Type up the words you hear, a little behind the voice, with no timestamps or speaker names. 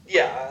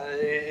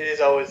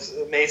is always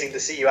amazing to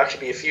see you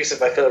actually be effusive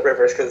by Philip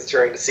Rivers, because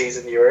during the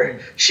season you were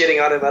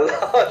shitting on him a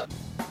lot.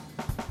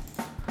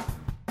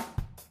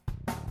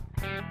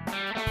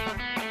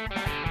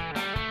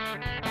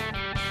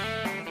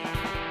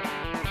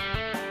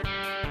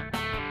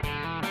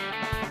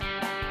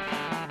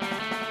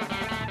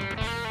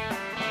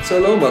 So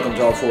hello and welcome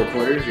to All Four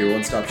Quarters, your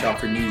one-stop shop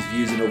for news,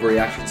 views and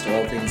overreactions to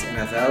all things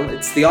NFL.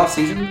 It's the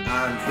off-season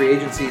and free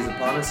agency is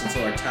upon us, and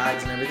so our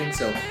tags and everything,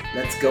 so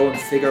let's go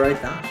and figure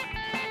out that.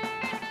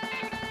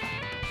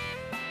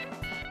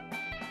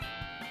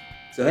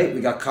 So hey,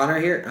 we got Connor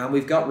here and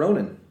we've got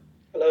Ronan.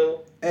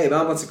 Hello. Hey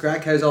man, what's the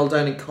crack? How's all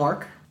down in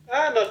Cork?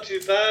 Not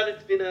too bad.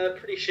 It's been a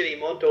pretty shitty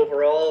month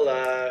overall.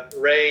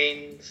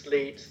 Rain,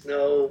 sleet,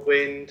 snow,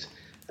 wind.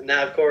 And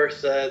now, of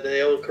course,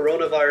 the old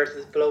coronavirus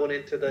is blowing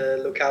into the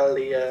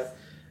locality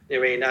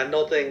near me. Now,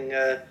 nothing,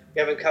 we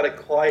haven't got it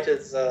quite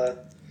as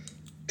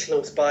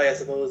close by, I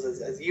suppose,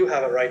 as you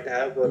have it right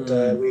now.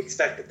 But we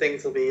expect that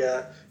things will be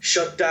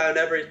shut down,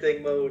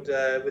 everything mode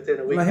within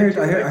a week. Well,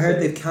 I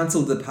heard they've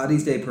cancelled the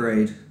Paddy's Day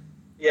parade.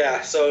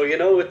 Yeah, so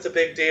it's a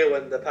big deal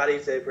when the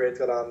Paddy's Day parade's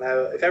got on.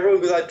 Now, if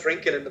everyone was out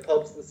drinking in the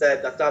pubs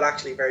instead, that's not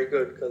actually very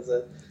good, because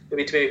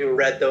maybe too many people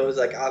read those,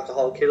 like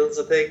alcohol kills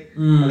a thing,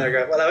 and they're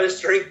going, well, I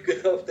was drink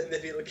good enough that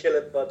maybe it'll kill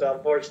it, but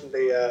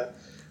unfortunately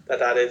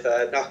that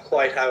is not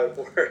quite how it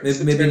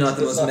works. Maybe not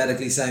the most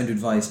medically sound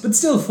advice, but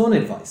still fun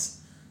advice.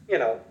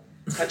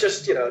 And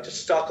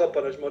just stock up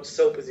on as much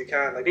soap as you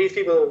can. Like, these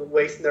people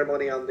wasting their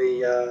money on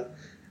the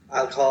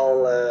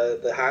alcohol,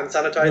 the hand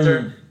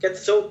sanitizer. Get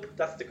soap.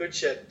 That's the good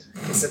shit.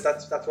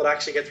 That's what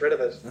actually gets rid of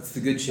it. That's the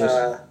good shit.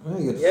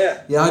 Very good.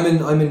 Yeah. Yeah,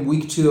 I'm in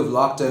week 2 of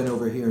lockdown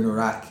over here in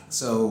Iraq.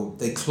 So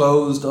they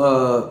closed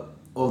all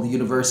the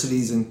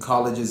universities and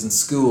colleges and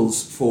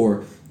schools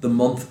for the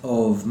month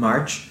of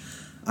March.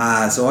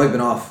 So I've been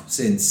off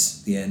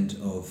since the end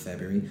of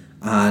February,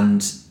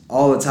 and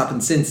all that's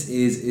happened since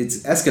is it's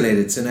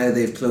escalated. So now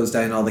they've closed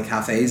down all the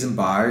cafes and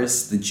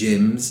bars, the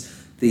gyms,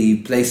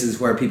 the places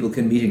where people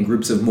can meet in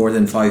groups of more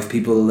than 5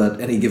 people at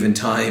any given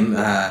time.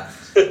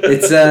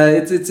 It's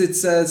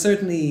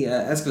certainly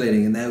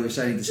escalating, and now we're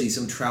starting to see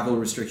some travel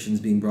restrictions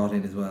being brought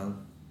in as well.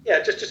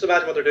 Yeah, just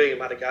imagine what they're doing in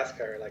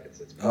Madagascar. Like,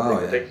 it's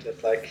probably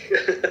ridiculous. Like,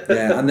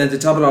 yeah, and then to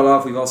top it all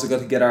off, we've also got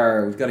to get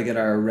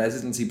our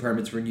residency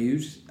permits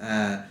renewed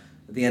at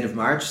the end of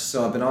March.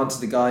 So I've been on to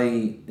the guy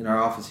in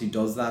our office who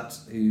does that,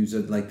 who's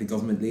like the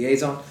government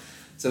liaison.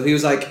 So he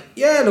was like,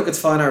 yeah, look, it's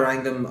fine. I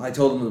rang them. I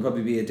told them it'll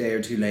probably be a day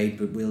or 2 late,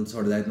 but we'll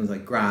sort it out. And I was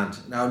like, grand.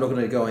 Now I'm looking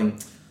at it going,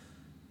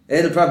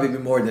 it'll probably be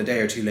more than a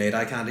day or 2 late.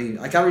 I can't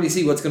really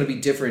see what's going to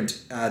be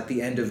different at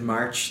the end of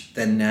March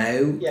than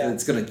now. Yeah.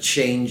 It's going to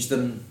change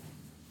them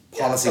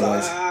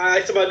policy-wise.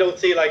 I somehow don't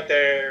see like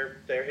their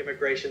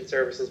immigration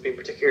services being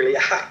particularly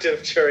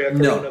active during a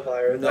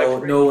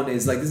coronavirus. No one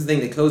is. Like, this is the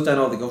thing. They closed down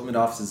all the government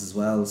offices as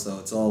well, so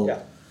it's all...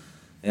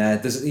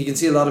 Yeah, you can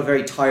see a lot of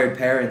very tired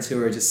parents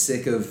who are just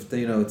sick of,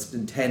 it's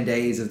been 10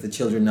 days of the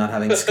children not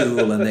having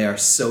school and they are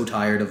so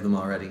tired of them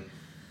already.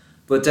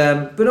 But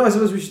no, I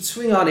suppose we should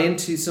swing on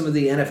into some of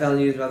the NFL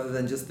news rather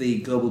than just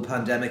the global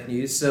pandemic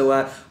news.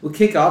 So we'll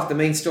kick off. The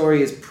main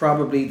story is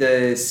probably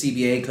the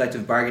CBA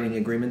collective bargaining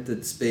agreement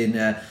that's been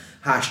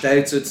hashed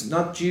out. So it's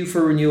not due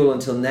for renewal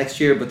until next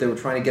year, but they were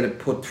trying to get it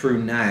put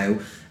through now.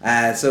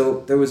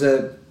 So there was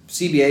a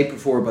CBA put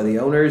forward by the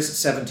owners,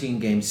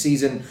 17-game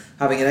season,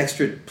 having an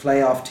extra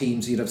playoff team,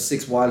 so you'd have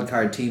 6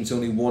 wildcard teams, so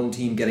only 1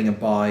 team getting a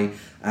bye,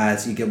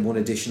 so you get 1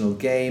 additional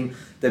game.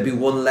 There'd be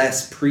 1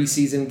 less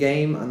preseason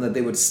game, and that they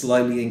would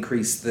slightly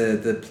increase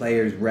the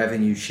players'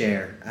 revenue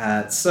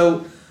share.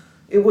 So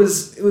it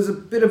was a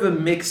bit of a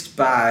mixed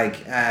bag.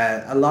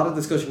 A lot of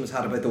discussion was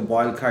had about the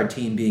wildcard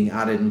team being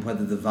added and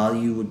whether the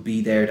value would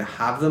be there to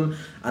have them.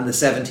 And the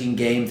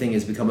 17-game thing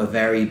has become a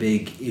very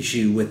big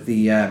issue with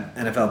the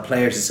NFL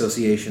Players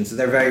Association. So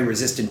they're very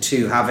resistant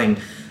to having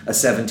a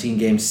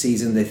 17-game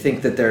season. They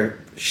think that their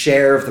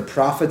share of the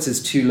profits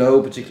is too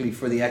low, particularly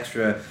for the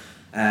extra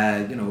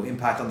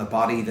impact on the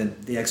body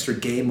that the extra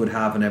game would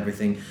have and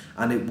everything.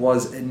 And it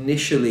was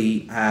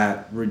initially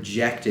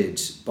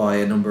rejected by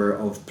a number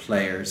of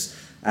players.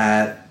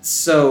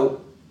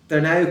 So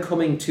they're now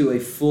coming to a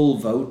full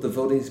vote. The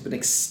voting has been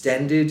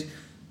extended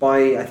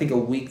by, I think, a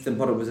week than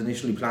what it was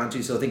initially planned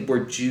to. So I think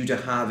we're due to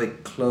have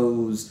it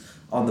close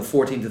on the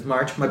 14th of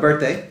March. My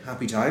birthday.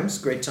 Happy times.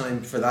 Great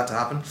time for that to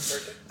happen.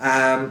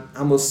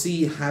 And we'll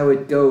see how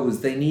it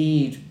goes. They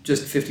need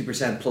just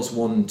 50% plus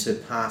 1 to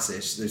pass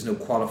it. There's no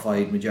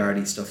qualified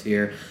majority stuff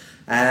here.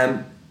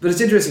 But it's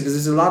interesting because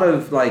there's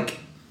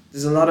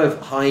a lot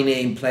of high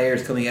name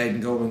players coming out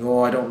and going,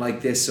 oh, I don't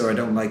like this or I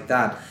don't like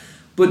that.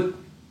 But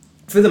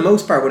for the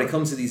most part, when it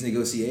comes to these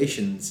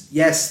negotiations,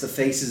 yes, the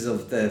faces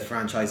of the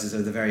franchises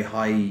are the very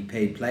high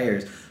paid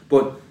players,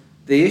 but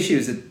the issue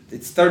is that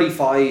it's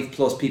 35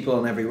 plus people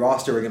on every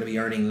roster are going to be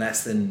earning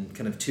less than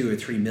kind of 2 or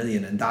 3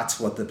 million, and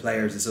that's what the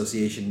Players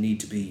Association need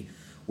to be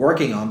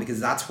working on, because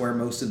that's where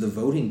most of the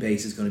voting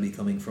base is going to be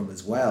coming from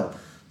as well.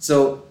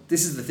 So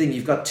this is the thing,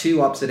 you've got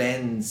 2 opposite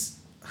ends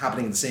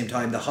happening at the same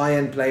time. The high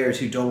end players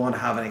who don't want to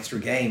have an extra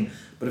game,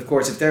 But of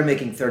course, if they're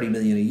making 30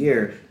 million a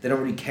year, they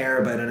don't really care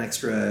about an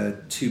extra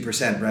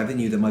 2%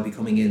 revenue that might be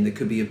coming in. That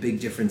could be a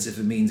big difference if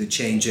it means a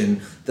change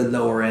in the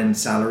lower end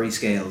salary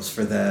scales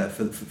for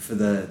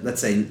the let's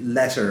say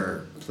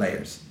lesser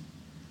players.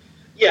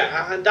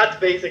 Yeah, and that's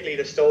basically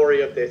the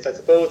story of this. I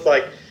suppose,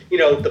 like, you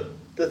know,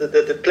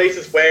 the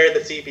places where the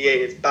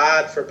CBA is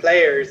bad for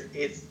players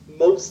is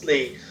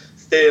mostly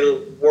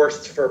still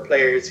worst for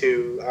players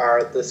who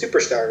are the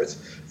superstars.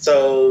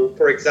 So,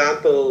 for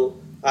example,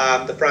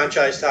 the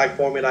franchise tag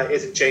formula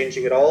isn't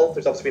changing at all.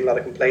 There's obviously been a lot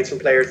of complaints from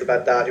players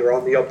about that who are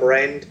on the upper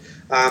end.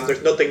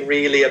 There's nothing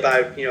really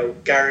about, you know,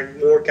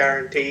 more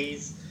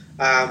guarantees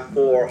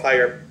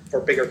for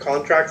bigger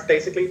contracts,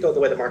 basically. Though the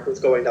way the market was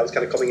going, that was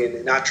kind of coming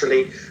in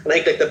naturally. And I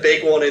think like the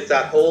big one is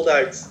that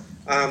holdouts,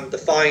 the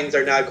fines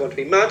are now going to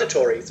be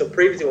mandatory. So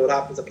previously what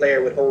happens, a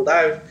player would hold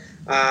out,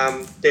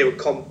 they would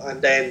come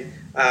and then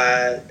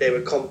they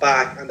would come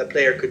back and the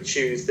player could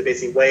choose to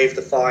basically waive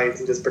the fines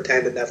and just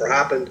pretend it never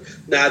happened.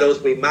 Now those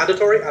will be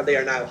mandatory and they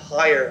are now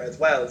higher as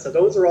well. So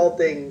those are all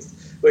things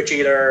which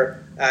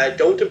either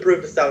don't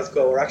improve the status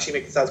quo or actually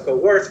make the status quo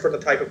worse for the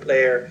type of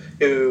player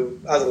who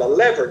has a lot of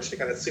leverage, the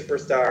kind of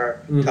superstar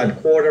type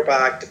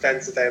quarterback,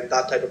 defensive end,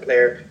 that type of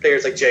player,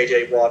 players like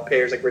JJ Watt,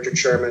 players like Richard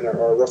Sherman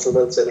or Russell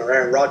Wilson or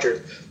Aaron Rodgers,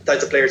 the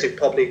types of players who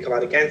probably come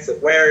out against it.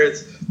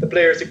 Whereas the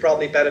players who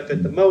probably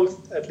benefit the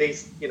most, at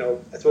least, you know,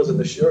 I suppose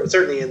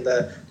certainly in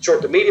the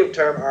short to medium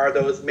term, are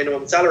those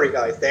minimum salary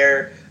guys.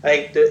 I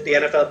think the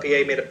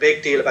NFLPA made a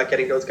big deal about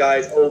getting those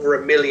guys over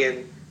 $1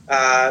 million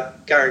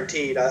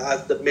guaranteed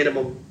as the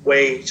minimum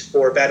wage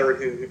for a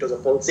veteran who does a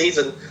full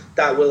season.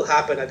 That will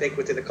happen, I think,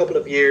 within a couple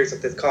of years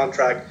of this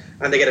contract,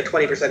 and they get a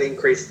 20%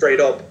 increase straight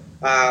up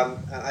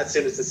as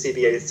soon as the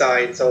CBA is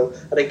signed. So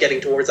I think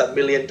getting towards that $1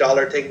 million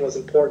thing was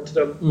important to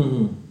them.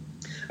 Mm-hmm.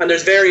 And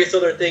there's various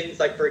other things,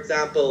 like, for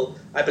example,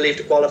 I believe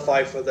to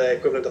qualify for the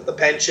equivalent of the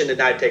pension, it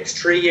now takes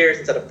 3 years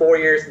instead of 4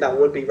 years, and that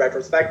would be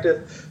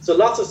retrospective. So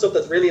lots of stuff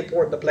that's really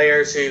important to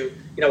players who, you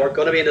know, are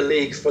going to be in the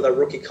league for their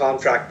rookie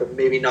contract, but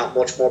maybe not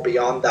much more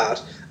beyond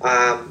that.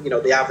 You know,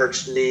 the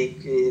average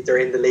league, they're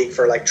in the league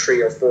for like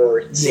 3 or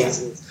 4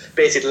 seasons.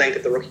 Basically, the length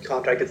of the rookie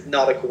contract, it's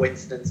not a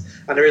coincidence.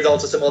 And there is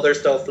also some other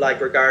stuff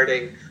like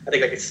regarding, I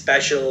think, like a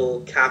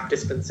special cap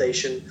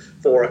dispensation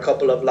for a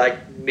couple of like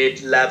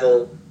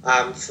mid-level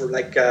for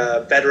like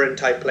veteran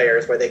type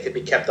players where they can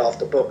be kept off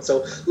the book.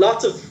 So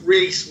lots of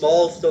really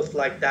small stuff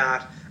like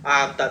that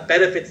that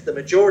benefits the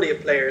majority of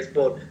players,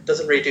 but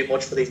doesn't really do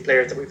much for these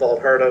players that we've all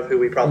heard of, who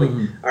we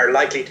probably are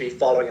likely to be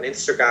following on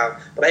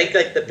Instagram. But I think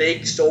like the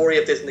big story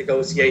of this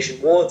negotiation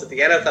was that the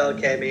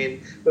NFL came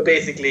in with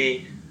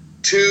basically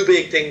two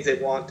big things it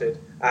wanted.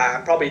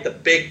 Probably the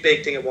big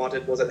thing it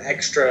wanted was an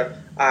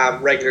extra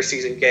regular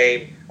season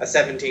game, a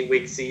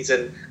 17-week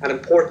season, and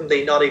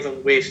importantly, not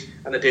even with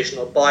an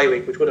additional bye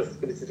week, which would have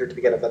been considered to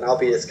be kind of an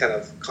obvious kind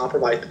of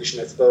compromise position,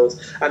 I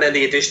suppose, and then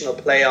the additional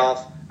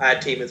playoff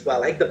team as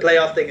well. I think the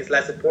playoff thing is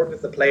less important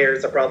because the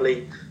players are probably,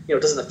 you know,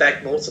 it doesn't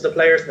affect most of the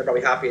players and they're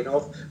probably happy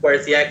enough,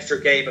 whereas the extra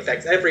game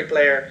affects every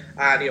player,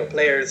 and, you know,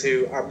 players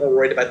who are more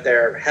worried about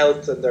their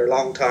health and their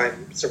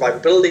long-time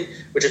survivability,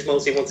 which is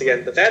mostly, once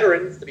again, the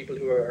veterans, the people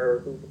who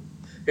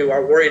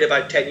are worried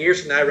about 10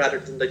 years from now rather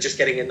than just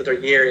getting another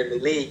year in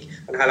the league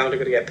and how long they're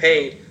going to get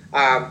paid.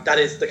 That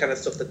is the kind of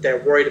stuff that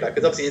they're worried about,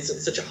 because obviously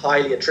it's such a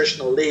highly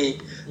attritional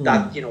league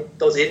that, you know,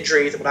 those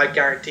injuries and without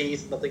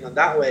guarantees and nothing on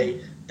that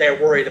way, they're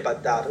worried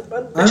about that,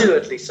 and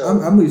legitimately so.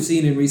 And we've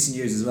seen in recent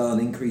years as well an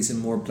increase in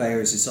more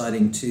players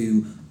deciding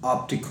to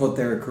opt to cut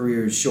their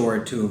careers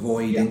short to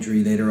avoid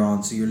injury later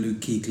on. So your Luke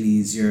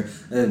Kuechly's,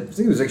 I think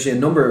it was actually a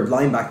number of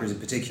linebackers in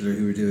particular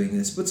who were doing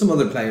this, but some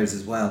other players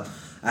as well.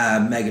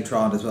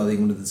 Megatron as well,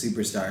 being one of the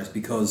superstars,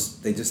 because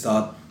they just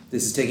thought,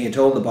 this is taking a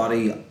toll on the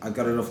body, I've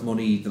got enough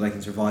money that I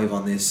can survive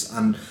on this.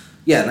 And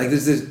yeah, like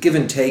there's this give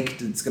and take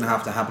that's going to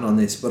have to happen on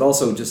this, but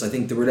also just I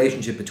think the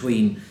relationship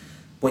between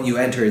when you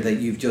enter that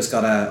you've just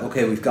got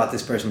okay, we've got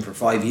this person for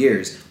 5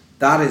 years,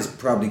 that is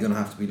probably going to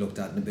have to be looked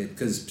at in a bit,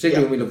 because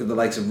particularly when we look at the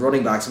likes of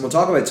running backs, and we'll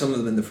talk about some of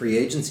them in the free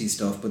agency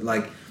stuff, but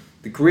like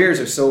the careers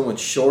are so much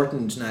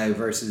shortened now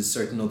versus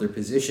certain other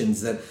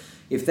positions that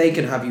if they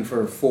can have you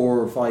for 4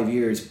 or 5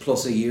 years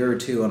plus a year or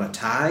two on a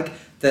tag,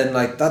 then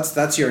like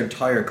that's your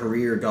entire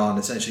career gone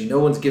essentially. No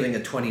one's giving a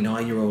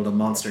 29-year-old a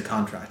monster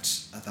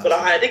contract at that But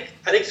point.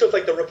 I think stuff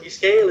like the rookie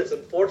scale is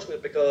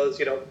unfortunate because,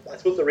 you know, I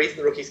suppose the reason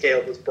the rookie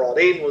scale was brought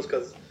in was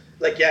because,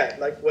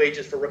 like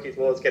wages for rookies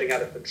was getting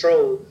out of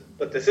control.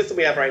 But the system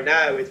we have right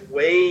now is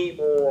way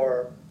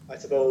more, I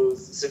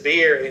suppose,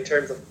 severe in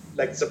terms of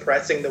like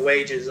suppressing the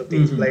wages of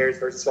these players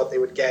versus what they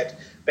would get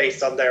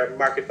based on their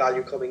market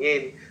value coming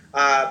in.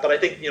 But I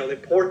think, you know,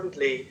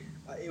 importantly,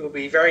 it would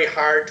be very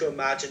hard to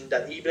imagine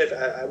that even if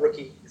a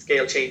rookie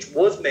scale change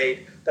was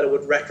made, that it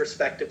would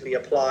retrospectively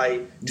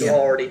apply to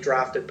already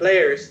drafted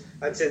players.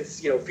 And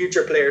since, you know,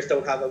 future players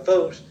don't have a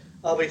vote,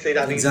 obviously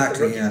that means that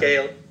the rookie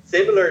scale,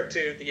 similar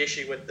to the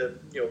issue with the,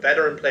 you know,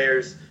 veteran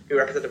players who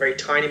represent a very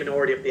tiny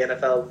minority of the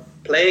NFL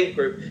playing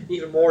group,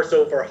 even more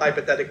so for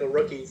hypothetical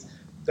rookies,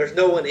 there's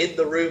no one in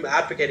the room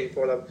advocating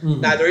for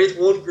them. Now, there is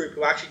one group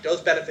who actually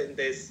does benefit in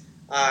this,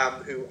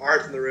 who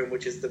aren't in the room,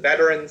 which is the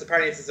veterans.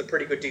 Apparently this is a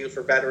pretty good deal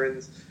for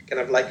veterans,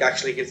 kind of like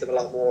actually gives them a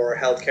lot more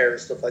healthcare and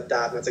stuff like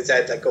that. And as I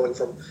said, like going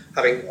from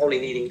having only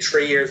needing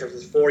 3 years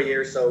versus 4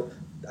 years, so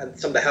and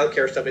some of the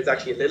healthcare stuff is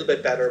actually a little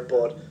bit better,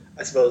 but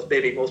I suppose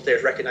maybe most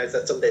players recognise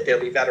that someday they'll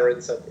be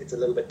veterans, so it's a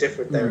little bit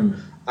different there.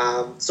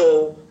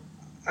 So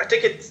I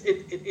think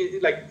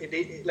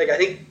I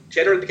think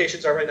general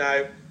indications are right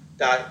now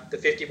that the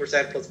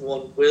 50% plus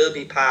one will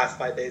be passed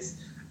by this,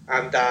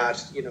 and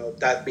that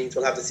that means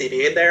we'll have the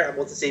CBA in there. And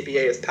once the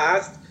CBA is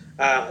passed,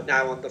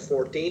 now on the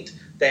 14th,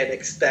 then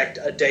expect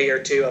a day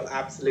or two of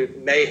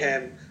absolute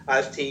mayhem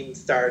as teams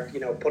start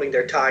putting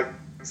their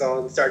tags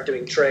on, start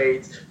doing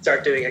trades,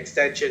 start doing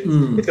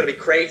extensions. It's going to be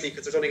crazy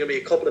because there's only going to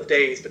be a couple of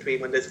days between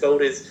when this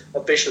vote is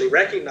officially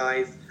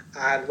recognised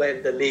and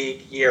when the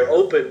league year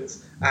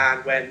opens,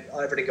 and when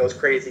everything goes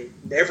crazy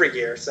every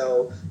year.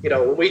 So,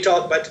 when we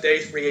talk about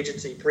today's free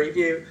agency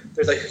preview,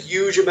 there's a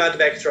huge amount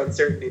of extra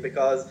uncertainty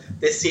because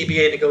this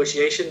CBA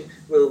negotiation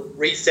will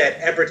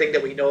reset everything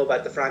that we know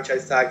about the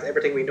franchise tags,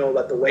 everything we know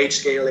about the wage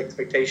scale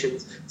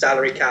expectations,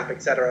 salary cap,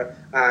 etc.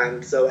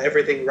 And so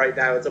everything right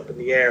now is up in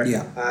the air.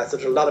 So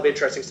there's a lot of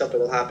interesting stuff that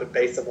will happen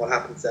based on what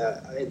happens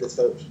in this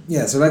vote.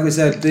 Yeah, so like we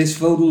said, this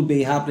vote will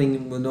be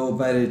happening. We'll know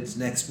about it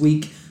next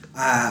week.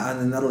 And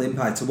then that'll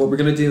impact. So what we're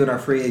going to do in our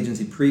free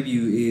agency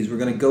preview is we're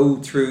going to go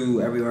through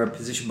everywhere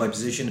position by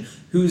position,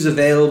 who's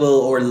available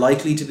or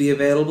likely to be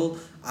available,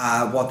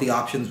 what the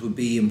options would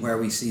be and where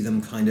we see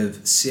them kind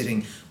of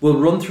sitting. We'll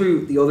run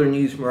through the other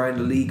news from around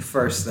the league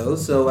first though.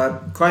 So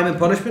crime and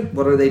punishment,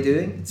 what are they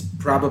doing? It's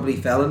probably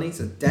felony,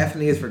 so it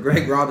definitely is for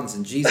Greg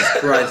Robinson. Jesus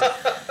Christ.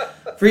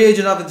 Free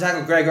agent offensive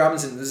tackle Greg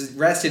Robinson was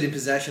arrested in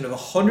possession of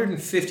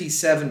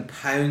 157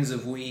 pounds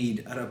of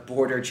weed at a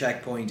border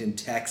checkpoint in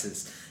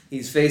Texas.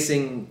 He's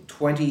facing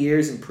 20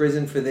 years in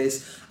prison for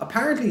this.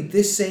 Apparently,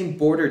 this same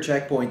border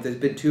checkpoint, there's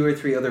been 2 or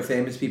 3 other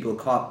famous people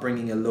caught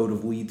bringing a load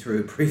of weed through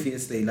it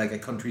previously, like a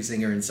country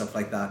singer and stuff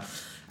like that.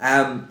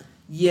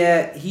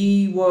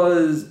 He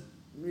was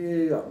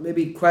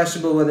maybe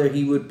questionable whether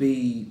he would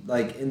be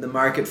like in the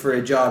market for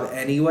a job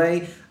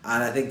anyway,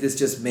 and I think this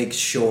just makes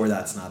sure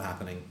that's not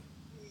happening.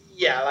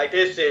 Yeah, like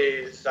this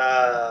is,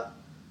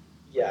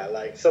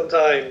 like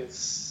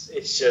sometimes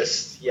it's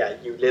just,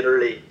 you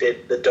literally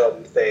did the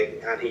dumb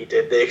thing and he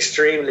did the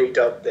extremely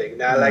dumb thing.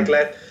 Now,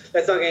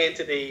 let's not get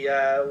into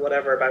the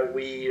whatever about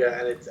weed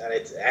and its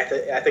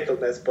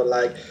ethicalness,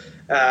 but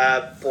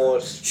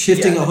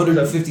shifting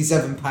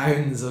 157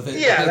 pounds of it.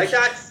 Yeah,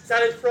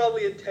 that is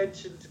probably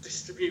intention to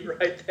distribute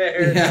right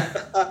there.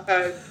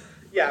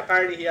 Yeah.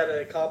 Apparently he had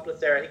an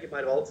accomplice there. I think he might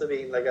have also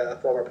been like a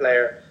former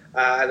player.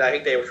 And I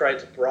think they were trying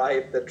to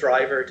bribe the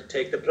driver to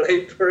take the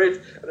blame for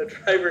it, and the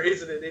driver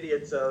isn't an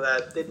idiot, so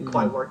that didn't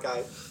quite work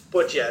out.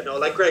 But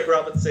like Greg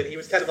Robinson, he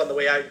was kind of on the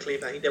way out in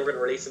Cleveland. I think they were going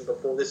to release him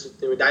before this.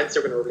 They were announced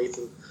they were going to release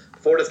him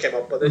before this came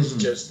up. But this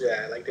is just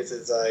this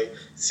is a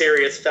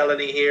serious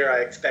felony here.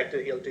 I expect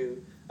that he'll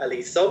do at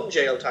least some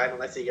jail time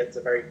unless he gets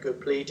a very good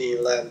plea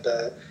deal. And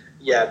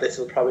this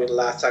will probably be the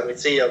last time we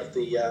see of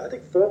the. I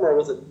think former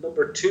was it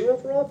number 2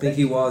 overall. I think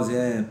he was,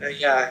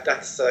 yeah.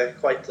 That's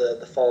quite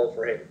the fall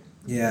for him.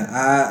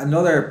 Yeah,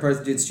 another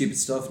person did stupid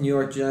stuff. New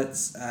York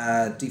Jets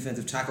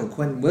defensive tackle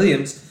Quentin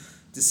Williams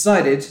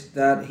decided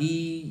that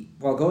he,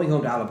 while going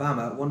home to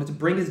Alabama, wanted to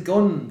bring his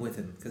gun with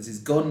him because his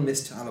gun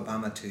missed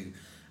Alabama too.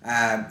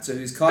 So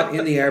he was caught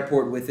in the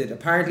airport with it.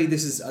 Apparently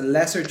this is a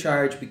lesser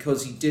charge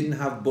because he didn't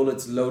have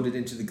bullets loaded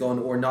into the gun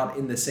or not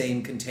in the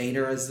same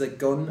container as the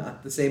gun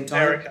at the same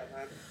time. America,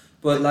 man.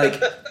 But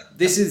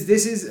this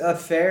is a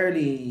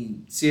fairly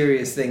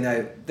serious thing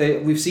now.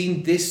 We've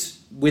seen this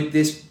with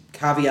this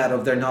caveat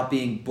of there not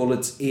being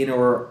bullets in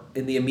or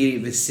in the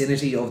immediate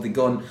vicinity of the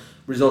gun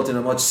result in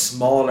a much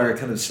smaller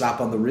kind of slap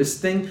on the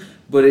wrist thing,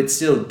 but it's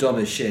still dumb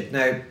as shit.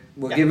 Now,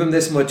 we'll give him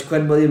this much.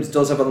 Quentin Williams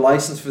does have a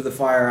license for the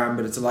firearm,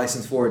 but it's a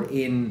license for it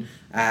in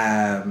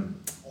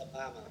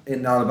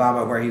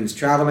Alabama where he was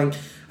traveling.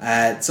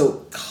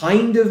 So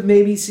kind of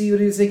maybe see what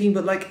he was thinking,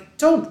 but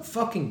don't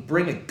fucking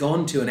bring a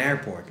gun to an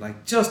airport.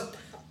 Just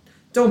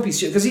don't be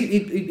stupid, because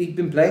he'd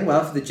been playing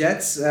well for the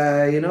Jets.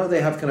 They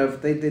have kind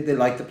of they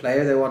like the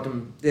player. They want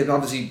him. They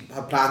obviously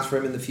have plans for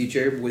him in the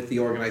future with the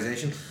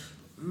organization.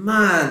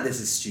 Man,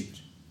 this is stupid.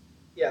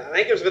 Yeah, I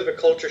think it was a bit of a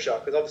culture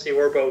shock because obviously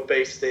we're both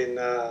based in.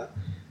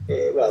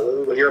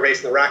 You're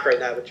based in Iraq right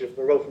now, but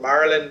we're both from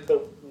Ireland,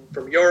 both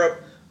from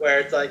Europe, where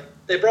it's like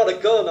they brought a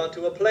gun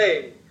onto a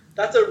plane.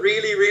 That's a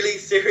really, really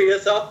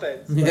serious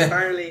offense. But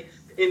apparently,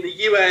 in the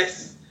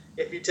US.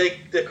 If you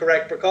take the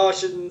correct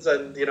precautions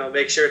and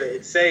make sure that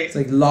it's safe,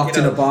 it's locked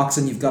in a box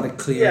and you've got it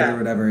cleared or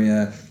whatever.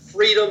 Yeah,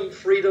 freedom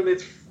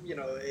is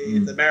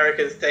it's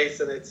America's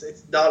taste, and it's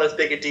not as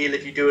big a deal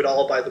if you do it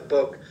all by the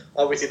book.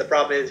 Obviously, the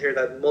problem is here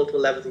that multiple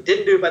levels he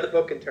didn't do it by the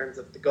book in terms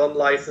of the gun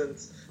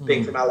license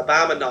being from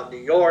Alabama, not New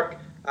York,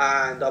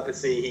 and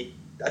obviously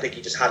I think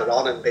he just had it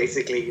on him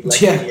basically an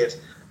idiot.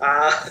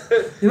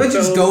 Imagine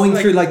just going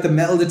through the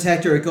metal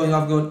detector, going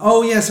off, and going,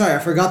 "Oh yeah, sorry, I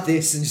forgot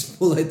this," and just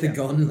pull out the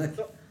gun.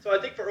 So I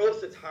think for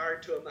us, it's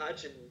hard to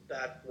imagine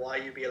that why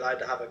you'd be allowed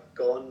to have a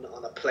gun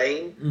on a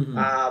plane.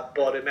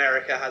 But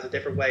America has a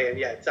different way, and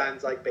yeah, it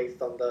sounds like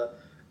based on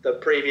the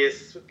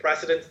previous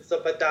precedents and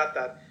stuff like that,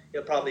 that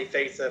he'll probably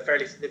face a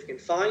fairly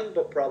significant fine,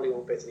 but probably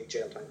won't face any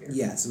jail time here.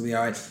 Yeah, so we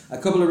are. A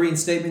couple of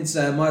reinstatements.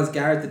 Myles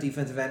Garrett, the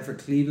defensive end for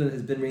Cleveland,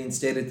 has been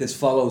reinstated. This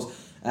follows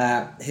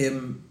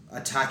him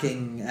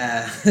attacking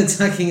a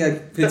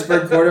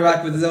Pittsburgh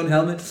quarterback with his own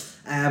helmet,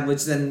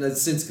 which then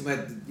has since come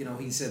out.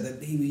 He said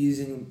that he was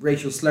using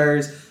racial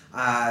slurs.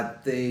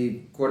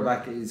 The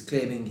quarterback is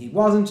claiming he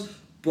wasn't,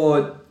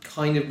 but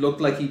kind of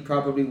looked like he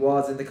probably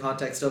was in the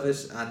context of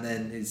it, and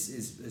then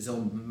his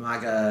own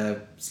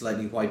MAGA,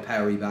 slightly white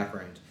powery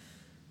background.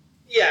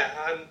 Yeah,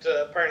 and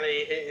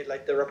apparently,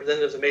 the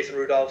representatives of Mason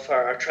Rudolph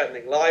are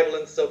threatening libel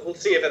and stuff. We'll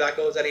see if that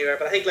goes anywhere.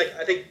 But I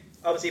think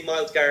obviously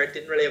Myles Garrett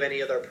didn't really have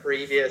any other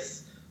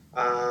previous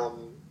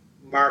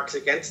marks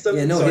against him.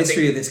 Yeah, no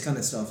history of this kind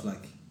of stuff. And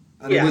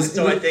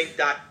I think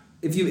that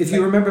if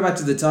you remember back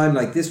to the time,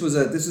 this was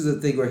a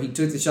thing where he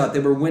took the shot. They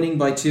were winning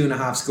by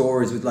 2.5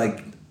 scores with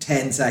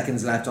 10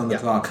 seconds left on the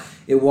clock.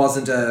 It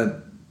wasn't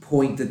a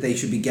point that they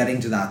should be getting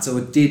to that. So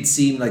it did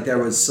seem like there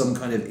was some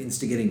kind of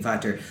instigating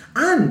factor.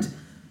 And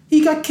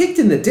he got kicked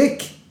in the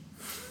dick.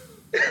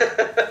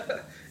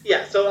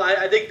 Yeah, so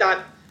I think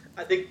that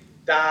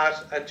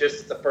and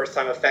just the first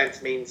time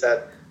offence means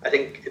that I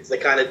think it's the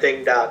kind of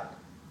thing that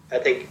I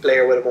think a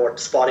player with a more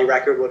spotty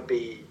record would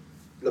be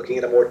looking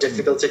at a more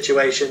difficult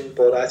situation.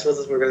 But I suppose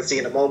as we're going to see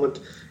in a moment,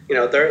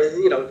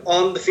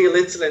 on the field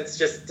incidents,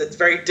 it's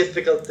very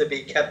difficult to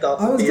be kept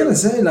off. I was going to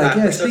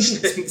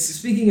say,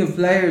 speaking of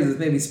players with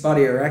maybe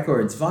spottier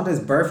records,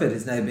 Vontaze Burfict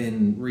has now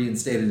been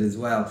reinstated as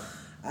well.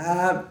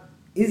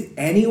 Is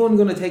anyone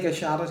going to take a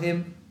shot at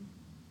him?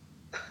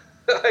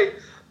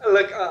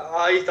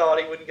 I thought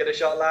he wouldn't get a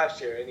shot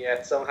last year, and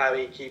yet somehow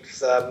he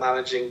keeps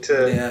managing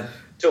to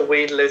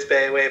wheedle his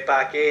way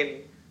back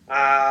in.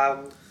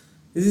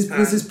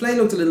 His play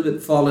looked a little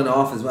bit fallen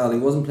off as well. He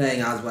wasn't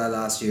playing as well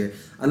last year.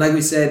 And like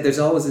we said, there's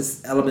always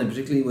this element,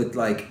 particularly with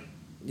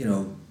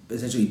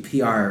essentially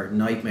PR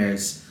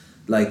nightmares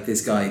like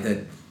this guy,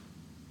 that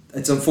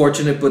it's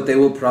unfortunate, but they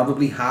will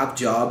probably have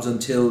jobs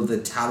until the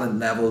talent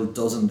level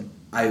doesn't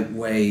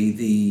outweigh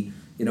the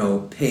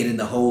pain in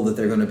the hole that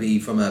they're going to be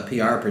from a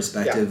PR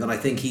perspective, and I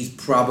think he's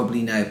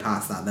probably now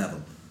past that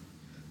level.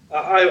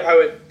 I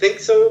would think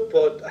so,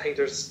 but I think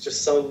there's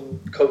just some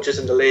coaches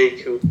in the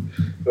league who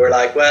are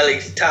like, well,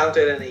 he's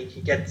talented and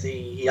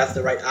he has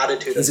the right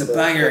attitude. He's a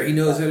banger. He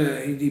knows how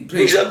to. He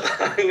plays. He's a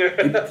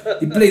banger.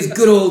 he plays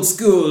good old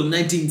school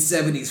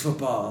 1970s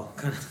football.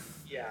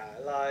 Yeah,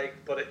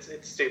 but it's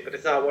stupid.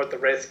 It's not worth the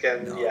risk,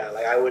 and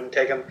I wouldn't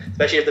take him,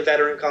 especially if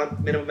the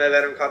minimum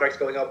veteran contract's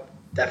going up.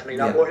 Definitely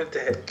not worth it to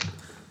him.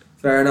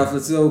 Fair enough.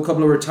 Let's go a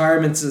couple of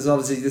retirements, as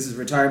obviously this is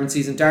retirement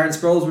season. Darren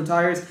Sproles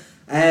retires.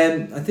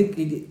 I think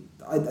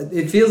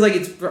it feels like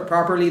it's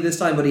properly this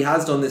time, but he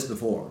has done this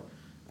before.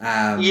 But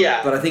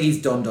I think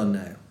he's done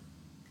now.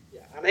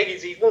 Yeah, I think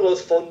he's one of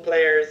those fun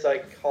players,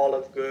 Hall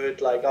of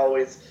Good,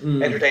 always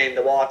entertaining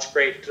to watch.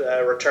 Great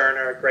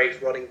returner,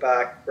 great running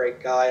back,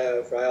 great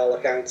guy by all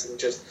accounts, and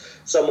just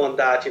someone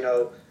that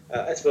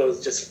I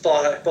suppose just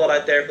fought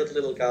out there for the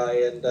little guy,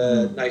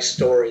 and nice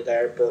story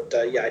there. But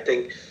I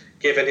think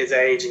given his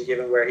age and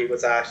given where he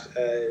was at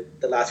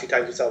the last few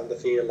times we saw him in the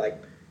field,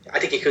 I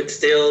think he could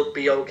still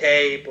be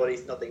okay, but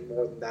he's nothing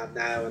more than that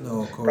now,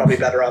 and probably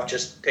better off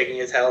just taking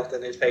his health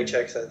and his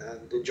paychecks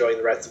and enjoying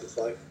the rest of his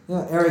life.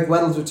 Yeah, Eric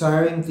Weddle's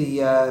retiring.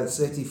 The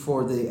safety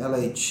for the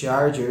LA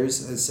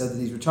Chargers has said that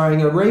he's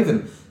retiring a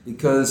Raven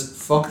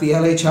because fuck the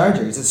LA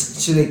Chargers.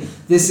 Essentially,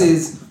 this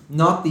is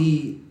not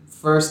the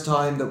first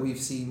time that we've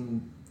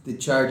seen the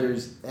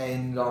Chargers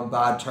end on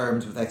bad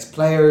terms with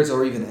ex-players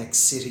or even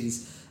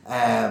ex-cities.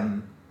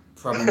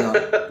 Probably not.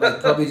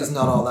 Probably just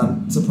not all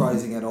that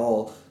surprising at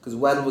all, because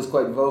Weddle was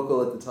quite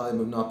vocal at the time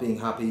of not being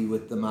happy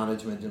with the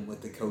management and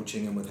with the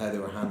coaching and with how they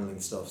were handling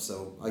stuff.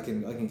 So I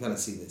can kind of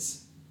see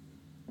this.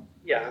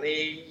 Yeah, and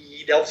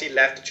he obviously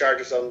left the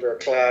Chargers under a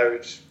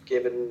cloud,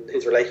 given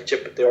his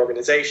relationship with the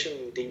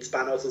organisation. Dean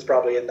Spanos is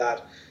probably in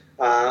that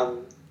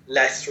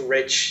less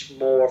rich,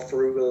 more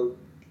frugal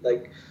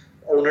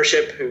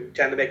ownership who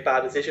tend to make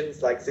bad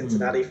decisions, like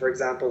Cincinnati, for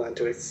example, and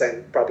to an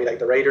extent probably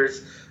the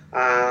Raiders.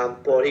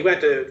 But he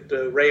went to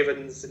the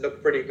Ravens. It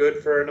looked pretty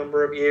good for a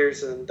number of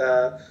years, and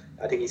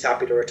I think he's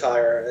happy to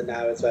retire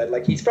now as well.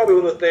 He's probably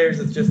one of those players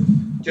that's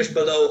just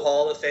below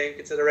Hall of Fame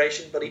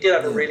consideration, but he did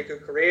have a really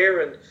good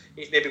career, and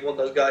he's maybe one of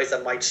those guys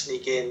that might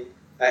sneak in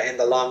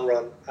the long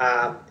run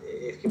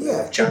if given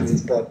enough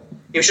chances. But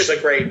he was just a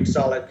great,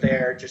 solid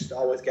player. Just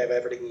always gave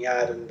everything he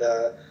had, and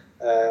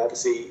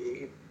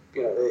obviously,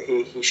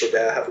 he should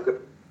have a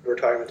good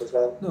retirement as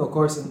well. No, of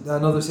course, and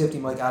another safety,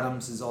 Mike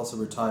Adams, is also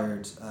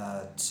retired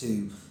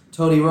too.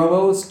 Tony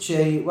Romo's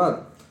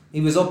he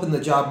was up in the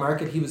job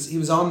market. He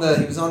was on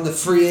the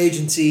free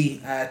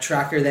agency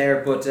tracker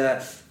there, but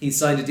he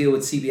signed a deal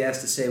with CBS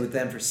to stay with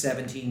them for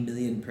 $17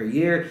 million per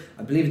year.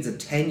 I believe it's a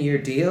 10-year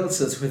deal,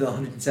 so it's worth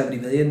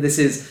 $170 million. This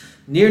is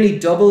nearly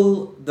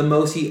double the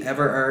most he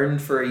ever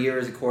earned for a year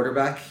as a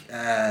quarterback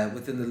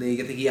within the league.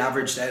 I think he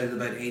averaged out at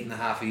about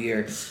 8.5 a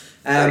year.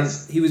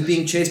 Nice. He was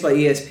being chased by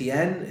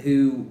ESPN,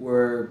 who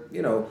were,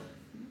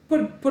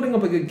 putting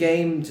up a good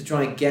game to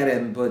try and get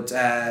him, but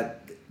now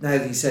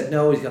that he said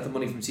no, he's got the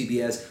money from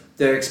CBS,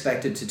 they're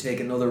expected to take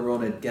another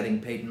run at getting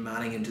Peyton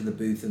Manning into the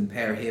booth and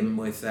pair him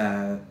with,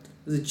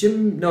 is it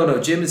Jim? No,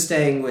 Jim is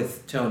staying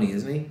with Tony,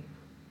 isn't he?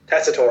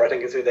 Tessitore, I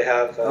think, is who they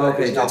have.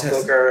 Who's not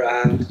Booker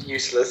and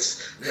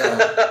useless.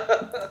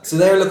 Yeah. So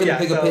they're looking to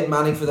pick up Peyton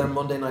Manning for their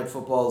Monday Night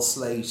Football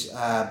slate.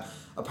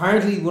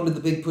 Apparently, one of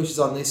the big pushes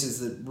on this is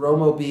that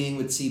Romo being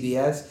with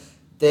CBS,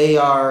 they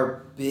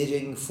are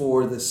bidding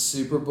for the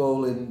Super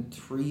Bowl in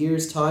 3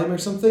 years' time or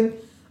something.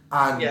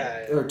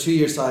 Or 2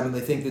 years' time, and they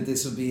think that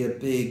this will be a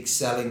big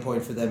selling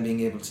point for them being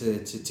able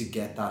to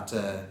get that.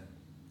 So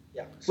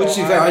which,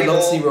 to be fair, I'd love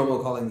to see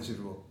Romo calling the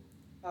Super Bowl.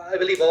 I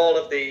believe all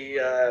of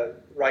the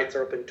rights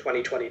are up in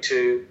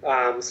 2022.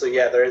 So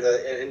there is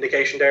an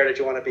indication there that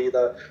you want to be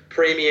the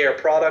premier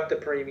product, the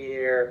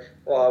premier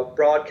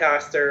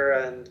broadcaster,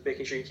 and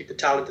making sure you keep the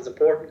talent is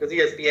important, because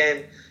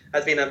ESPN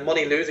has been a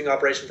money-losing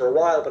operation for a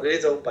while, but it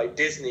is owned by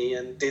Disney,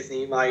 and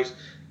Disney might,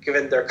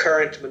 given their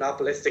current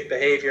monopolistic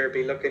behavior,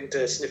 be looking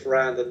to sniff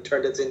around and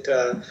turn this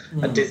into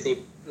a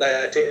Disney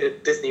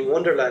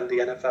Wonderland, the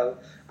NFL.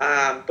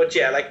 But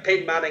like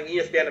Peyton Manning,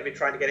 ESPN have been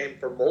trying to get him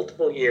for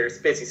multiple years,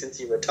 basically since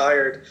he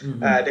retired.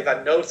 They've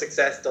had no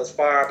success thus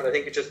far, but I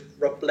think it just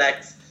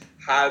reflects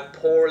how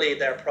poorly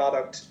their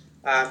product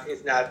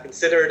is now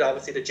considered.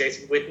 Obviously, the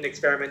Jason Witten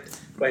experiment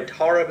went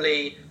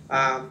horribly.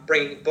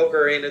 Bringing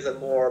Booker in as a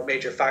more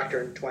major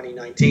factor in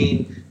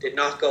 2019 did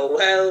not go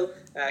well,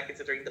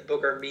 considering the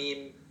Booker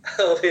meme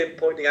of him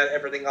pointing out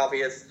everything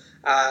obvious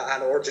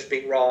or just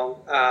being wrong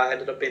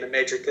ended up being a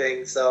major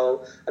thing.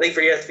 So I think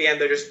for ESPN,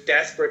 they're just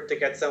desperate to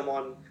get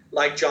someone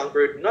like John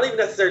Gruden, not even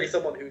necessarily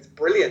someone who's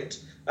brilliant,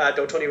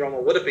 though Tony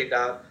Romo would have been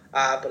that,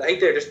 but I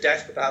think they're just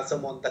desperate to have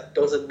someone that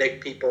doesn't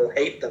make people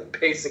hate them,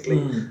 basically.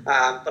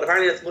 But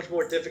apparently that's much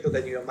more difficult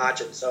than you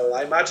imagine. So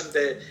I imagine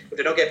that if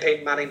they don't get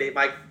Peyton Manning, they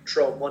might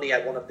throw money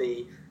at one of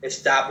the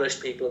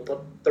established people.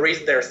 But the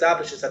reason they're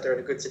established is that they're in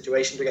a good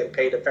situation to get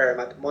paid a fair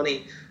amount of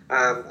money,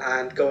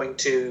 and going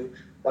to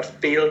what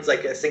feels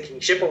like a sinking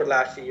ship over the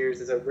last few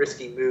years is a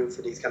risky move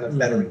for these kind of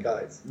veteran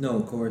guys. No,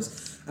 of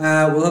course.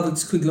 We'll have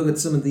a quick look at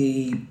some of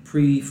the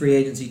pre-free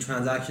agency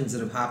transactions that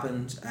have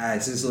happened.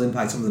 So this will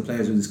impact some of the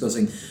players we're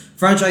discussing.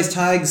 Franchise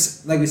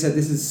tags, like we said,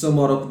 this is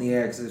somewhat up in the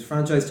air because there's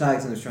franchise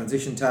tags and there's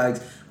transition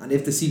tags. And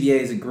if the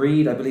CBA is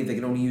agreed, I believe they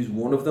can only use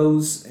one of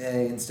those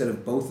instead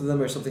of both of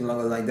them or something along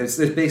the line. There's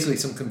basically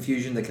some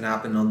confusion that can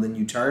happen on the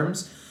new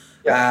terms.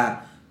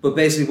 Yeah. But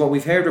basically what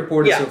we've heard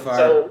reported so far...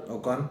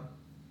 go on.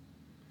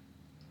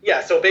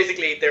 Yeah, so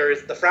basically there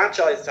is the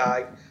franchise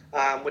tag,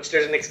 which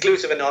there's an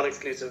exclusive and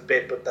non-exclusive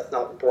bit, but that's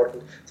not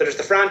important. So there's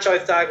the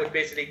franchise tag, which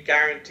basically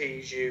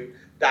guarantees you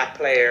that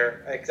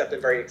player, except in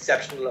very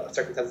exceptional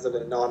circumstances of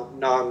a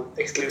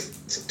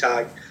non-exclusive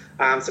tag.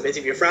 So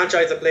basically, if you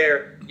franchise a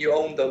player, you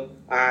own them,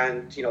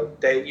 and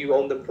you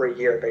own them for a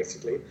year,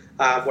 basically.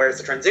 Whereas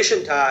the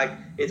transition tag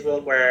is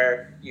one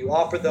where you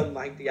offer them,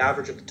 I think, the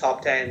average of the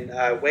top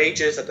 10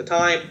 wages at the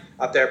time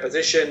of their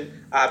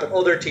position, but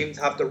other teams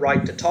have the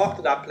right to talk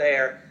to that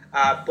player,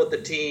 but the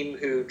team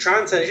who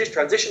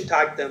transition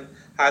tagged them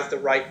has the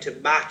right to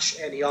match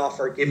any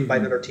offer given by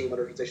another team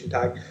under transition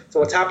tag. So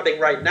what's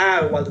happening right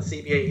now, while the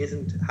CBA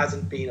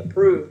hasn't been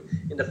approved,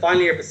 in the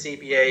final year of the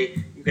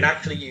CBA, you can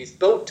actually use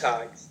both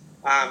tags,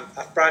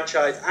 a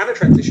franchise and a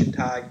transition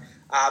tag.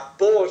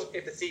 But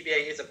if the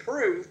CBA is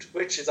approved,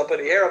 which is up in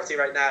the air obviously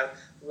right now,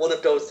 one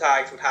of those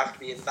tags would have to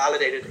be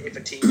invalidated if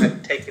a team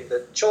had taken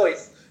the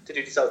choice to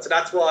do so. So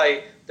that's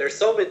why there's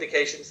some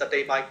indications that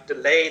they might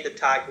delay the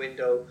tag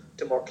window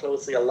to more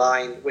closely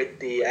align with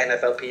the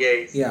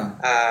NFLPA's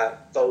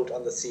vote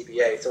on the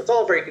CBA. So it's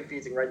all very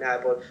confusing right now,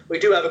 but we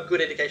do have a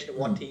good indication of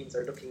what teams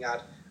are looking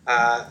at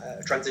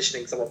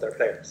transitioning some of their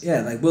players.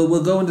 Yeah,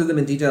 we'll go into them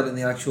in detail in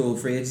the actual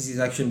free agency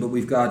section, but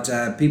we've got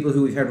people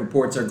who we've heard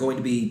reports are going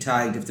to be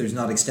tagged if there's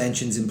not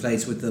extensions in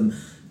place with them.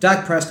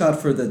 Dak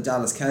Prescott for the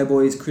Dallas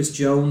Cowboys, Chris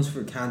Jones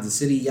for Kansas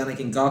City, Yannick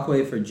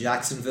Ngakoue for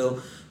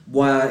Jacksonville,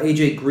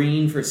 AJ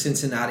Green for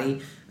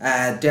Cincinnati,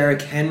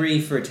 Derrick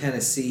Henry for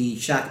Tennessee,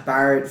 Shaq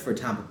Barrett for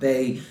Tampa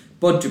Bay,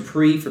 Bud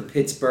Dupree for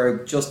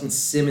Pittsburgh, Justin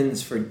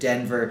Simmons for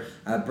Denver,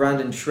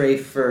 Brandon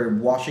Trafe for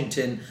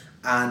Washington,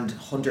 and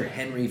Hunter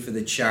Henry for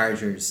the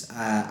Chargers.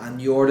 And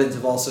New Orleans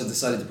have also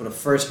decided to put a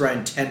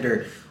first-round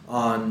tender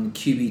on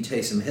QB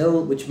Taysom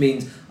Hill, which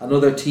means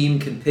another team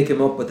can pick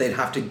him up, but they'd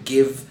have to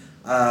give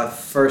a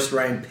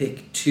first-round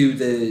pick to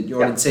the New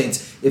Orleans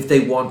Saints if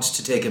they want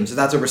to take him. So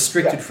that's a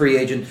restricted free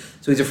agent.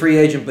 So he's a free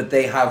agent, but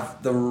they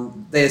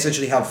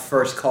essentially have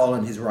first call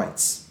on his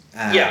rights.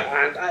 And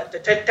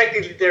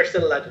technically they're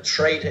still allowed to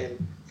trade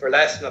him for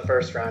less than a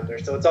first rounder.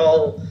 So it's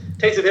all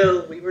Taysom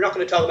Hill. We're not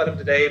going to talk about him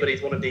today, but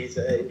he's one of these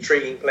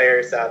intriguing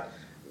players that,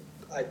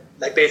 I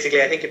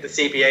think if the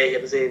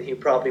CBA was in, he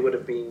probably would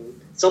have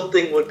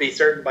something would be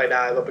certain by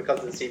now, but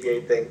because of the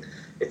CBA thing,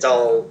 it's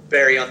all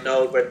very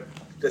unknown. But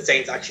the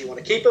Saints actually want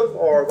to keep him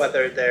or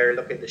whether they're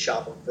looking to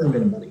shop him for a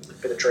bit of money, a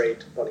bit of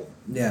trade money.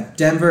 Yeah,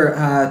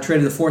 Denver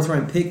traded the 4th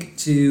round pick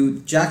to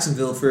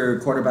Jacksonville for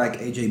quarterback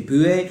AJ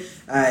Bouye.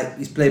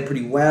 He's played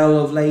pretty well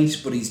of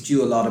late, but he's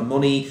due a lot of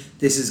money.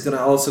 This is going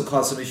to also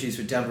cause some issues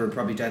for Denver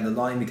probably down the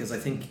line, because I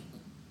think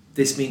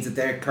this means that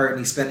they're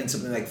currently spending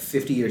something like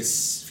 50 or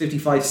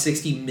 55,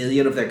 60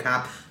 million of their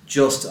cap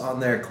just on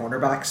their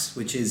cornerbacks,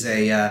 which is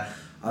a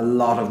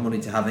lot of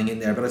money to having in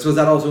there. But I suppose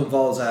that also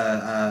involves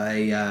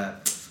a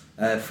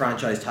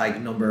franchise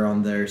tag number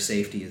on their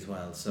safety as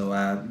well.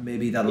 So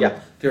maybe that'll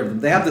clear them.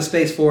 They have the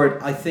space for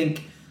it. I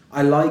think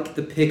I like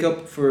the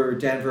pickup for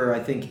Denver. I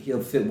think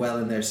he'll fit well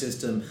in their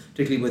system,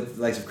 particularly with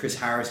the likes of Chris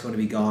Harris going to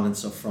be gone and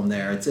stuff from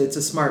there. It's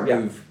a smart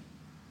move.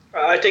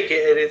 I think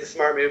it is a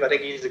smart move. I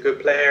think he's a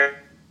good player.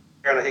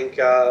 And I think,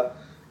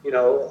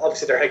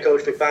 obviously their head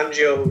coach, Vic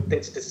Fangio,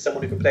 thinks this is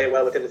someone who can play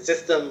well within the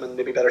system and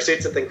maybe better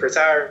suits it than Chris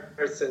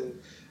Harris. And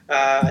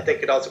I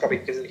think it also probably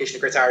gives an indication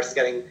that Chris Harris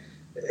is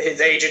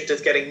his agent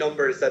is getting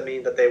numbers that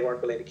mean that they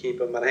weren't willing to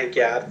keep him. And I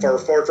think, for a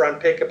 4th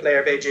round pick, a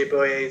player of AJ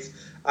Bouye's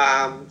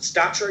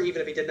stature,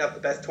 even if he didn't have the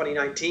best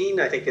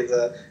 2019, I think is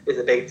a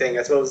big thing.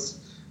 I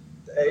suppose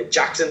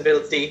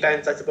Jacksonville's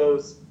defense,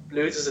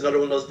 loses another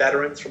one of those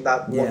veterans from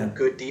that one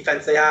good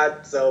defense they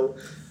had. So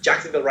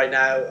Jacksonville right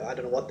now, I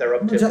don't know what they're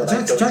up to.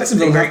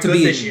 Jacksonville have to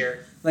be this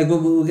year. Like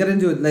we'll get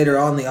into it later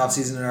on in the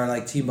offseason in our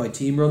like team by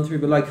team run through,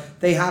 but like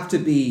they have to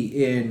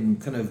be in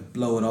kind of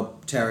blow it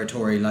up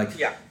territory. Like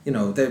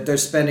they're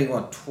spending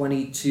what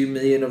 22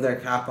 million of their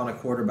cap on a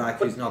quarterback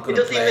who's not going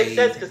to play. It doesn't even make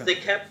sense because they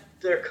kept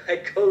their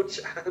head coach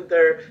and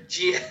their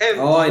GM.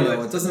 Oh, I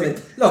know. It doesn't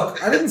make...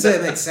 Look, I didn't say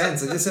it makes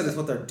sense. I just said it's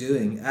what they're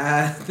doing.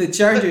 The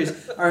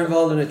Chargers are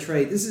involved in a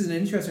trade. This is an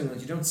interesting one.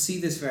 You don't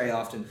see this very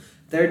often.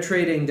 They're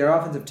trading their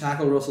offensive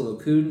tackle, Russell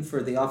Okung,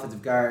 for the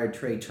offensive guard,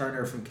 Trey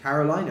Turner, from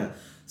Carolina.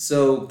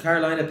 So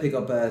Carolina pick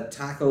up a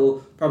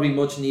tackle, probably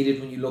much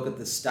needed when you look at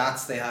the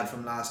stats they had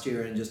from last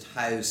year and just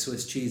how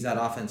Swiss cheese that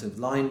offensive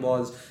line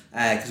was,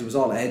 because it was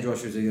all edge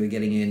rushers who were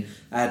getting in.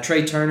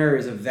 Trey Turner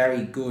is a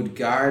very good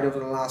guard over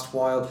the last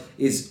while.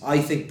 I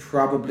think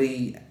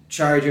probably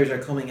Chargers are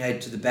coming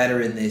out to the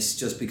better in this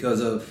just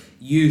because of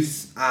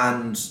youth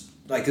and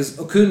because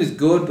Okung is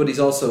good, but he's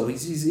also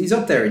he's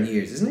up there in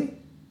years, isn't he?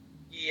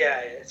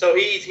 Yeah. So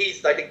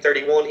he's I think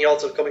 31. He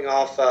also coming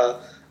off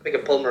I think a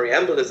pulmonary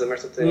embolism or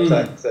something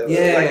like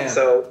that.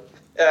 So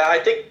I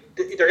think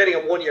they're getting a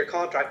 1-year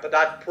contract, but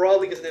that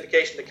probably gives an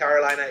indication that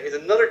Carolina is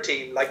another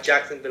team like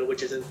Jacksonville,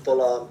 which is in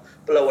full-on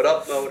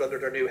blow-it-up mode under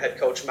their new head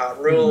coach, Matt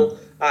Rule.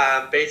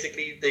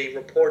 Basically, the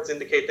reports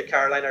indicate that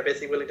Carolina are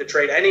basically willing to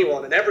trade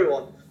anyone and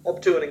everyone,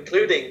 up to and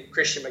including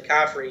Christian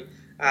McCaffrey.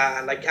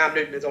 And Cam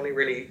Newton is only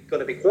really going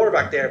to be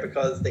quarterback there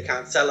because they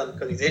can't sell him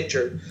because he's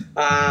injured.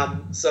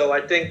 So I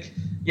think...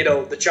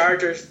 the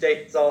Chargers,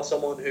 they saw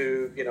someone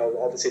who,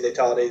 obviously they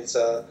thought is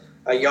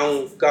a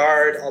young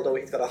guard, although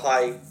he's got a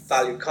high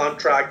value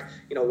contract.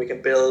 We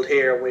can build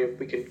here.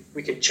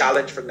 We can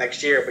challenge for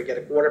next year if we get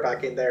a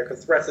quarterback in there,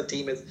 because the rest of the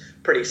team is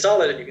pretty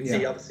solid. And you can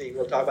see, obviously,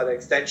 we'll talk about an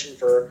extension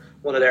for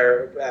one of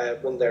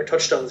their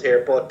touchdowns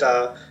here. But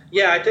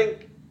I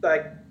think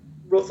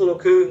Russell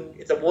Okung,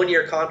 it's a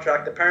 1-year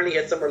contract. Apparently, he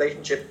has some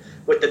relationship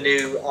with the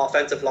new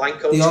offensive line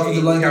coach. The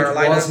offensive line coach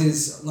was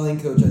his line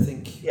coach, I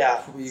think.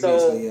 Yeah.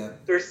 So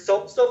there's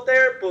some stuff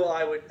there, but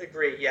I would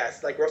agree.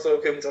 Yes, Russell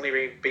Okung's only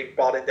really been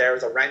brought in there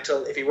as a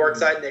rental. If he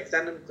works out and they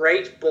extend him,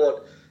 great.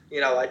 But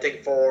I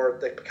think for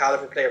the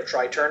caliber player of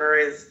Trey Turner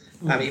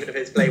even if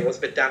his play was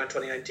a bit down in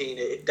 2019,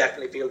 it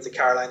definitely feels that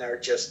Carolina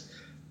are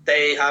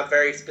they have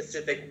very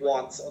specific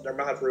wants under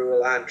Matt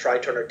Rule, and Trey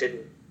Turner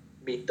didn't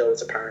meet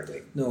those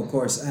apparently. No, of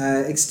course.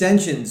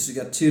 Extensions, we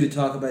got 2 to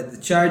talk about.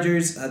 The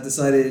Chargers had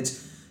decided,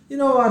 you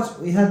know what,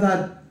 we had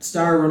that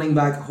star running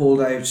back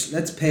holdout,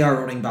 let's pay our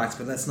running backs,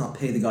 but let's not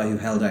pay the guy who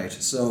held out.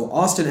 So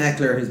Austin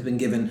Eckler has been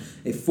given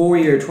a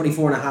 4-year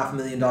 $24.5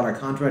 million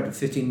contract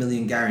with $15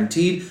 million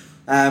guaranteed.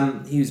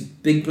 He was a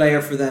big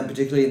player for them,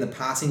 particularly in the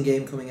passing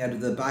game coming out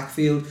of the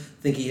backfield.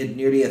 I think he had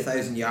nearly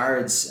 1,000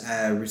 yards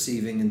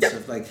receiving and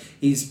stuff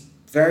he's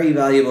very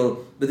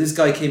valuable, but this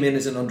guy came in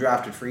as an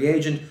undrafted free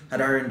agent, had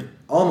earned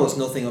almost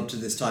nothing up to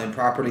this time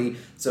properly,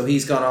 so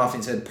he's gone off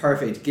and said,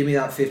 perfect, give me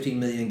that 15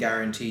 million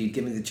guaranteed,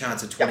 give me the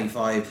chance at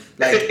 25.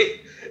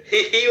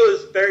 He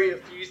was very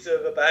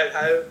effusive about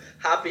how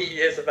happy he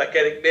is about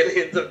getting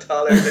millions of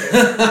dollars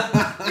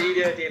in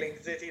media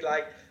dealings.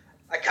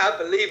 I can't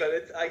believe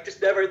it. I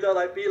just never thought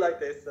I'd be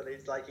like this, and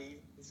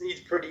he's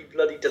pretty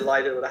bloody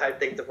delighted with how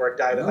things have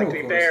worked out. And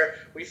to be fair,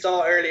 we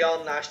saw early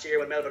on last year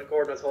when Melvin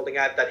Gordon was holding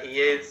out that he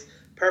is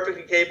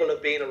perfectly capable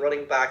of being a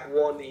running back.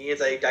 One, he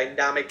is a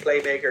dynamic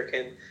playmaker,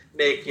 can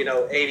make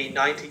 80,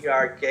 90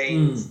 yard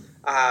gains.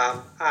 I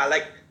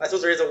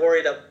suppose there is a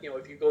worry that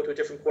if you go to a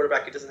different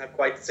quarterback, he doesn't have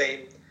quite the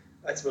same,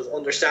 I suppose,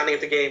 understanding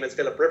of the game as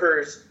Phillip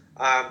Rivers.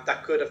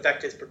 That could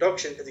affect his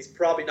production because he's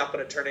probably not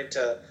going to turn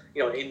into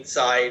an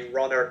inside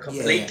runner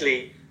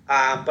completely.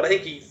 But I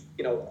think he's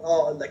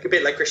like a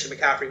bit like Christian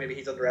McCaffrey, maybe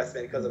he's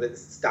underestimated because of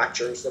his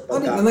stature and stuff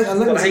like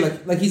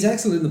that. Like he's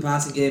excellent in the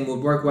passing game,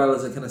 would work well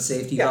as a kind of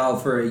safety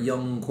valve for a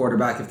young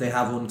quarterback if they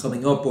have one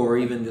coming up, or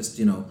even just,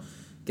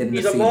 getting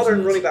he's a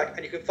modern running back,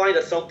 and you can find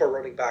a thumper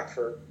running back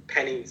for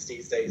pennies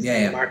these days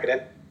in the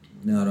market.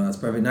 No, that's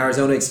perfect.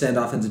 Arizona extend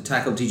offensive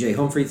tackle TJ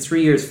Humphrey,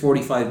 3 years,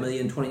 $45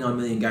 million, $29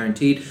 million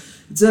guaranteed.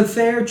 It's a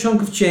fair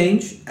chunk of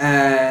change,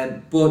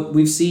 but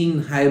we've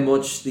seen how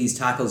much these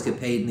tackles get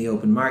paid in the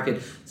open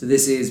market, so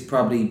this is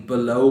probably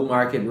below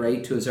market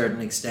rate to a certain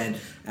extent.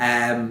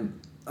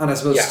 And I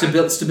suppose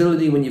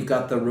stability when you've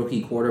got the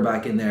rookie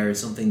quarterback in there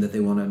is something that they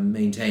want to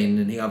maintain,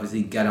 and he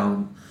obviously gets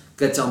on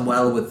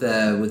well with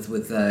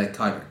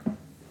Kyler.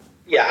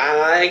 Yeah,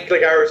 I think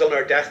Arizona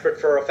are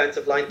desperate for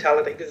offensive line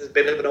talent. I think this is a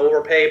bit of an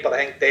overpay, but I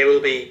think they will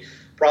be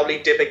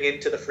probably dipping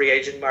into the free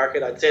agent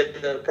market. I'd say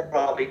they'll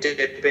probably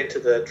dip into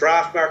the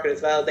draft market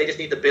as well. They just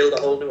need to build a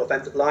whole new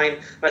offensive line.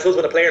 And I suppose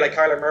with a player like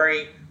Kyler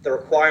Murray, the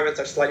requirements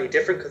are slightly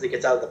different because he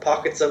gets out of the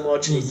pocket so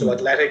much. He's so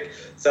athletic.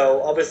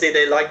 So obviously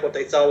they like what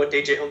they saw with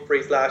DJ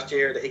Humphries last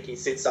year. They think he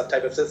suits that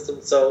type of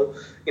system. So,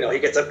 he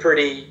gets a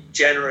pretty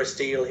generous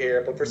deal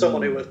here. But for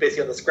someone who was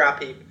basically on the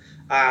scrap heap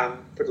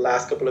for the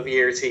last couple of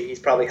years, he's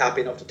probably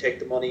happy enough to take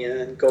the money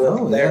and go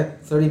from there.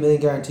 $30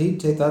 million guaranteed.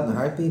 Take that in a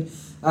heartbeat.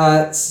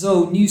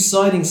 So new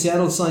signing: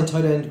 Seattle signed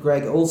tight end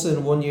Greg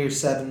Olsen, 1 year,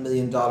 $7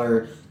 million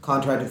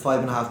contract at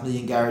 $5.5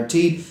 million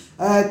guaranteed.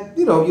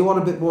 You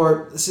want a bit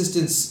more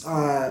assistance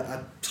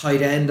at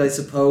tight end, I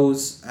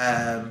suppose.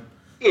 I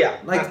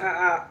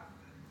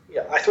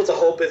suppose the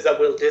hope is that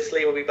Will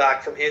Dissly will be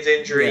back from his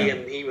injury,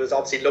 and he was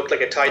obviously looked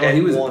like a tight end.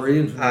 He was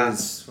brilliant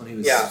when he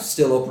was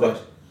still upright.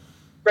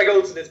 Greg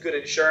Olsen is good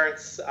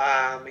insurance.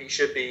 He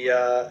should be,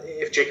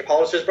 if Jacob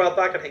Hollister is brought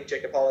back, I think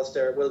Jacob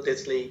Hollister, Will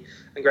Dissly,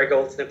 and Greg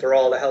Olsen, if they're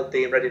all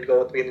healthy and ready to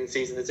go at the beginning of the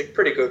season, it's a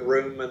pretty good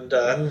room. And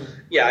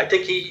I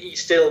think he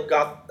still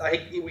got, I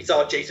think we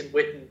saw Jason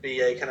Witten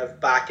be a kind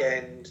of back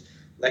end,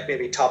 like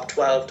maybe top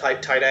 12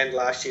 type tight end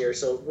last year.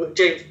 So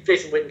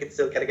Jason Witten can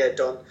still kind of get it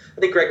done. I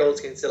think Greg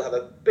Olsen can still have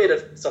a bit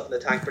of stuff in the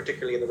tank,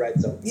 particularly in the red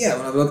zone. Yeah,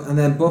 when I look, and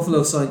then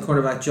Buffalo signed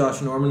cornerback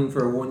Josh Norman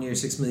for a 1 year,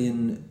 $6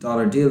 million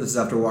deal. This is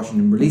after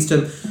Washington released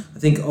him. I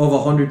think of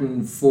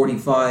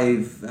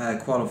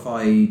 145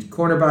 qualified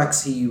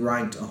cornerbacks, he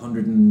ranked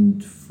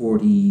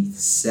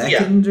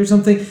 142nd or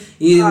something.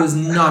 He was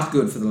not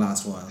good for the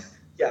last while.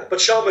 Yeah,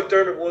 but Sean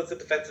McDermott was the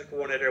defensive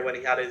coordinator when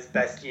he had his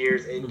best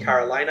years in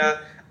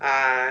Carolina,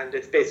 and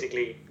it's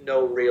basically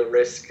no real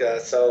risk.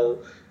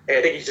 So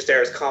I think he's just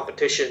there as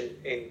competition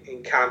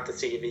in camp to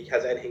see if he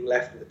has anything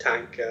left in the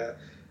tank.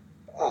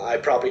 I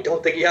probably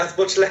don't think he has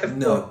much left.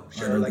 No,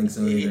 I don't think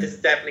so either. This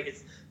is definitely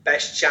his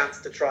best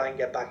chance to try and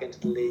get back into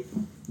the league.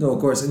 No,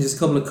 of course, and just a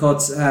couple of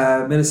cuts.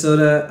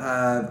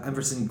 Minnesota,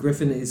 Everson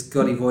Griffin is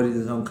got voided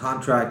his own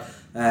contract.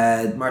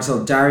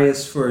 Marcel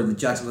Darius for the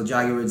Jacksonville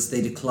Jaguars,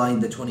 they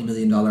declined the $20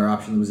 million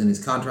option that was in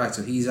his contract,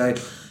 so he's out.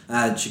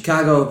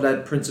 Chicago have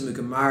let Prince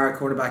Amukamara,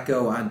 quarterback,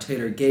 go, and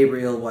Taylor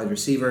Gabriel, wide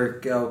receiver,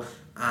 go.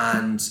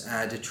 And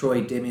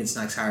Detroit, Damian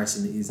Snacks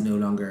Harrison is no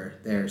longer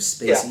their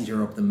space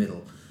eater up the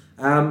middle.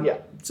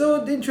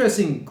 So an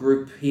interesting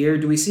group here.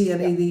 Do we see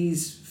any of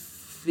these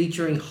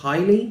featuring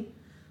highly?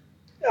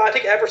 I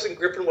think Everson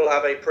Griffin will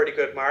have a pretty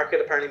good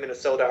market. Apparently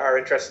Minnesota are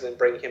interested in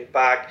bringing him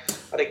back.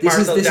 I think this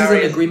is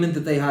an agreement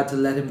that they had to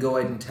let him go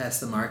out and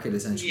test the market,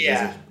 essentially.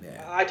 Yeah.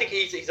 I think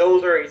he's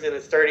older, he's in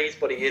his 30s,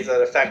 but he is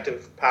an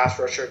effective pass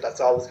rusher that's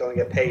always going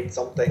to get paid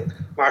something.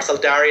 Marcel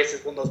Darius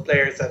is one of those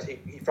players that he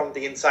from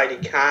the inside he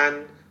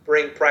can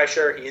bring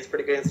pressure. He is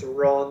pretty good against the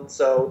run,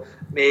 so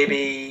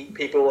maybe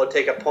people will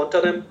take a punt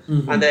on him.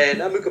 And then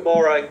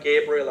Amukamara and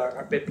Gabriel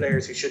are big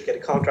players who should get a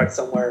contract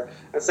somewhere.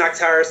 And Snacks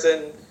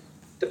Harrison,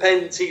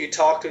 depends who you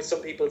talk to.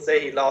 Some people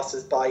say he lost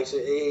his bite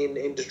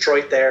in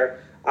Detroit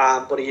there,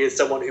 but he is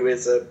someone who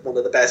is one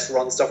of the best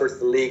run stuffers in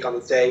the league on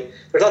his day.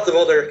 There's lots of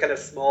other kind of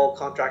small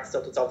contract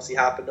stuff that's obviously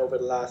happened over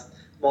the last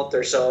month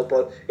or so,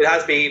 but it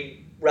has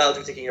been,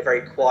 relatively speaking, a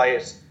very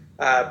quiet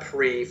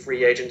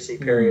pre-free agency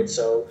period.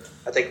 So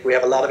I think we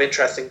have a lot of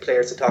interesting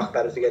players to talk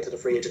about as we get to the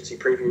free agency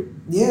preview.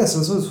 Yeah, so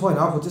it's why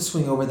not? We'll just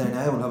swing over there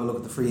now and have a look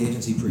at the free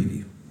agency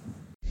preview.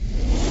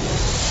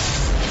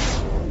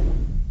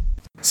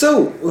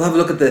 So we'll have a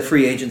look at the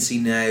free agency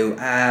now.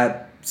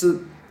 So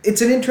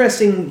it's an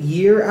interesting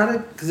year at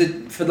it because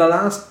for the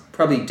last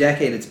probably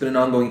decade it's been an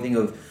ongoing thing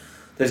of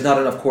there's not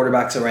enough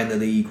quarterbacks around the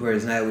league,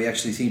 whereas now we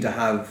actually seem to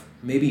have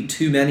maybe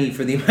too many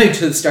for the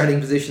amount of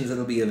starting positions that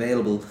will be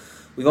available.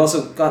 We've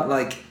also got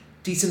like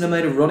decent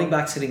amount of running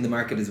backs hitting the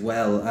market as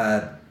well,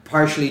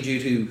 partially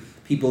due to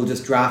people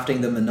just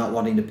drafting them and not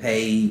wanting to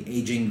pay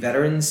aging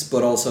veterans,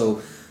 but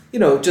also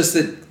just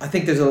that I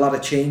think there's a lot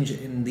of change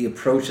in the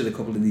approach that a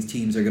couple of these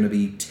teams are going to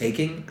be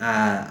taking,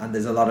 and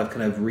there's a lot of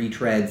kind of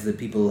retreads that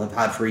people have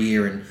had for a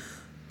year and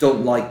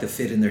don't like the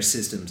fit in their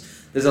systems.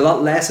 There's a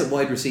lot less at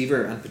wide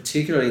receiver and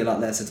particularly a lot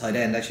less at tight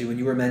end. Actually, when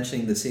you were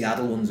mentioning the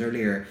Seattle ones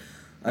earlier,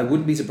 I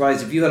wouldn't be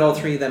surprised if you had all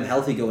three of them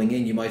healthy going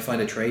in. You might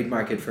find a trade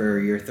market for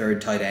your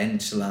third tight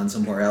end to land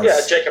somewhere else. Yeah,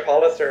 Jacob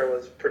Hollister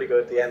was pretty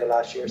good at the end of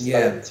last year, so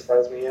that wouldn't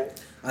surprise me. Yeah.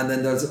 And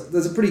then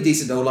there's a pretty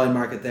decent O-line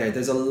market there.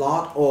 There's a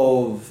lot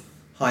of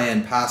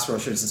high-end pass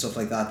rushers and stuff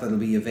like that that'll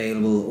be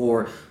available,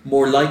 or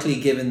more likely,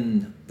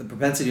 given the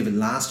propensity of it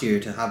last year,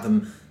 to have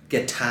them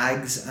get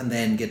tags and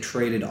then get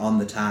traded on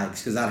the tags,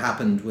 because that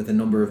happened with a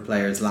number of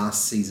players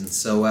last season.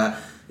 So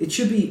it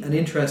should be an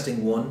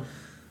interesting one.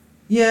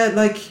 Yeah,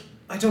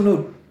 I don't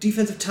know,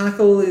 defensive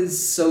tackle is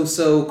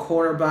so-so,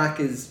 cornerback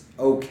is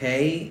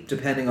okay,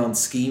 depending on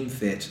scheme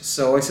fit.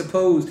 So I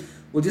suppose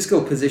we'll just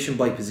go position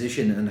by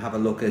position and have a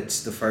look at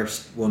the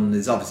first one.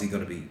 Is obviously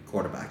going to be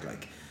quarterback.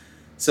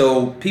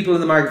 So people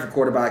in the market for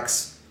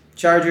quarterbacks,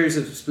 Chargers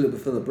have split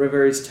with Phillip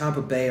Rivers,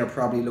 Tampa Bay are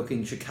probably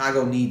looking,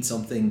 Chicago needs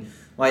something,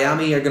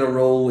 Miami are going to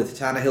roll with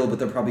Tannehill, but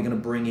they're probably going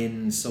to bring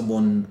in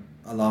someone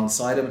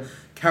alongside him.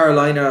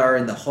 Carolina are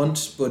in the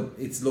hunt, but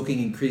it's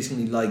looking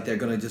increasingly like they're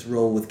going to just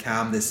roll with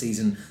Cam this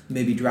season,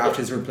 maybe draft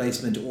his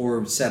replacement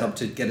or set up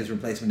to get his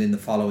replacement in the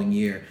following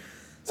year.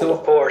 So, and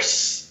of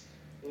course,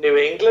 New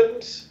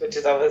England, which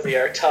is obviously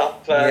our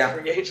top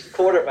free agent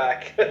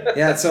quarterback.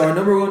 Yeah, so our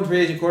number one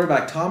free agent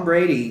quarterback, Tom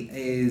Brady,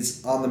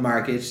 is on the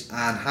market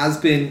and has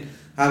been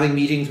having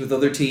meetings with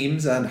other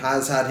teams and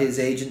has had his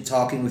agent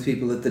talking with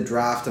people at the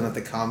draft and at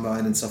the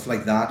combine and stuff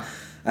like that.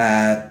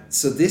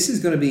 So this is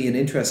going to be an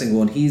interesting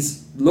one.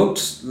 He's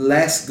looked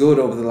less good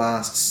over the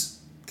last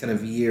kind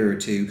of year or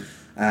two.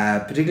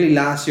 Particularly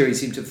last year he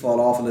seemed to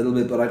fall off a little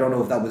bit, but I don't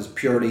know if that was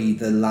purely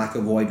the lack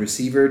of wide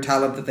receiver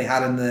talent that they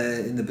had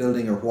in the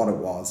building or what it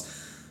was.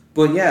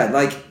 But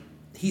yeah,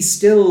 he's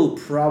still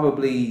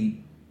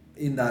probably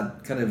in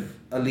that kind of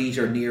elite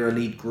or near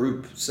elite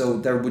group, so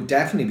there would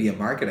definitely be a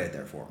market out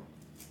there for him.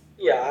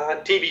 Yeah, and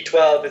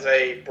TB12 is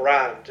a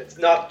brand. It's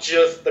not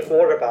just the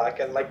quarterback,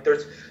 and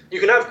you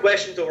can have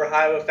questions over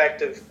how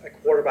effective a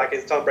quarterback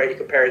is Tom Brady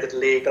compared to the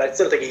league, but I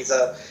still think he's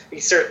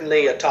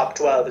certainly a top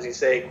 12, as you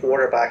say,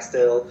 quarterback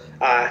still.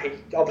 He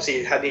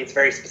obviously needs a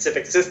very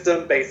specific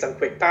system based on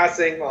quick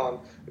passing, on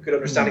a good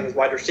understanding of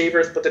wide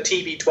receivers, but the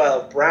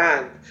TB12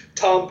 brand,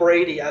 Tom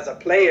Brady as a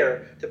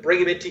player, to bring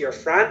him into your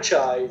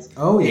franchise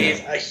is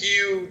a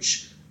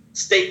huge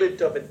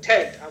statement of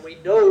intent, and we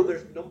know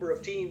there's a number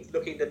of teams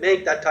looking to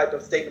make that type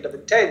of statement of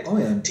intent.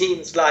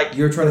 Teams like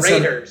the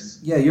Raiders.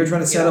 You're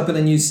trying to set up in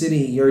a new city.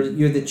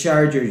 You're the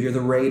Chargers. You're the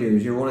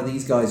Raiders. You're one of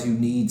these guys who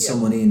need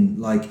someone in.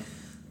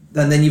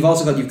 And then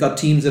you've got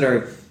teams that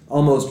are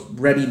almost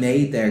ready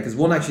made there. Because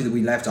one actually that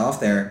we left off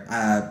there,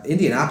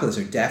 Indianapolis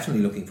are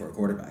definitely looking for a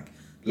quarterback.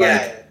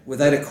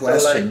 Without a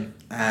question.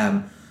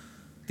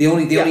 The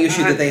only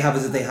issue that they have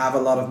is that they have a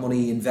lot of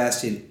money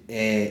invested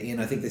in.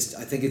 I think it's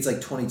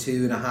like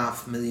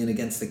 $22.5 million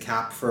against the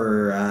cap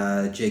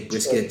for Jake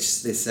Brisket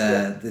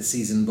this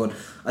season. But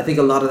I think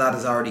a lot of that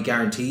is already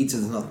guaranteed, so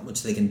there's not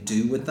much they can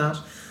do with that.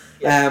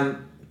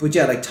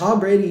 But Tom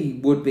Brady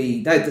would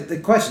be. Now the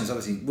question is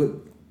obviously,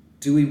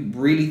 do we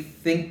really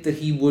think that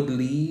he would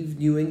leave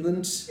New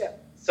England? Yeah.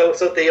 So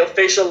the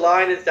official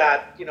line is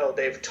that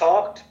they've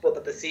talked, but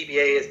that the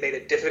CBA has made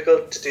it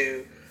difficult to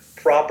do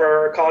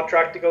proper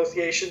contract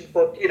negotiation.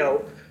 But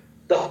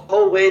the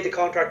whole way the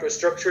contract was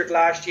structured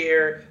last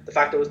year, the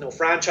fact there was no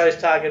franchise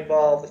tag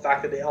involved, the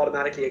fact that they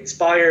automatically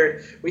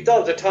expired, we thought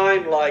at the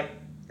time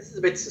this is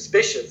a bit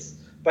suspicious.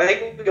 But I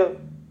think we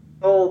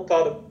all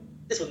thought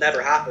this will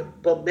never happen.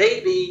 But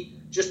maybe,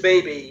 just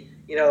maybe,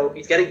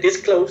 he's getting this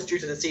close due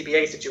to the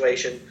CBA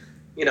situation.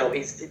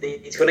 He's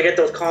going to get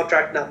those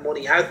contract and that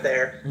money out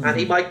there, and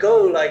he might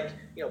go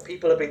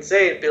people have been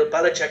saying Bill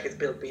Belichick is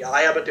Bill B.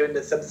 I haven't doing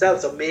this himself,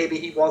 so maybe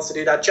he wants to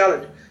do that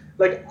challenge.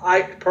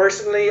 I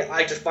personally,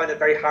 I just find it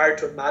very hard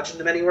to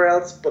imagine him anywhere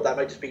else, but that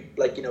might just be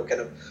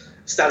kind of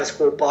status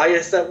quo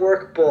bias at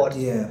work. But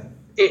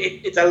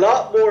it's a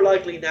lot more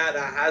likely now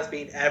than it has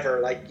been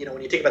ever.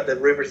 When you think about the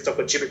rumors and stuff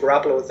when Jimmy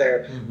Garoppolo was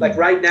there,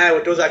 right now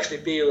it does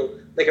actually feel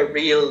like a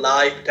real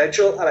live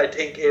potential. And I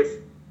think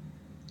if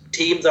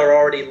teams are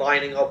already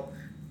lining up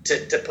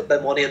to put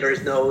the money under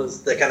his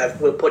nose, that kind of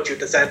will put you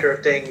at the center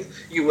of things.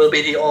 You will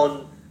be the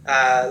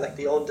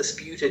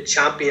undisputed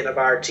champion of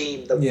our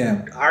team,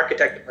 the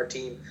architect of our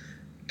team.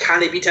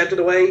 Can he be tempted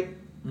away?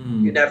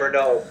 You never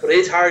know. But it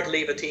is hard to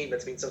leave a team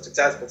that's been so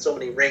successful, so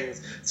many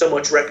rings, so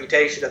much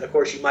reputation, and of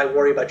course you might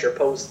worry about your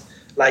post.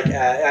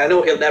 I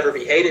know he'll never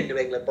be hated in New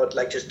England, but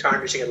just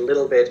tarnishing it a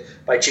little bit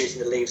by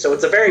choosing to leave. So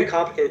it's a very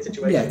complicated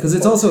situation. Yeah, because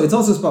it's also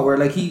a spot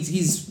where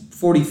he's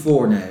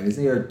 44 now,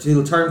 isn't he? Or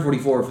he'll turn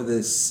 44 for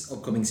this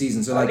upcoming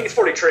season. So I think he's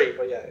 43,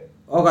 but yeah.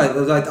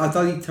 Okay, I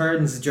thought he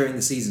turns during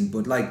the season,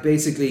 but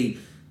basically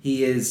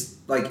he is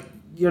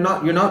you're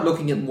not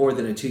looking at more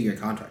than a 2-year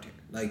contract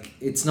here.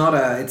 It's not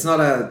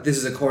a this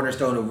is a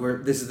cornerstone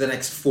of this is the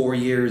next 4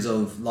 years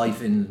of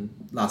life in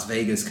Las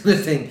Vegas kind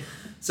of thing.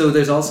 So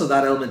there's also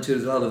that element to it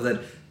as well, of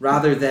that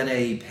rather than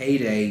a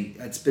payday.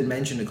 It's been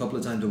mentioned a couple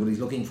of times that what he's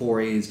looking for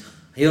is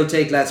he'll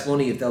take less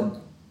money if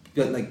they'll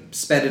like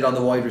spend it on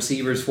the wide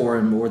receivers for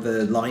him or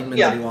the linemen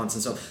that he wants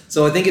and stuff.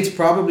 So I think it's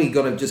probably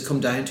going to just come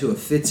down to a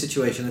fit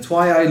situation. That's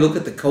why I look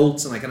at the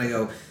Colts and I kind of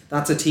go,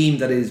 that's a team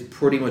that is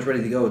pretty much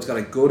ready to go. It's got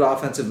a good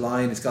offensive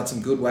line. It's got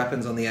some good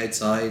weapons on the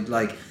outside.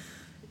 Like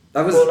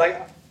that was. Well,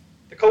 like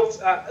the Colts,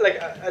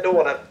 I don't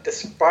want to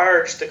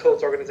disparage the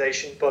Colts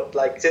organization, but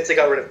like since they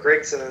got rid of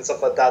Grigson and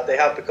stuff like that, they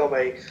have become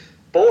a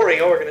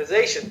boring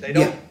organization. They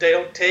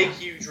don't take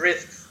huge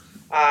risks.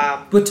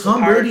 But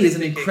Tom Brady is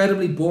an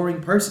incredibly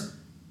boring person.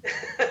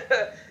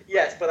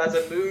 Yes, but as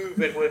a move,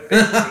 it would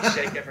basically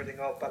shake everything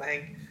up. And I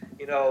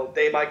think,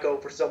 they might go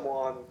for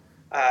someone,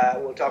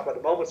 we'll talk about in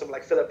a moment, someone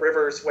like Phillip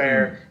Rivers,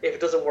 where if it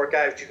doesn't work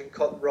out, you can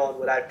cut and run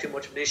without too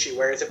much of an issue.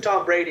 Whereas if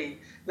Tom Brady,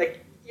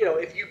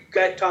 if you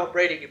get Tom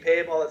Brady and you pay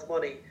him all his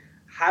money,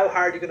 how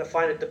hard are you going to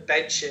find it to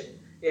bench him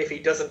if he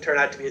doesn't turn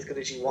out to be as good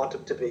as you want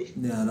him to be?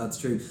 Yeah, that's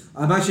true.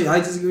 I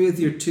disagree with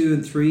your 2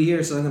 and 3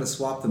 here, so I'm going to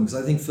swap them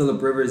because I think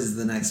Phillip Rivers is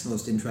the next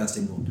most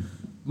interesting one.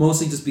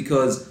 Mostly just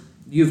because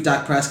you have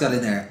Dak Prescott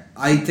in there.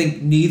 I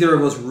think neither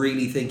of us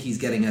really think he's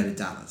getting out of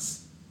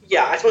Dallas.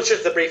 Yeah, I suppose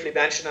just to briefly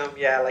mention him,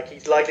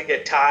 he's likely to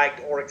get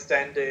tagged or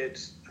extended,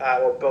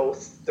 or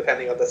both,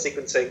 depending on the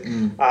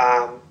sequencing.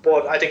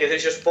 But I think it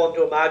is just fun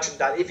to imagine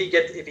that if he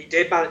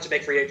did manage to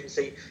make free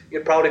agency,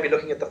 you'd probably be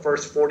looking at the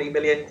first 40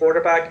 million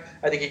quarterback.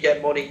 I think he'd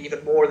get money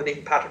even more than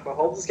even Patrick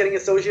Mahomes is getting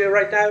associated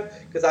right now,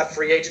 because that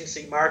free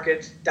agency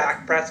market,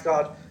 Dak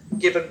Prescott,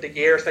 given the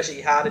year, especially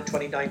he had in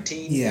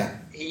 2019,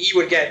 he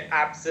would get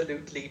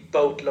absolutely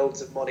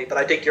boatloads of money. But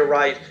I think you're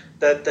right.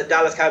 The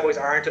Dallas Cowboys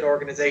aren't an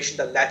organization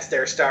that lets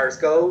their stars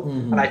go,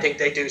 and I think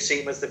they do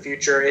see him as the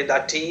future in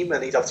that team,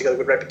 and he's obviously got a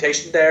good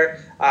reputation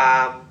there.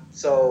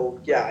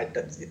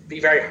 It'd be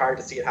very hard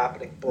to see it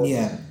happening. But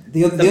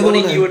the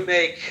money he would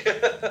make.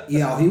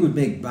 He would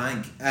make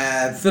bank.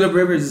 Phillip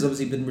Rivers has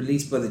obviously been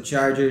released by the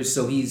Chargers,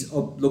 so he's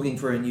up looking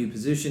for a new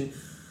position.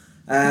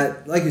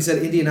 Like we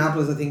said,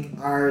 Indianapolis, I think,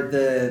 are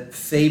the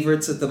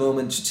favourites at the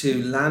moment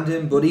to land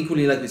him. But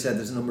equally, like we said,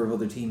 there's a number of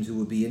other teams who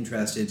would be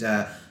interested.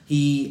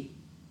 He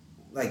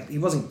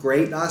wasn't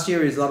great last year.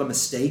 There's a lot of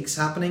mistakes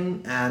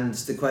happening. And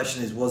the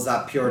question is, was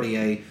that purely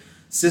a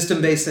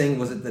system-based thing?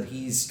 Was it that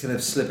he's kind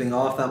of slipping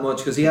off that much?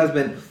 Because he has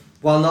been,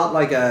 while not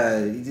like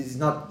he's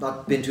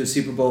not been to a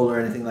Super Bowl or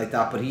anything like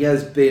that, but he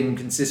has been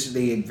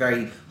consistently in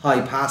very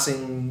high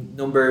passing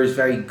numbers,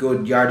 very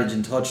good yardage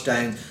and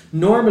touchdowns.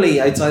 Normally,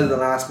 outside of the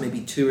last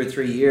maybe 2 or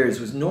 3 years,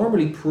 was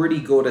normally pretty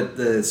good at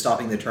the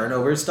stopping the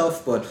turnover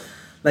stuff. But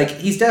like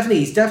he's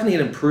definitely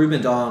an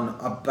improvement on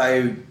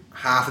about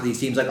half of these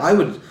teams. Like I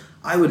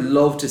would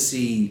love to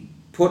see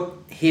put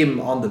him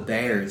on the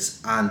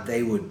Bears and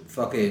they would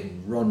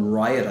fucking run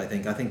riot. I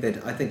think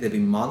they'd be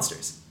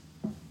monsters.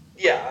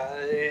 Yeah,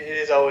 it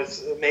is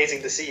always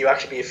amazing to see you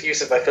actually be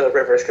effusive by Phillip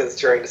Rivers, because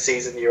during the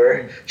season you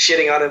were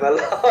shitting on him a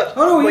lot.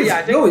 Oh no,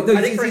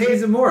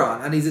 he's a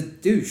moron and he's a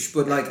douche.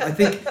 But like I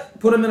think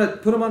put him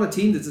on a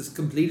team that's as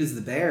complete as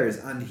the Bears,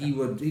 and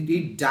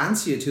he'd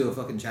dance you to a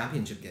fucking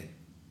championship game.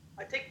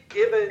 I think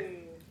given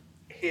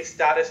his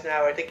status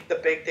now, I think the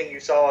big thing you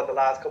saw in the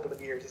last couple of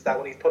years is that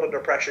when he's put under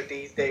pressure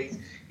these days,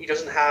 he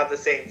doesn't have the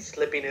same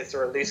slippiness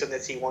or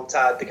elusiveness he once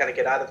had to kind of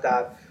get out of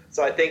that.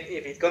 So I think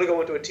if he's going to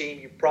go into a team,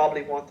 you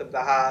probably want them to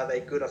have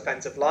a good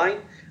offensive line.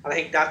 And I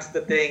think that's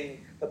the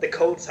thing that the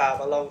Colts have,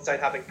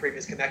 alongside having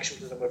previous connections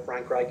with them with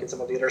Frank Reich and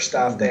some of the other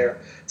staff there.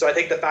 So I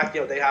think the fact,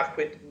 they have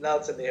Quentin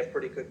Nelson, they have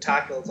pretty good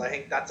tackles. I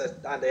think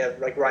and they have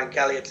like Ryan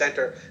Kelly at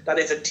center. That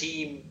is a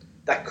team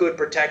that could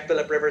protect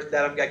Phillip Rivers,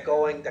 let him get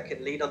going, that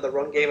can lead on the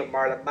run game of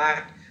Marlon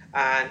Mack.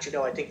 And,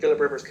 I think Phillip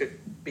Rivers could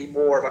be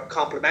more of a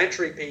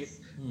complementary piece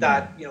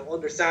that,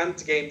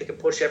 understands the game, that can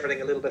push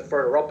everything a little bit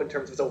further up in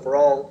terms of his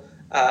overall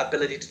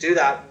ability to do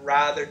that,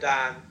 rather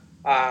than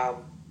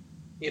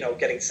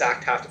getting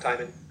sacked half the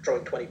time and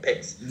throwing 20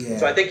 picks.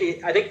 So I think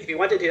if he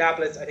went to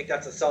Indianapolis, I think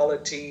that's a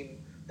solid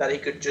team that he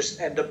could just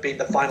end up being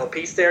the final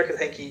piece there, because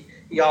I think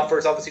he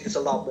offers obviously just a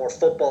lot more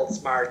football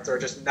smarts or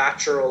just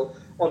natural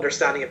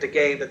understanding of the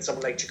game than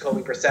someone like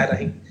Jacoby Brissett. I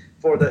think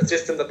for the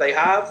system that they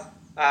have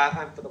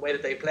and for the way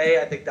that they play,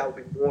 I think that would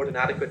be more than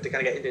adequate to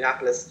kind of get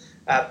Indianapolis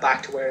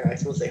back to where I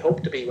suppose they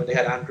hoped to be when they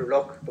had Andrew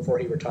Luck before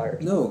he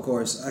retired. No, of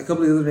course. A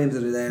couple of other names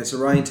that are there. So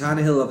Ryan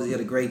Tannehill obviously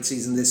had a great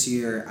season this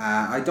year.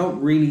 I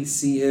don't really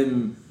see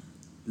him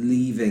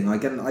leaving. I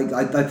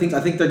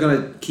think they're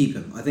going to keep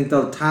him. I think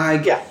they'll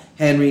tag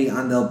Henry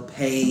and they'll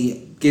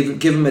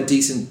give him a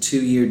decent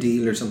 2-year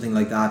deal or something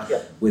like that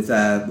with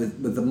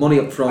the money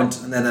up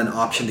front and then an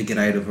option to get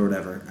out of or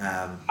whatever.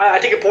 I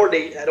think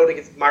importantly, I don't think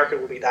his market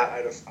will be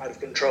that out of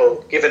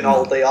control given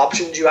all the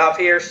options you have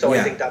here. So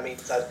I think that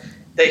means that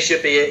they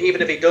should be,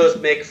 even if he does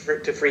make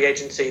to free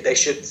agency, they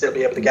should still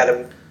be able to get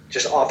him,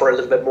 just offer a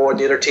little bit more in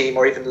the other team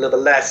or even a little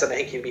bit less, and I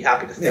think he'd be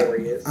happy to stay where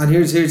he is. And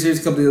here's a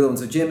couple of the other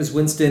ones. So Jameis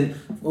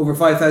Winston, over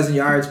 5,000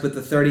 yards, but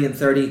the 30 and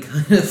 30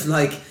 kind of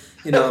like,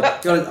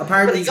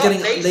 apparently he's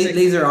getting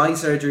laser eye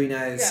surgery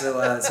now, so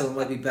it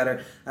might be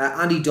better.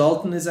 Andy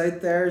Dalton is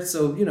out there,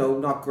 so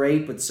not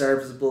great but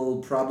serviceable,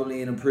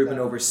 probably an improvement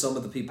over some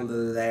of the people that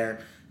are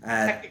there.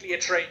 Technically a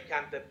trade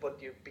candidate, but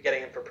you'd be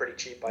getting him for pretty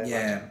cheap, I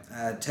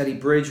imagine. Teddy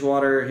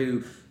Bridgewater,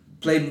 who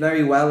played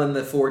very well in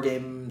the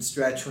 4-game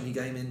stretch when he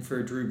came in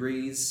for Drew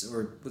Brees,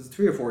 or was it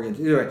 3 or 4 games?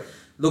 Either way,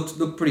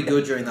 looked pretty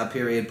good during that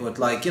period, but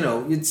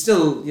it's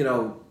still,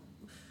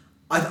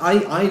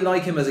 I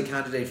like him as a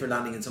candidate for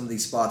landing in some of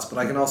these spots, but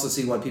I can also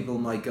see why people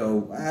might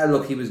go,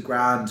 look, he was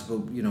grand, but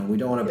we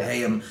don't want to pay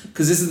him.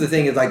 Because this is the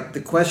thing, is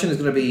the question is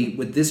going to be,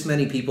 with this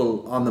many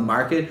people on the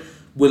market,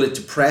 will it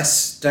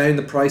depress down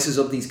the prices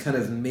of these kind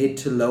of mid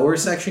to lower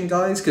section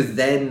guys? Because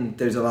then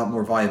there's a lot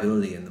more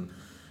viability in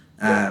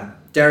them.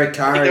 Derek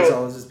Carr is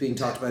always being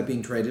talked about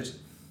being traded.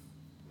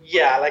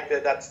 Yeah,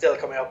 that's still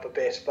coming up a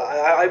bit, but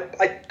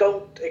I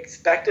don't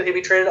expect it to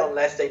be traded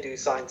unless they do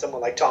sign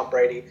someone like Tom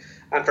Brady.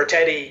 And for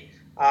Teddy,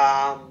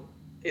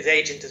 his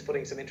agent is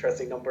putting some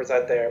interesting numbers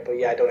out there, but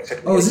I don't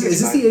expect. Is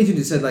this the agent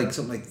who said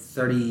something like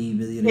 30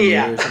 million a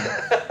year or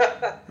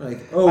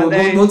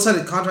something?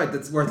 One-sided contract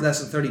that's worth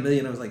less than 30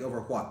 million. I was like,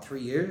 over what,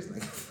 3 years?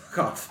 Fuck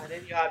off. And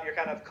then you have your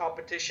kind of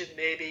competition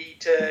maybe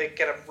to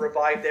kind of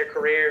revive their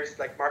careers.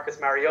 Like Marcus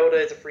Mariota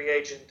is a free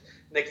agent.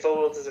 Nick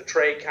Foles is a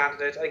trade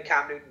candidate. I think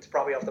Cam Newton's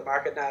probably off the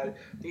market now.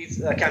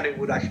 Cam Newton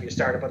would actually be a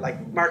starter, but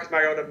Marcus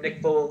Mariota,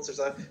 Nick Foles, there's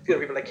a few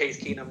other people like Case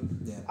Keenum.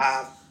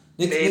 Yeah.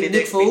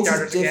 Nick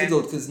Foles is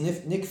difficult because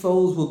Nick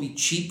Foles will be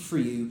cheap for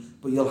you,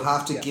 but you'll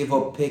have to give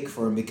up pick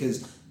for him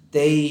because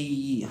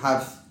they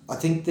have. I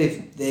think they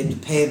have to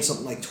pay him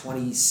something like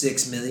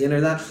 26 million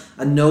or that,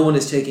 and no one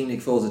is taking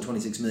Nick Foles at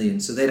 26 million,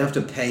 so they'd have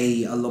to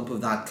pay a lump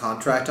of that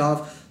contract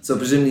off. So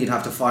presumably you'd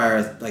have to fire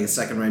a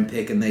second round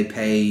pick, and they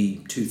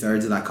pay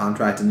 2/3 of that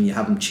contract, and then you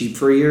have him cheap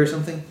for a year or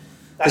something.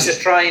 That's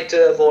just trying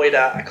to avoid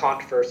a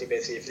controversy,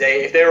 basically.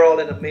 If they're all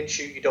in a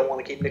Minshew, you don't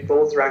want to keep Nick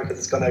Foles around because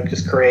it's going to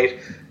just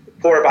create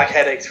quarterback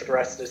headaches for the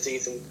rest of the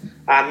season.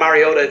 And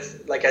Mariota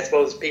is, I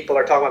suppose people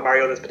are talking about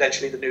Mariota as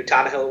potentially the new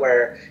Tannehill,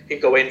 where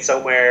he'd go in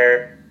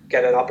somewhere,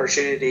 get an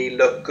opportunity,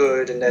 look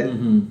good, and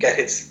then get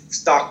his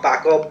stock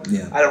back up.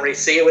 Yeah. I don't really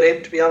see it with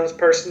him, to be honest,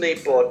 personally,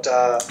 but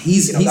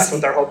that's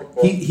what they're hoping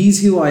for.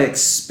 He's who I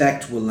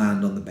expect will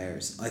land on the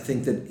Bears. I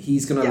think that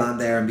he's going to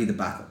land there and be the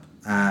backup.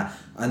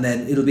 And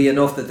then it'll be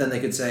enough that then they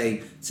could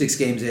say 6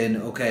 games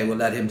in, okay, we'll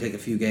let him take a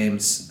few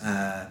games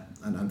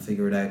and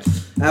figure it out.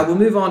 We'll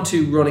move on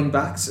to running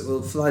backs.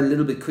 We'll fly a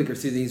little bit quicker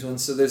through these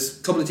ones. So there's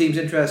a couple of teams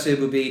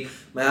interested. Would be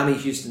Miami,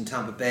 Houston,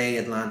 Tampa Bay,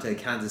 Atlanta,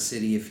 Kansas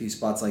City, a few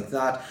spots like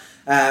that.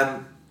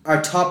 Our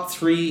top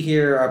 3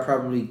 here are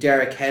probably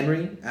Derrick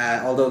Henry,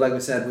 although like we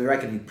said, we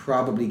reckon he'd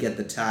probably get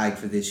the tag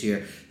for this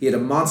year. He had a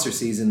monster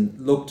season,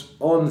 looked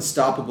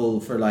unstoppable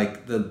for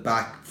the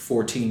back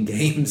 14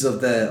 games of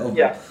the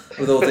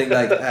whole thing.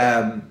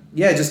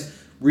 Just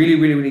really,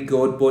 really, really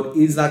good, but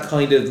is that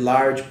kind of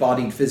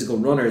large-bodied physical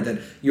runner that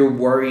you're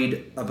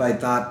worried about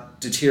that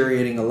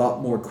deteriorating a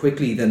lot more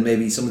quickly than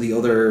maybe some of the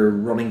other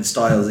running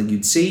styles that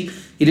you'd see.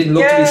 He didn't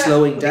look to be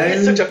slowing down.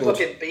 He's such a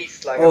fucking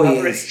beast. I'm not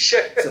really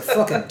sure. He's a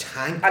fucking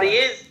tank. And he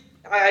is.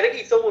 I think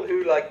he's someone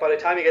who, by the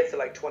time he gets to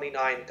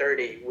 29,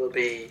 30, will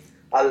be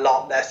a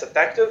lot less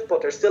effective.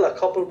 But there's still a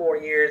couple more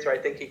years where I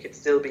think he could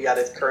still be at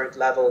his current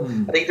level.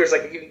 I think there's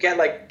you can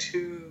get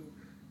 2,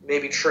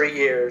 maybe 3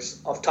 years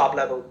of top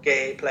level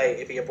game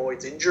play if he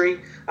avoids injury,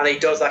 and he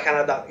does that kind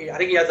of that. I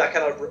think he has that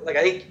kind of I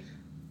think.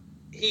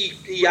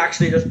 He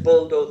actually just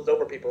bulldozes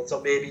over people.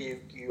 So maybe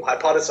you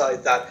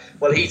hypothesize that,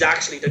 well, he's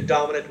actually the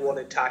dominant one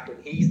in tackling.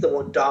 He's the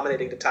one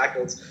dominating the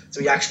tackles.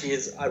 So he actually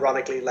is,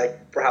 ironically,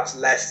 perhaps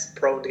less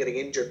prone to getting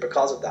injured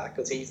because of that,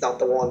 because he's not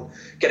the one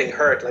getting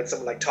hurt like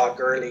someone like Todd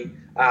Gurley,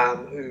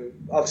 who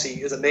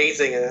obviously is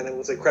amazing and it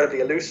was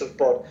incredibly elusive,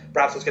 but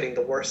perhaps was getting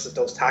the worst of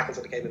those tackles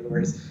when he came in.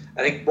 Whereas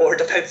I think more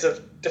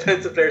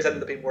defensive players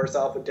ended up being worse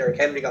off when Derrick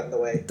Henry got in the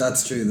way.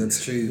 That's true.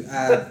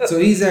 So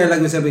he's there,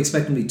 like we said, we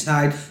expect him to be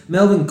tagged.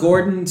 Melvin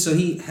Gordon, so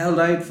he held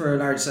out for a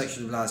large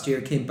section of last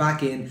year, came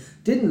back in,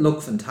 didn't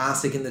look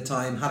fantastic in the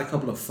time, had a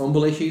couple of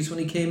fumble issues when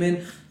he came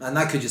in, and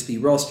that could just be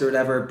rust or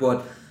whatever,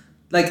 but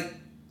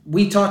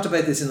we talked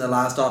about this in the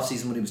last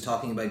offseason when he was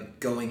talking about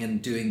going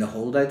and doing the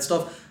holdout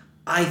stuff.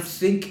 I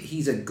think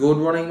he's a good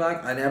running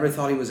back. I never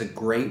thought he was a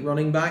great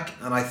running back,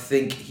 and I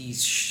think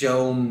he's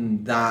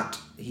shown that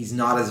he's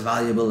not as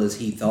valuable as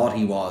he thought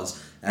he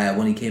was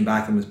when he came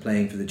back and was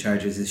playing for the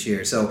Chargers this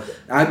year. So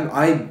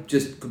I'm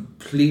just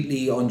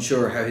completely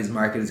unsure how his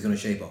market is going to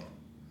shape up.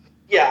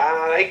 Yeah,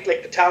 I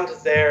think the talent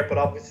is there, but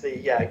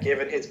obviously,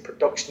 given his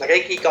production, I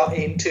think he got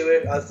into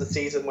it as the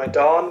season went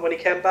on when he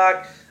came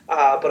back.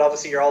 But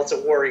obviously, you're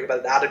also worrying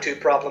about an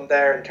attitude problem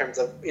there in terms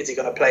of, is he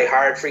going to play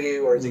hard for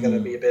you, or is he going to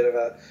be a bit of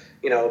a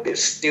bit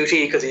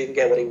snooty because he didn't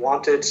get what he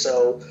wanted?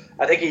 So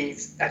I think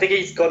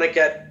he's going to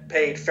get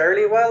paid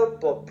fairly well,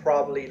 but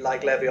probably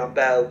like Le'Veon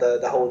Bell,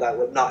 the holdout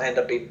will not end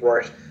up being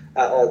worth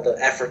all the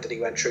effort that he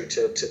went through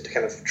to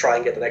kind of try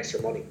and get that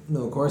extra money.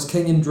 No, of course,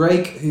 Kenyon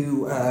Drake,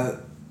 who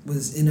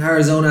was in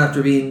Arizona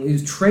after he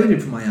was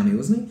traded from Miami,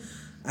 wasn't he?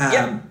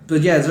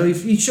 But so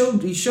he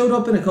showed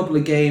up in a couple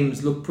of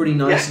games, looked pretty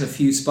nice in a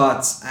few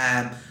spots.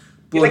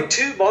 But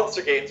 2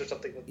 monster games or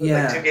something. 2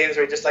 games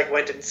where he just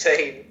went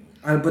insane.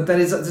 But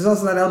there's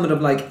also that element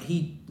of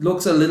he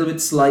looks a little bit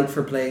slight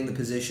for playing the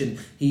position.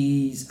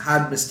 He's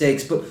had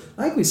mistakes, but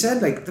like we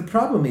said, like the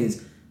problem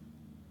is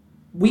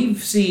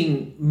we've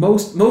seen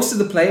most of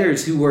the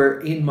players who were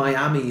in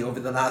Miami over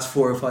the last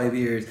 4 or 5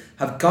 years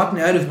have gotten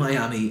out of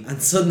Miami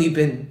and suddenly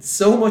been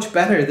so much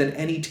better than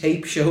any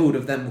tape showed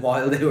of them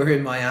while they were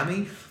in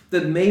Miami,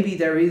 that maybe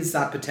there is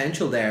that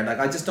potential there. Like,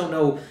 I just don't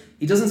know.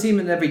 He doesn't seem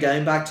an every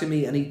down back to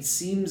me, and he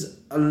seems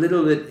a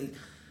little bit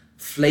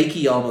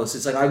flaky almost.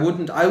 It's like I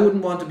wouldn't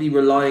want to be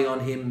relying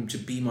on him to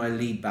be my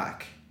lead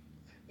back.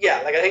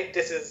 Yeah, like I think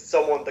this is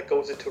someone that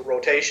goes into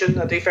rotation.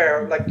 And to be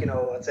fair, like, you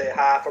know, I'd say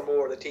half or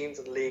more of the teams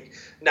in the league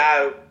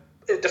now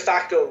de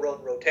facto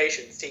run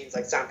rotations. Teams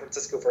like San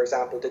Francisco, for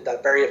example, did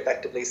that very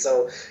effectively.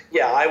 So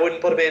yeah, I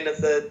wouldn't put him in as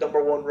the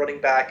number one running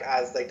back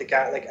as like the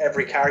guy, like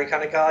every carry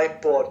kind of guy,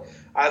 but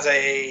as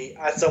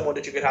someone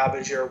that you could have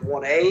as your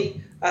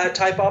 1A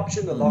type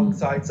option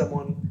alongside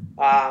someone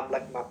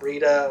like Matt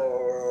Breida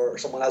or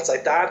someone else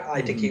like that.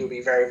 I think he would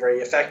be very,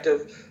 very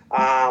effective.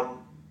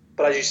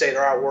 But as you say,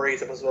 there are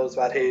worries, I suppose,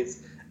 about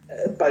his,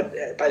 but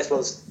I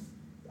suppose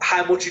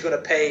how much you're going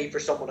to pay for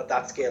someone of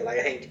that skill. Like,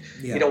 I think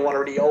you don't want to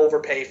really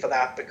overpay for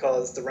that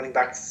because the running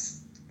back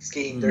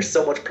scheme, there's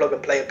so much plug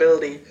and play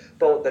ability,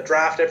 both in the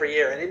draft every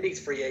year and in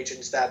these free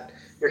agents, that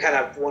you're kind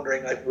of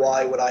wondering, like,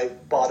 why would I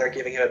bother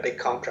giving him a big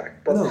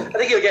contract? But I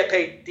think he'll get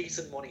paid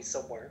decent money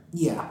somewhere.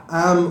 Yeah.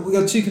 We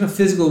got two kind of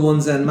physical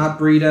ones then. Matt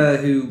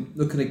Breida, who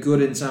looking at good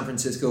in San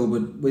Francisco,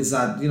 but was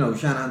that, you know,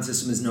 Shanahan's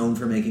system is known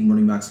for making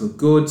running backs look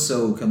good,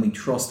 so can we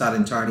trust that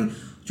entirely?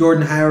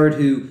 Jordan Howard,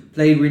 who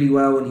played really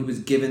well when he was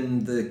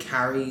given the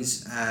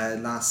carries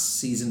last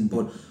season,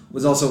 but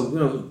was also, you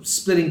know,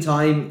 splitting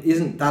time,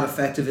 isn't that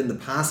effective in the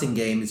passing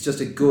game. It's just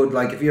a good,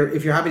 like, if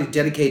you're happy to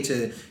dedicate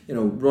to, you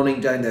know,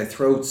 running down their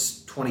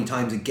throats 20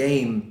 times a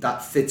game,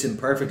 that fits in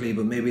perfectly,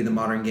 but maybe the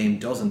modern game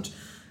doesn't.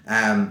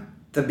 Then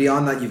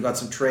beyond that, you've got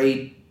some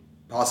trade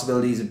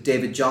possibilities of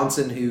David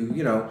Johnson, who,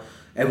 you know,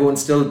 everyone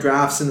still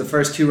drafts in the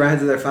first 2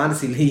 rounds of their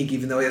fantasy league,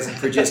 even though he hasn't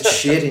produced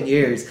shit in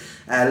years.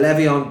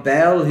 Le'Veon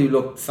Bell, who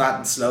looked fat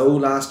and slow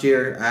last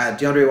year.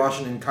 DeAndre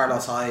Washington,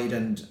 Carlos Hyde,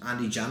 and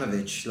Andy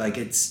Janovich. Like,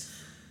 it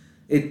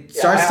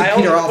starts to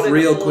peter off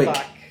real quick.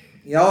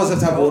 You always have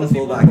to have one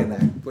fullback in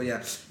there, but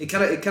yeah, it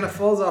kind of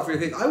falls off real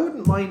quick. I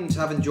wouldn't mind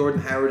having Jordan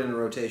Howard in a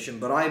rotation,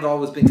 but I've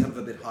always been kind of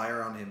a bit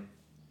higher on him.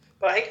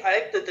 But I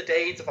think that the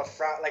days of a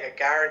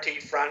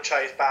guaranteed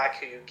franchise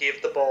back who you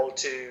give the ball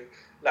to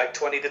like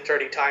 20 to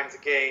 30 times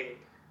a game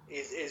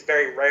is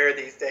very rare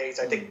these days.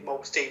 I think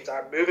most teams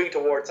are moving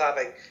towards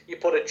having, you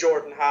put a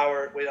Jordan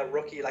Howard with a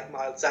rookie like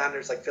Miles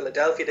Sanders, like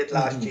Philadelphia did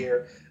last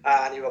year,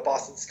 and you have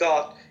Boston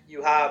Scott.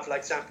 You have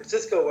like San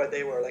Francisco, where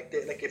they were like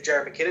if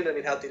Jerry McKinnon had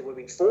been healthy, they would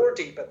have been 4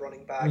 deep at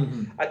running back.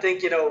 I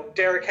think, you know,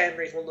 Derrick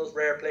Henry is one of those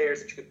rare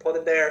players that you could put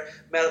in there.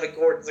 Melvin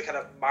Gordon's a kind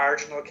of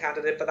marginal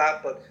candidate for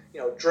that, but, you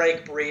know,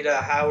 Drake,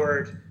 Breida,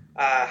 Howard,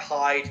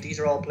 Hyde, these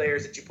are all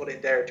players that you put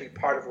in there to be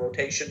part of a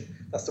rotation.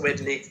 That's the way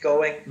the league's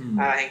going, and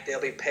I think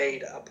they'll be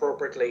paid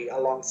appropriately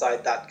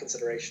alongside that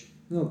consideration.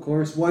 No, of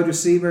course. Wide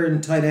receiver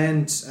and tight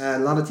end, a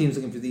lot of teams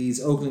looking for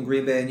these. Oakland,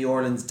 Green Bay, New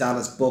Orleans,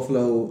 Dallas,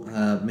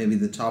 Buffalo, maybe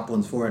the top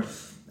ones for it.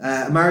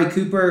 Amari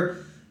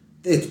Cooper,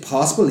 it's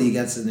possible he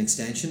gets an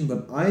extension,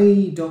 but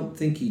I don't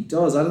think he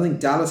does. I don't think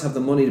Dallas have the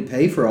money to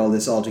pay for all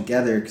this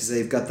altogether, because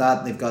they've got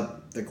that, they've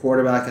got their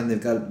quarterback, and they've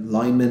got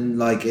linemen.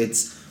 Like,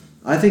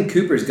 I think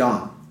Cooper's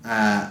gone,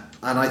 and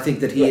I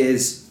think that he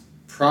is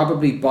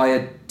probably by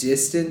a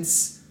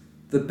distance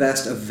the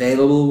best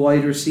available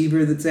wide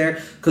receiver that's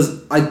there,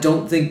 because I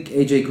don't think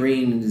AJ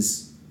Green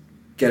is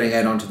getting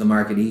out onto the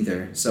market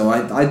either. So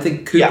I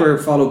think Cooper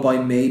followed by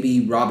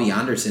maybe Robbie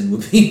Anderson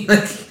would be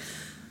like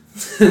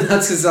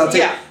that's because I'll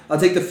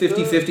take the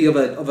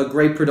 50-50 of a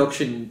great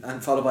production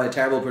and followed by a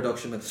terrible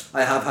production. But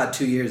I have had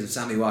 2 years of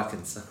Sammy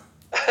Watkins. So.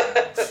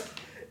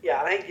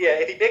 I think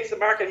if he makes the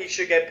market, he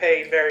should get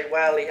paid very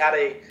well. He had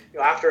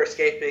after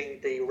escaping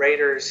the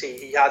Raiders,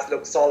 he has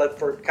looked solid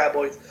for the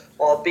Cowboys,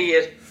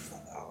 albeit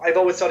I've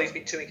always thought he's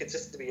been too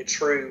inconsistent to be a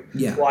true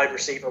wide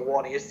receiver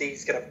one. He has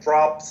these kind of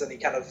drops, and he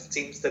kind of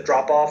seems to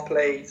drop off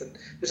plays, and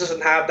just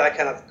doesn't have that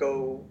kind of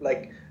go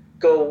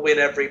win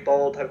every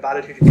ball type of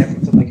attitude you get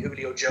from something like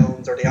Julio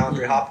Jones or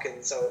DeAndre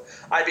Hopkins. So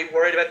I'd be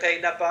worried about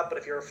paying that but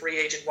if you're a free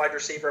agent wide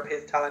receiver of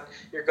his talent,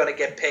 you're going to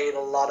get paid a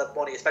lot of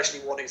money, especially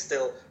one who's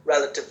still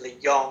relatively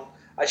young.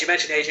 As you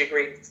mentioned, AJ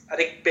Green, I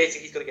think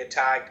basically he's going to get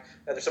tagged.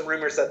 There's some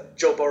rumors that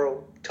Joe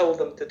Burrow told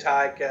them to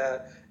tag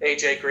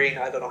AJ Green.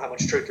 I don't know how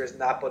much truth there is in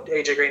that, but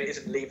AJ Green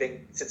isn't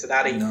leaving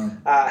Cincinnati. No.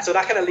 So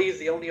that kind of leaves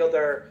the only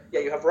other,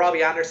 you have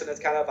Robbie Anderson as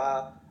kind of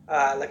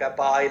a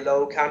buy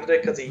low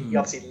candidate, because he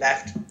obviously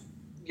left.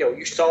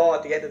 You saw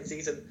at the end of the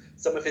season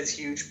some of his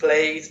huge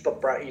plays,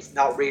 but he's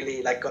not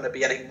really going to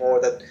be anything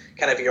more than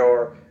kind of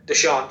your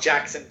Deshaun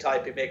Jackson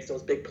type who makes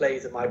those big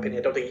plays. In my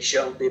opinion, I don't think he's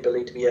shown the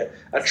ability to be a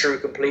true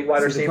complete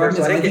wide receiver.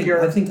 So I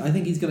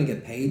think he's going to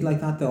get paid like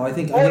that though. I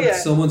think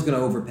someone's going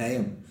to overpay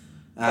him.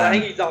 I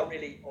think he's not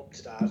really up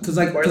to that. Because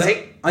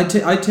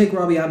I'd take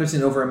Robbie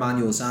Anderson over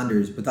Emmanuel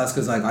Sanders, but that's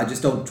because I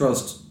just don't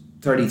trust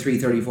 33,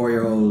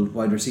 34-year-old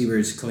wide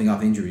receivers coming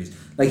off injuries.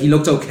 like he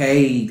looked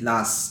okay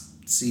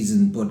last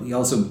season, but he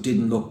also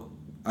didn't look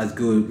as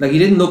good. Like he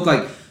didn't look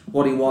like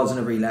what he was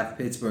whenever he left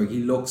Pittsburgh. He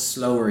looks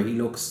slower. He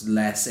looks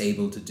less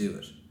able to do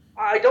it.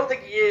 I don't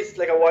think he is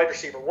like a wide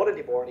receiver one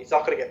anymore, and he's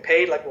not going to get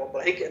paid like one.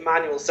 But I think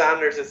Emmanuel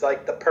Sanders is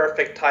like the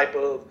perfect type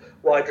of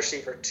wide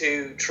receiver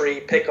 2, 3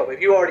 pickup. If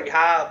you already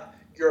have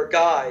your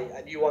guy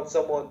and you want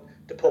someone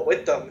to put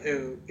with them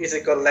who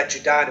isn't going to let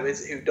you down,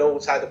 who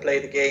knows how to play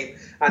the game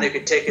and who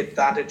can take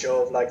advantage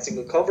of like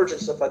single coverage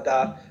and stuff like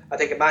that, I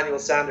think Emmanuel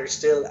Sanders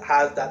still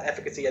has that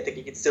efficacy. I think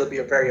he can still be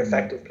a very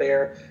effective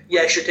player.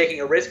 Yes, you're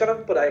taking a risk on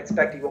him, but I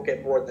expect he won't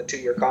get more than a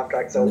 2-year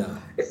contract, so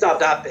it's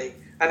not that big.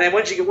 And then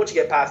once you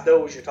get past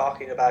those, you're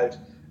talking about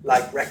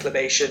like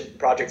reclamation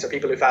projects or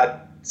people who've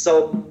had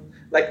some,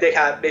 like they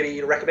had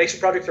maybe reclamation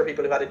projects for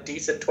people who've had a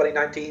decent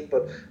 2019,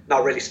 but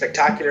not really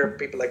spectacular.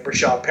 People like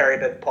Brashad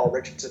Perryman, Paul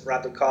Richardson,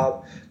 Randall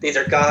Cobb. These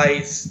are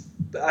guys,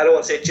 I don't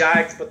want to say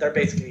Jags, but they're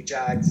basically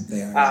Jags.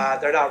 They are.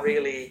 They're not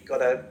really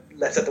going to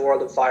let set the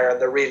world on fire,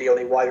 and they're really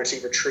only wide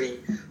receiver 3,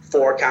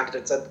 4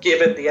 candidates. And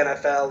given the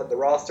NFL and the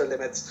roster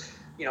limits,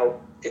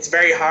 it's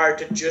very hard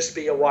to just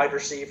be a wide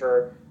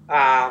receiver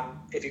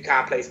if you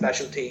can't play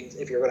special teams,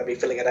 if you're going to be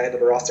filling it out of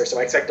the roster. So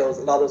I expect a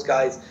lot of those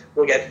guys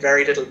will get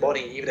very little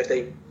money, even if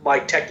they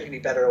might technically be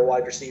better a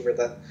wide receiver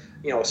than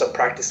some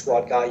practice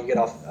squad guy you get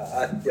off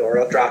or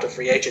a drafted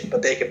free agent,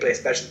 but they can play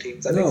special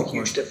teams. That makes a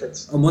huge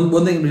difference. And one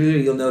thing in particular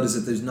you'll notice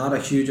that there's not a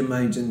huge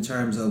amount in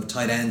terms of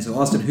tight ends. So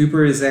Austin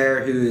Hooper is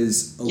there, who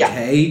is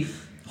okay. Yeah.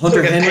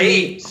 Hunter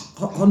Henry's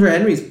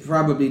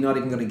probably not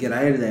even going to get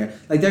out of there.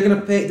 Like they're going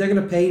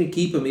to pay to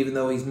keep him, even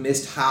though he's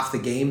missed half the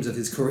games of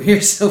his career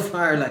so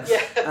far. And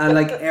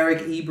like Eric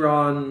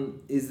Ebron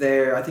is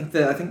there. I think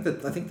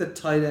the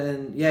tight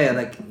end.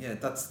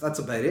 That's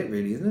about it,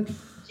 really, isn't it?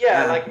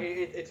 Yeah,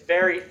 it's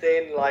very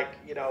thin.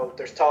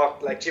 There's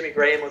talk like Jimmy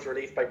Graham was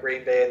released by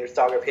Green Bay, and there's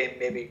talk of him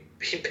maybe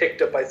being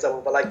picked up by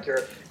someone. But like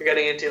you're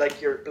getting into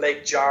like your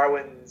Blake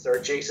Jarwins or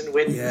Jason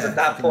Witten at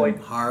that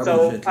point.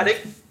 So I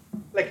think.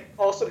 Like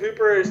Austin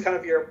Hooper is kind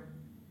of your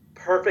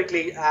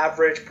perfectly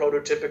average,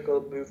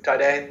 prototypical move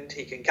tight end.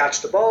 He can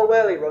catch the ball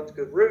well. He runs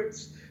good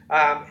routes.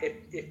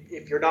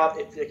 If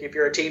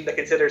you're a team that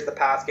considers the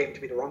pass game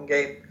to be the run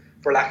game,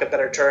 for lack of a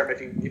better term,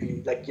 if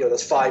you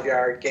those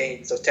 5-yard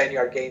gains, those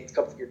 10-yard gains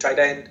come from your tight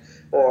end,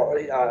 or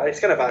it's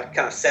kind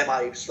of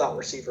semi slot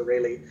receiver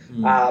really.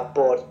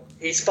 But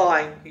he's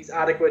fine. He's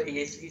adequate.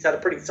 He's had a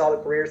pretty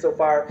solid career so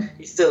far.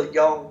 He's still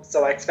young,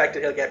 so I expect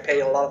that he'll get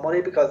paid a lot of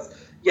money because.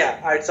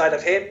 Yeah, outside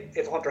of him,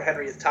 if Hunter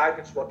Henry is tagged,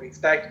 which is what we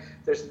expect,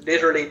 there's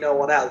literally no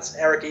one else.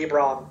 Eric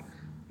Ebron,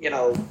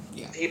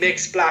 he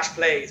makes splash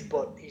plays,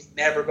 but he's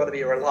never going to be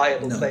a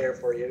reliable player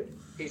for you.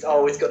 He's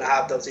always going to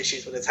have those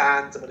issues with his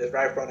hands and with his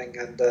route running.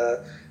 And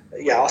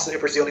Austin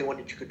Hooper's the only one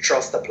that you could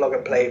trust, the plug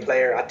and play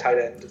player at tight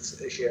end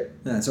this year.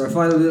 Yeah, so our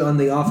final bit on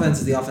the offense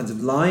is the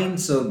offensive line.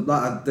 So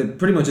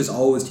pretty much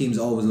teams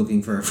always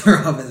looking for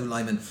offensive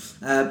linemen.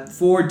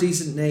 4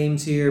 decent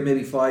names here,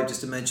 maybe 5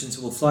 just to mention.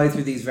 So we'll fly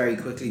through these very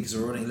quickly because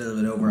we're running a little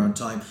bit over on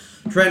time.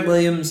 Trent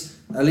Williams,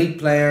 elite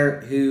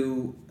player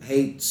who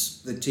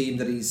hates the team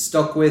that he's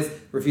stuck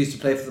with, refused to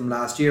play for them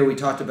last year. We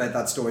talked about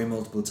that story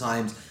multiple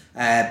times.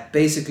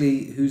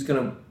 Basically, who's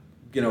going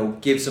to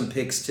give some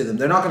picks to them.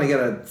 They're not going to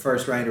get a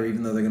first rounder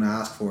even though they're going to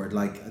ask for it.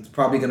 Like it's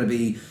probably going to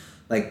be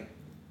like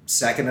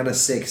 2nd and a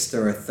 6th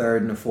or a 3rd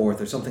and a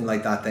 4th or something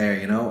like that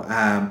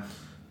there,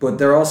 but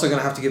they're also going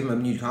to have to give him a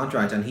new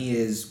contract, and he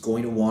is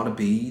going to want to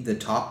be the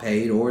top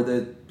paid or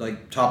the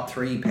top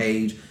 3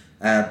 paid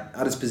at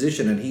his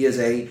position, and he is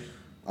a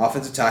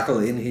offensive tackle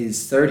in his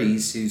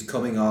 30s who's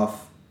coming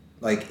off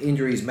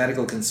injuries,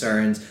 medical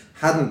concerns,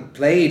 hadn't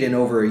played in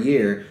over a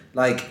year.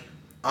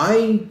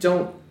 I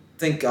don't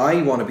think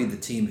I want to be the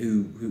team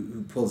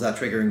who pulls that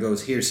trigger and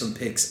goes, here's some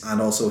picks and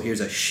also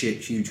here's a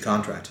huge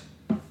contract.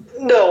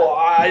 No,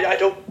 I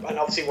don't. And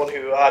obviously one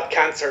who had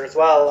cancer as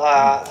well.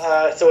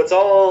 So it's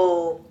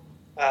all,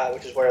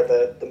 which is where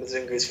the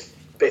Mzungus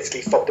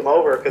basically fucked him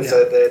over because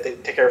they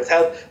take care of his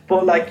health.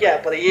 But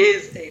but he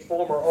is a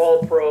former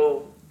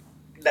All-Pro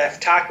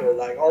left tackle.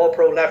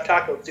 All-Pro left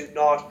tackles do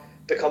not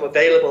become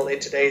available in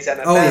today's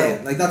NFL. Oh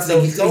yeah, that's the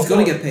thing. He's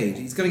going to get paid.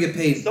 He's going to get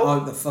paid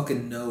on the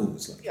fucking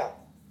nose. Yeah.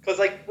 Because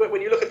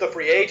when you look at the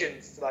free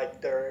agents,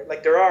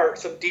 there are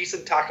some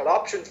decent tackle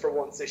options for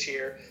once this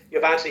year. You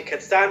have Anthony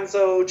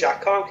Costanzo,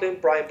 Jack Conklin,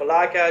 Brian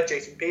Bulaga,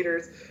 Jason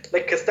Peters.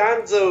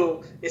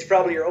 Costanzo is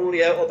probably your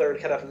only other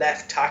kind of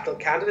left tackle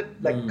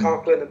candidate.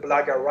 Conklin and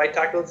Bulaga are right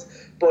tackles,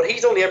 but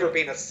he's only ever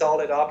been a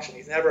solid option.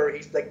 He's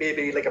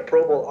maybe a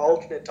Pro Bowl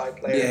alternate type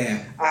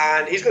player,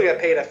 and he's going to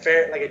get paid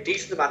a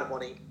decent amount of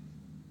money.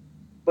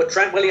 But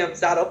Trent Williams,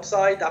 that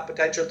upside, that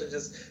potential to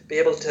just be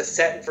able to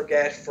set and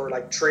forget for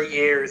 3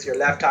 years your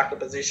left tackle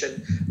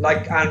position,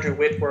 like Andrew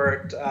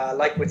Whitworth,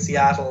 like with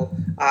Seattle,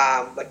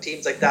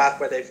 teams like that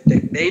where they've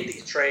made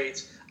these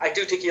trades. I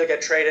do think he'll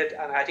get traded,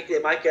 and I think they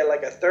might get a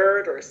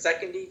 3rd or a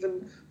 2nd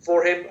even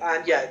for him.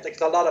 And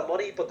it's a lot of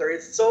money, but there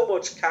is so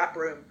much cap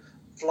room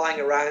flying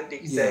around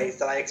these days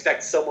that I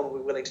expect someone will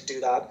be willing to do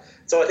that.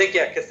 So I think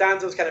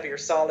Costanzo's kind of your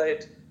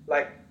solid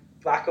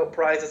backup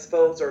prize, I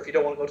suppose, or if you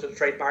don't want to go to the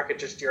trade market,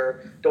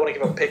 don't want to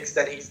give up picks,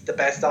 then he's the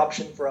best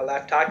option for a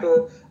left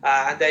tackle.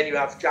 And then you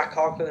have Jack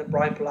Conklin and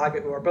Brian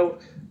Bulaga, who are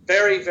both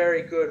very,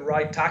 very good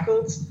right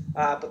tackles,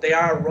 but they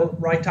are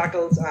right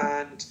tackles,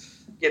 and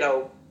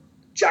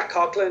Jack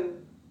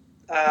Conklin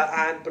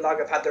and Bulaga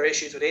have had their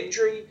issues with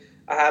injury.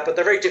 But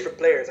they're very different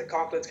players. Like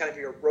Conklin's kind of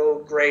your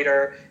road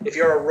grader. If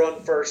you're a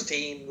run first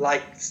team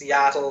like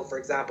Seattle, for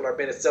example, or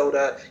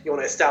Minnesota, you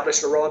want to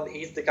establish a run,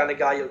 he's the kind of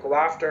guy you'll go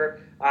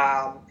after.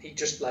 He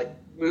just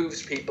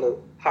moves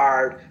people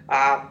hard.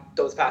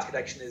 Those pass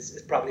protection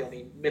is probably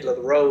only middle of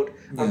the road.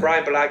 Yeah. And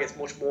Brian Bulaga is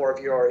much more of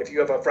if you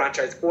have a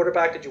franchise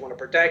quarterback that you want to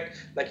protect,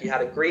 like you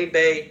had in Green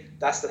Bay,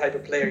 that's the type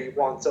of player you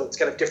want. So it's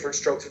kind of different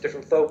strokes for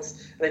different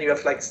folks. And then you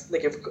have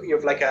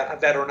a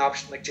veteran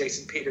option like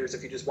Jason Peters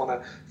if you just want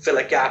to fill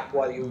a gap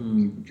while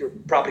you're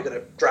probably going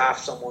to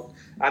draft someone.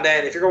 And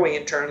then if you're going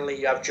internally,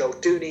 you have Joe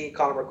Dooney,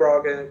 Conor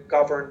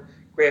McGovern,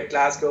 Graham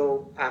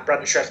Glasgow, and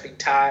Brandon Scherf's been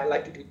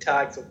likely to be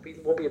tagged, so he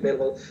won't be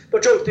available.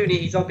 But Joe Dooney,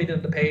 he's not been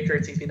in the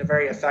Patriots. He's been a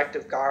very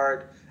effective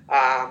guard,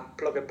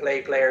 plug and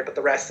play player. But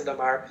the rest of them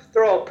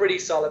they're all pretty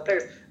solid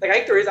players. I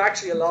think there is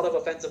actually a lot of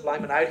offensive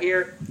linemen out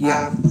here,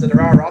 so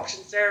there are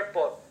options there.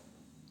 But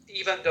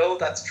even though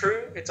that's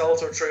true, it's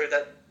also true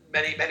that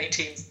many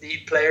teams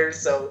need players,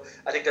 so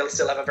I think they'll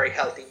still have a very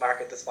healthy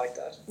market despite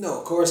that. No,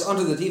 of course.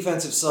 Onto the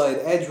defensive side,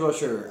 edge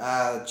rusher,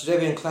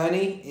 Jadeveon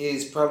Clowney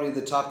is probably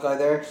the top guy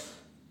there.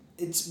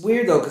 It's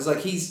weird though, because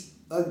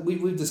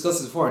we've discussed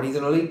this before, and he's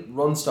an elite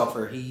run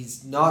stopper.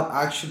 He's not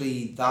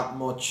actually that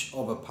much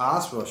of a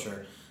pass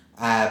rusher,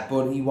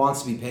 but he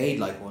wants to be paid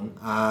like one.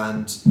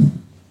 And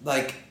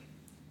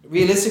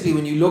realistically,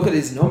 when you look at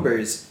his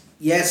numbers,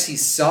 yes,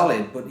 he's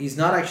solid, but he's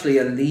not actually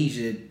elite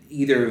at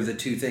either of the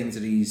two things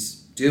that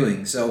he's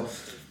doing. So,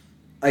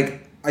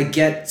 I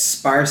get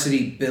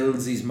sparsity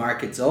builds these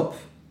markets up,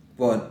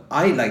 but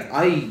I'd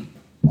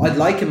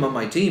like him on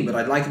my team, but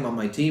I'd like him on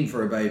my team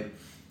for about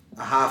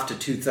a half to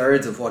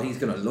 2/3 of what he's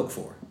going to look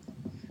for.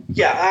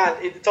 Yeah,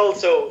 and it's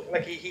also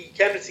he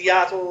came to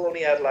Seattle,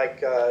 only had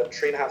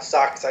 3.5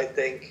 sacks, I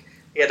think.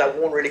 He had that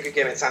one really good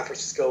game in San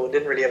Francisco and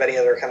didn't really have any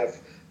other kind of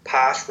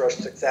pass rush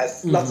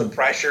success. Lots of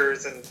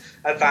pressures and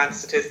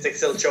advanced statistics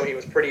still show he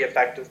was pretty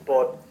effective,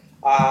 but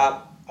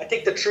I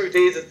think the truth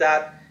is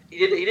that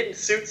he didn't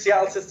suit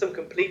Seattle's system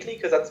completely,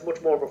 because that's much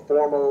more of a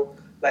formal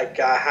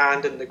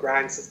hand in the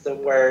ground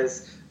system,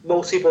 whereas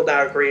most people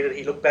now agree that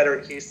he looked better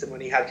in Houston when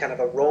he had kind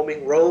of a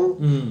roaming role.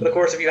 But of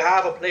course, if you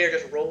have a player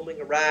just roaming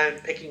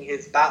around, picking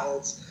his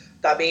battles,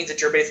 that means that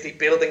you're basically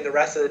building the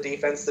rest of the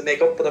defense to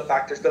make up for the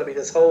fact there's going to be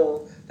this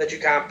hole that you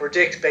can't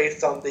predict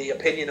based on the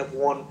opinion of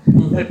one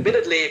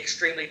admittedly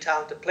extremely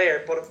talented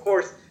player. But of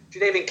course,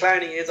 Jadeveon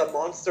Clowney is a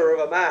monster of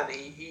a man.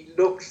 He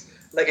looks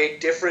like a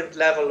different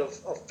level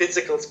of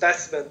physical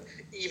specimen,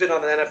 even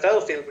on an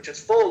NFL field, which is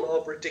full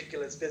of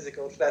ridiculous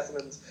physical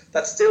specimens.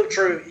 That's still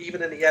true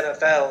even in the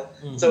NFL.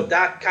 So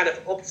that kind of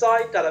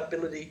upside, that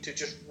ability to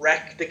just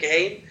wreck the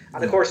game,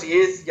 and of course he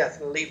is,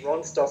 yes, an elite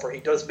run stuffer. He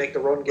does make the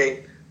run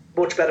game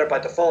much better by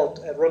default,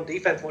 run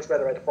defense much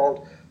better by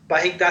default. But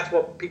I think that's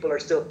what people are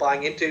still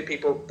buying into.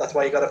 That's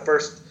why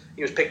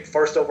he was picked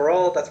first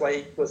overall. That's why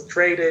he was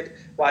traded.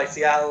 Why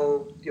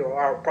Seattle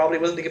are probably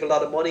willing to give a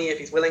lot of money if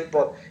he's willing.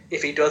 But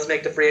if he does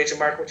make the free agent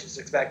market, which is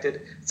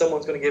expected,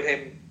 someone's going to give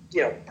him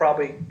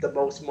probably the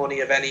most money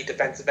of any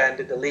defensive end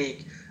in the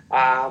league.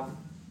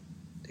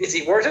 Is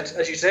he worth it?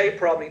 As you say,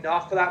 probably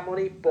not for that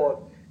money.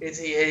 But is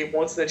he a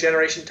once in a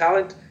generation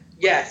talent?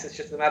 Yes. It's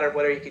just a matter of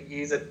whether you can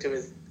use it to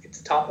its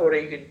top, or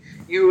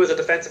you as a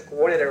defensive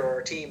coordinator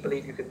or a team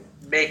believe you can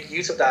make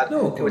use of that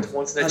to its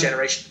once in a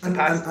generation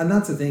capacity. And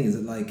that's the thing, is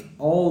that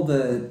all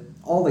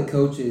the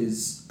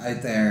coaches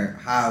out there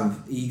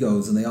have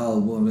egos, and they all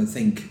want to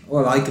think,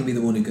 well, I can be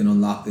the one who can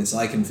unlock this,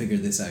 I can figure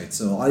this out,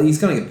 so he's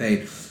going to get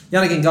paid.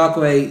 Yannick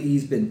Ngakoue,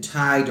 he's been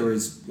tagged, or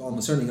is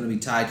almost certainly going to be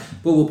tagged,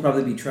 but will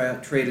probably be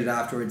traded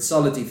afterwards.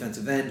 Solid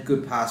defensive end,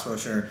 good pass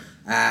rusher.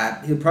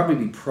 He'll probably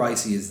be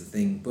pricey is the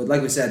thing, but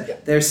like we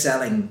said, they're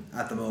selling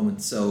at the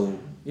moment, so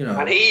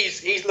and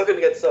he's looking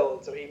to get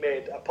sold. So he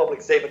made a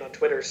public statement on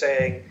Twitter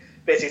saying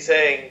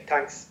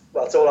thanks,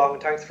 so long,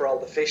 and thanks for all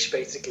the fish,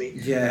 basically,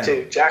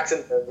 to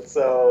Jacksonville.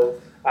 So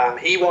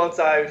he wants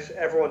out.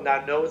 Everyone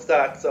now knows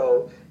that.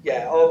 So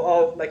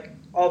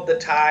of the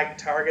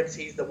targets,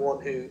 he's the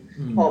one who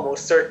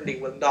almost certainly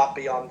will not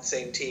be on the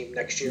same team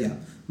next year. Yeah.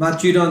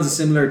 Matt Judon's a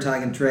similar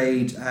tag and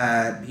trade.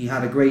 He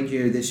had a great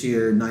year this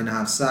year,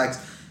 9.5 sacks.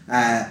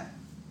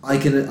 I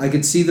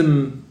could see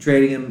them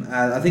trading him.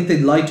 I think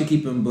they'd like to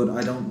keep him, but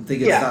I don't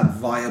think it's that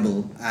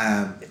viable.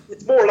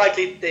 It's more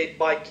likely they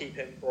might keep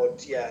him,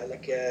 but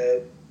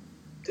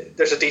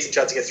there's a decent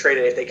chance he gets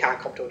traded if they can't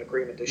come to an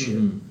agreement this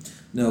year.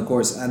 No, of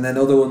course. And then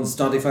other ones,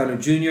 Dante Fowler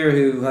Jr.,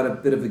 who had a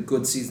bit of a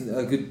good season,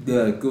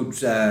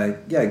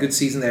 good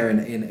season there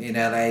in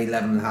LA,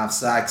 11.5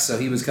 sacks. So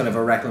he was kind of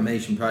a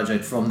reclamation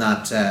project from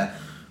that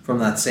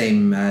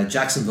same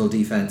Jacksonville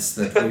defense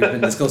that we've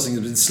been discussing,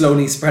 has been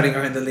slowly spreading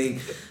around the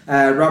league.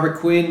 Robert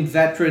Quinn,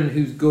 veteran,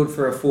 who's good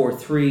for a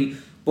 4-3.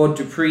 Bud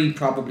Dupree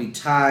probably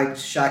tagged.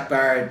 Shaq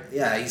Barrett,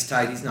 yeah, he's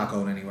tagged. He's not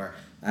going anywhere.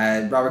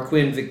 Robert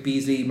Quinn, Vic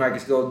Beasley,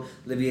 Marcus Gold,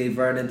 Olivier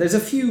Vernon. There's a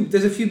few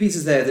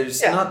pieces there.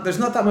 There's not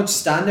that much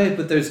standout,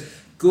 but there's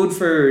good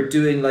for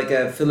doing like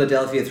a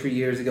Philadelphia 3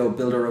 years ago.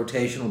 Build a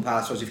rotational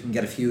pass rush if you can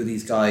get a few of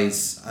these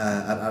guys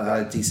at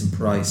a decent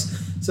price.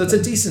 So it's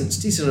a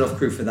decent enough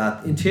crew for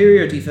that.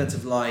 Interior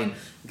defensive line.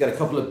 We've got a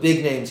couple of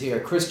big names here.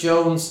 Chris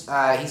Jones,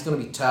 he's going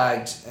to be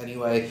tagged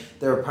anyway.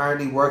 They're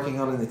apparently working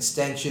on an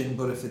extension,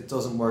 but if it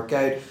doesn't work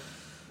out,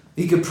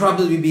 he could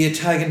probably be a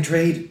tag and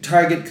trade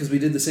target because we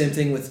did the same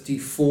thing with Dee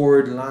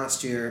Ford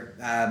last year.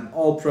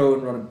 All pro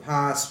and running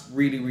pass,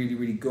 really, really,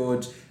 really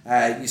good.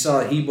 You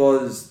saw he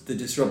was the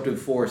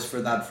disruptive force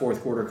for that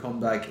fourth quarter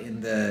comeback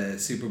in the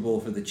Super Bowl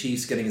for the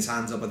Chiefs, getting his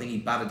hands up. I think he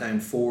batted down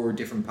 4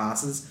 different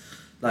passes.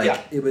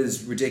 It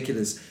was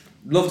ridiculous.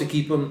 Love to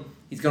keep him.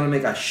 He's going to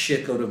make a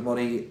shitload of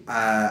money.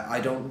 I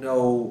don't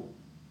know.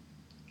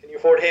 Can you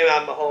afford him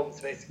and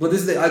Mahomes, basically? Well,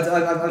 this is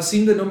I've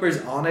seen the numbers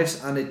on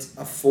it, and it's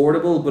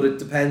affordable, but it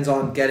depends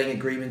on getting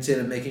agreements in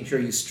and making sure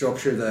you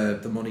structure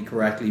the money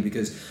correctly,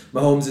 because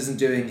Mahomes isn't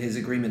doing his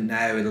agreement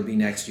now, it'll be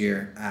next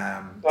year.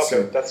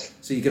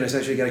 So you can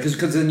essentially get it.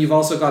 Because then you've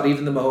also got,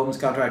 even the Mahomes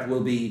contract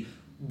will be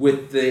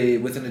with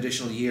an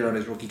additional year on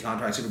his rookie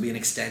contract, so it'll be an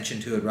extension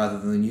to it rather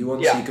than a new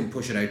one, so you can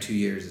push it out 2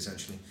 years,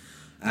 essentially.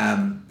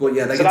 But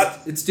yeah,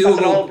 it's still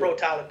an all-pro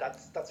talent.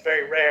 That's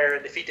very rare,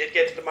 and if he did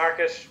get to the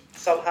market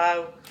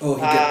somehow, he'd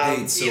get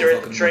paid so either in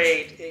fucking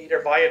trade,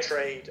 either via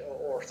trade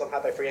or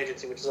somehow by free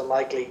agency, which is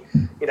unlikely.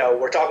 You know,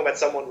 we're talking about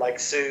someone like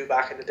Sue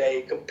back in the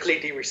day,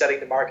 completely resetting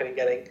the market and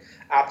getting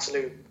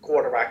absolute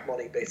quarterback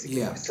money,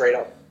 basically, straight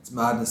up. It's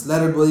madness.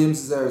 Leonard Williams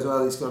is there as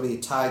well. He's going to be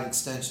a tag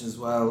extension as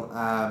well.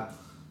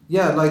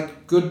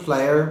 Good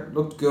player,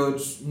 looked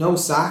good. No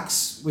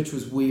sacks, which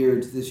was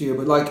weird this year,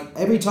 but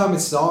every time I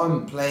saw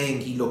him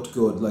playing, he looked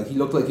good. He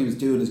looked like he was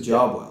doing his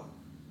job well.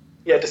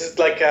 Yeah, this is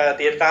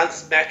the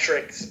advanced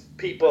metrics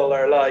people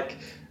are like,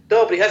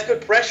 no, but he has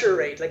good pressure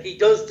rate. He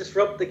does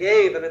disrupt the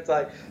game, and it's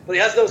like, but he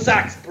has no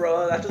sacks,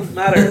 bro. That doesn't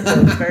matter.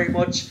 So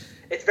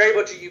it's very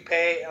much you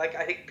pay.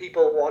 I think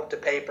people want to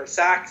pay for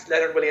sacks.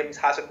 Leonard Williams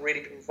hasn't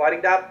really been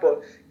providing that,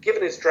 but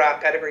given his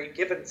draft pedigree,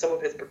 given some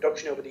of his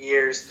production over the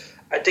years,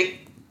 I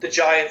think the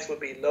Giants would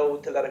be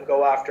loath to let him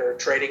go after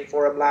trading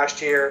for him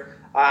last year.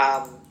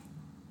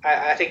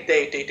 I think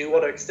they do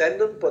want to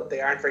extend him, but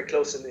they aren't very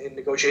close in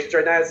negotiations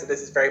right now. So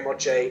this is very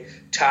much a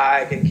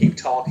tag and keep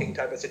talking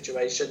type of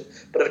situation.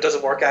 But if it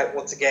doesn't work out,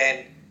 once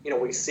again,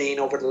 we've seen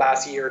over the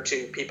last year or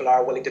two, people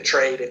are willing to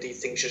trade if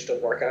these things just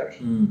don't work out.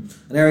 And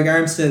Eric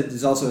Armstead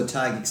is also a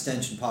tag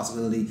extension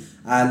possibility.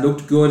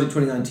 Looked good in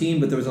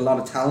 2019, but there was a lot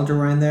of talent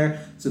around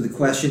there. So the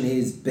question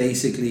is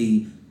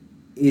basically,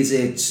 is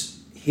it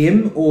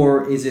him,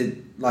 or is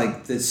it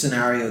the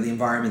scenario, the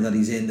environment that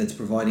he's in that's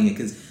providing it?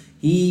 Because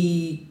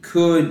he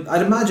could,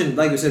 I'd imagine,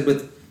 like I said,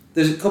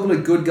 there's a couple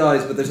of good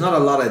guys, but there's not a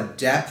lot of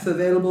depth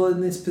available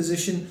in this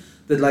position,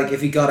 that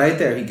if he got out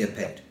there, he'd get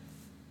paid.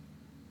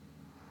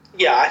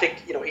 Yeah, I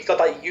think he's got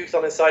that youth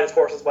on his side, of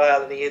course, as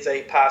well, and he is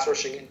a pass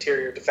rushing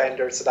interior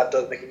defender, so that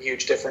does make a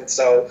huge difference.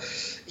 So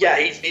yeah,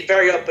 he's been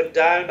very up and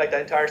down.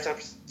 The entire San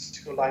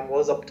Francisco line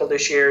was up till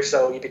this year,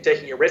 so you'd be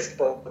taking your risk.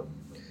 But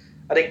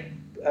I think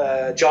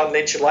John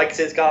Lynch likes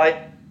his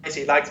guy.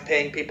 He likes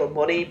paying people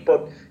money,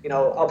 but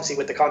obviously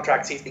with the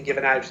contracts he's been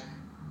given out,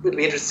 it'll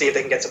be interesting to see if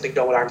they can get something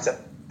done with Armstead.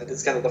 This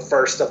is kind of the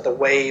first of the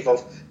wave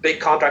of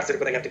big contracts that are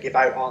going to have to give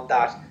out on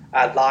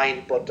that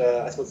line. But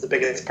I suppose the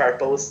biggest part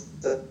both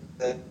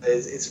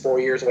is 4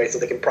 years away, so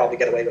they can probably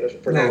get away with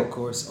it for now. Of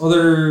course.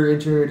 Other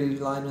interior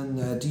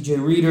linemen: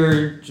 DJ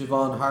Reader,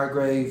 Javon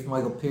Hargrave,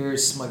 Michael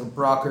Pierce, Michael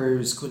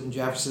Brockers, Quentin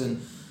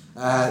Jefferson.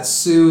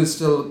 Sue is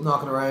still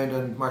knocking around,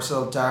 and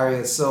Marcel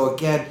Darius. So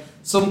again,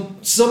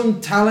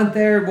 some talent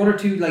there, one or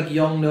two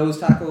young nose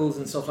tackles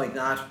and stuff like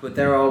that, but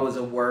they're always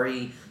a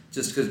worry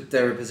just because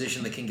they're a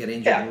position that can get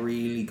injured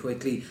really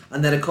quickly.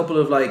 And then a couple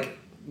of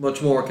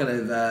much more kind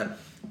of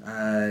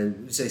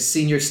say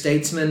senior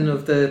statesmen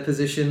of the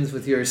positions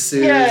with your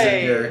Sues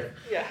and your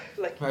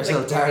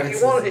Marcel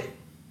Darius.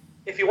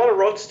 If you want to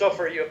run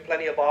stuffer, you have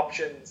plenty of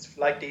options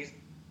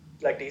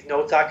these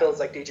nose tackles.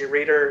 DJ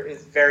Reader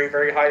is very,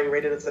 very highly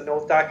rated as a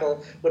nose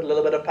tackle with a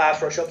little bit of pass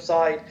rush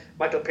upside.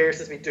 Michael Pierce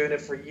has been doing it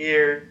for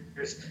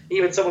years.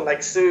 Even someone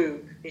like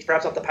Sue, he's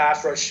perhaps not the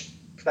pass rush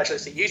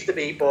specialist he used to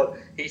be, but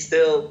he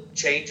still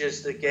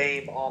changes the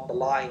game on the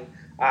line.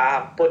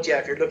 But yeah,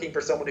 if you're looking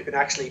for someone who can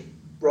actually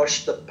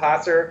rush the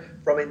passer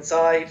from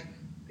inside,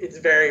 it's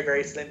very,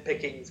 very slim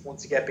pickings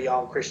once you get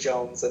beyond Chris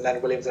Jones and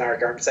then Williams and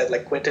Eric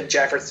Armstead. Quentin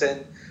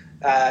Jefferson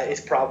is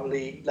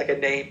probably a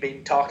name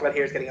being talked about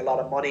here, is getting a lot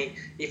of money,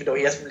 even though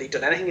he hasn't really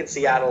done anything in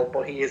Seattle,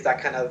 but he is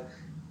that kind of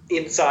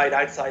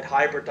inside-outside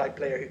hybrid type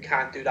player who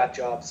can do that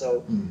job.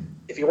 So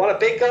if you want a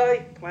big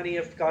guy, plenty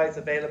of guys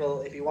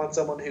available. If you want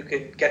someone who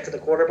can get to the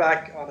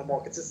quarterback on a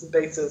more consistent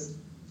basis,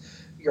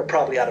 you're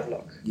probably out of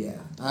luck. Yeah.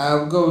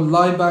 We'll go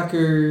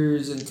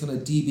linebackers and kind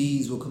of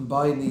DBs. We'll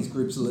combine these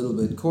groups a little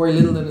bit. Corey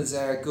Littleton is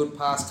there, good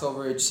pass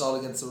coverage, solid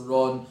against the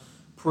run.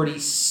 Pretty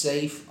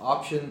safe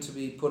option to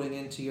be putting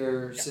into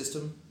your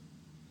system.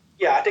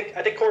 Yeah, I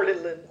think Corey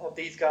Little of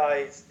these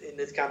guys in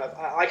this kind of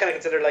I kind of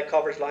consider like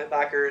coverage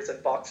linebackers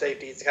and box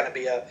safeties to kind of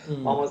be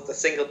almost a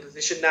single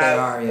position now. They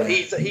are, yeah.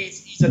 But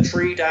he's a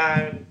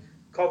 3-down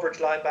coverage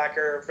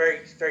linebacker,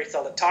 very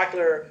solid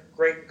tackler,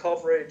 great in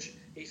coverage.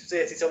 He's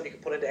someone you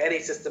can put into any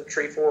system,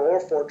 3-4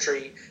 or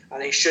 4-3,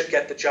 and he should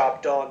get the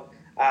job done.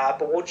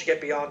 But once you get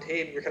beyond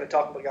him, you're kind of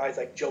talking about guys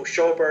like Joe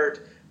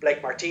Schobert,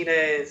 Blake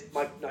Martinez,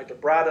 Nigel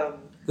Bradham.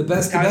 The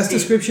best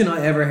description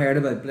I ever heard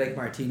about Blake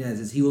Martinez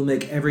is he will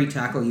make every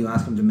tackle you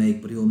ask him to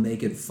make, but he will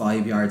make it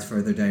 5 yards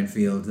further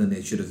downfield than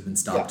it should have been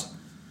stopped. Yeah.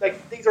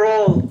 Like, these are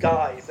all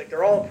guys. Like,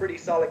 they're all pretty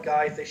solid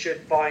guys. They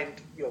should find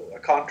a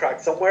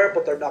contract somewhere,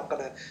 but they're not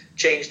going to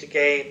change the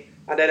game.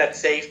 And then at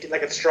safety,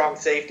 like a strong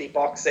safety,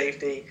 box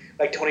safety,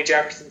 like Tony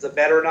Jefferson's a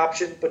veteran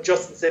option, but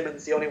Justin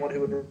Simmons, the only one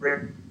who would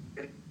really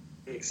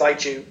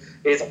excite you,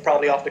 is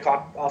probably off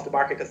the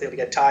market because they'll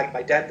get tagged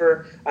by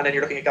Denver. And then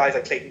you're looking at guys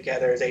like Clayton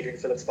Geathers, Adrian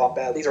Phillips, Von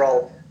Bell.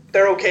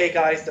 They're okay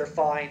guys, they're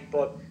fine,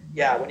 but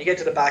yeah, when you get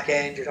to the back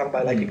end, you're talking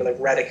about like people like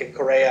Reddick and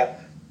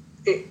Correa.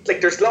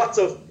 There's lots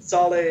of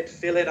solid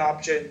fill-in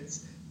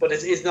options, but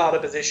it is not a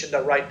position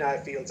that right now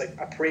feels like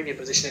a premium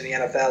position in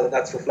the NFL, and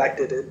that's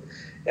reflected in,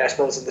 I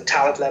suppose, in the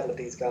talent level of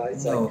these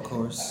guys. No, of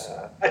course.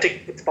 I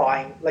think it's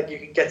fine. Like, you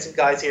can get some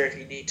guys here if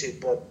you need to,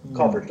 but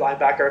coverage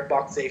linebacker,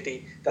 box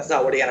safety, that's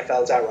not where the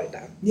NFL's at right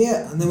now.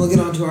 Yeah, and then we'll get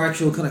on to our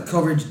actual kind of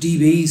coverage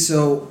DB.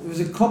 So there's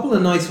a couple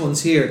of nice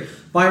ones here.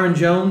 Byron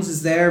Jones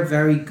is there,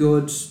 very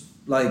good,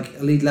 like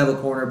elite level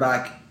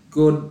cornerback,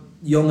 good,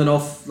 young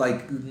enough,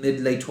 like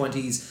mid-late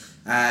 20s.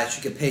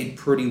 Should get paid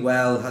pretty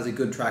well, has a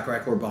good track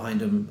record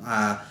behind him.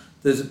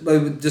 There's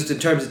just in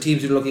terms of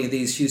teams you're looking at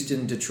these: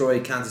 Houston,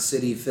 Detroit, Kansas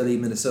City, Philly,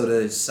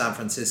 Minnesota, San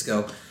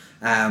Francisco.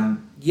 I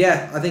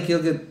think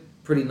he'll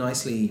get pretty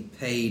nicely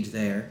paid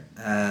there.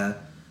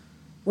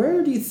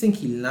 Where do you think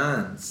he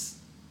lands?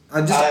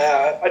 I don't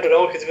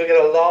know, because he'll get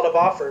a lot of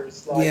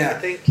offers. Yeah. I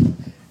think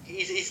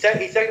he's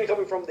technically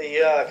coming from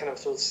the kind of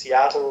sort of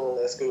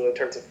Seattle school in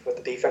terms of what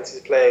the defense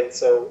he's playing.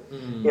 So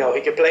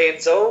he can play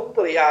in zone,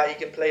 but he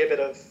can play a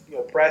bit of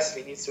press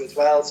if he needs to as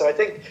well. So I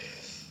think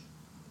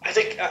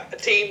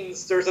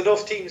teams, there's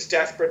enough teams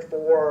desperate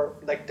for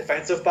like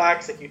defensive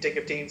backs. Like, you think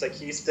of teams like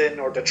Houston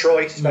or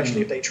Detroit,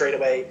 especially if they trade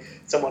away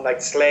someone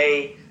like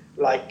Slay.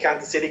 Like,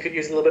 Kansas City could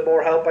use a little bit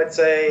more help, I'd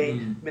say.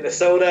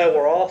 Minnesota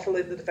were awful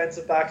in the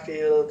defensive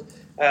backfield.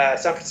 San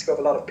Francisco have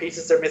a lot of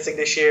pieces they're missing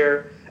this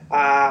year.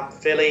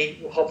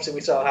 Philly, hopefully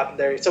we saw it happen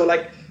there. So,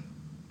 like,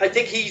 I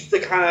think he's the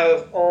kind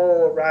of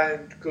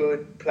all-around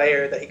good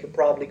player that he could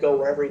probably go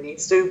wherever he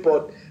needs to,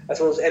 but I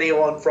suppose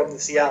anyone from the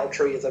Seattle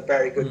tree is a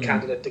very good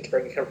candidate to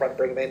bring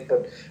him in.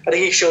 But I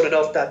think he's shown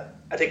enough that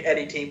I think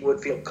any team would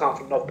feel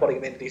confident enough putting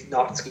him in that he's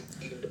not scheme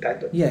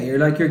dependent. Yeah, you're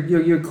like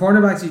your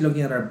cornerbacks you're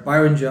looking at are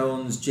Byron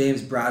Jones,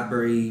 James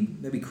Bradbury,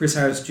 maybe Chris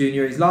Harris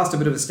Jr. He's lost a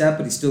bit of a step,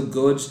 but he's still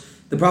good.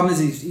 The problem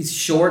is he's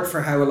short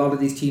for how a lot of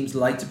these teams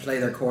like to play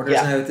their corners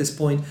now at this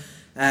point.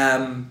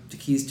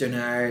 Jaquise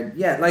Dennard,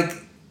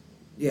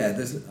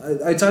 there's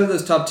outside of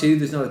those top two,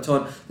 there's not a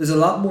ton. There's a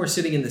lot more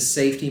sitting in the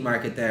safety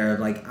market there,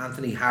 like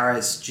Anthony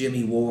Harris,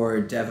 Jimmy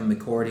Ward, Devin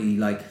McCourty.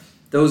 Like,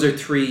 those are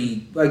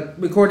three. Like,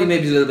 McCourty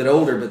maybe a little bit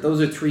older, but those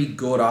are three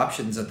good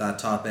options at that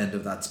top end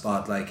of that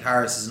spot. Like,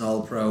 Harris is an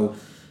All-Pro.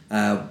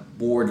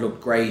 Ward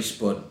looked great,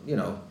 but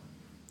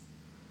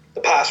the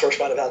pass rush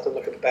might have helped him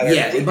look a bit better.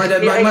 Yeah, it might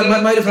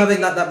have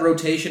having that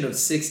rotation of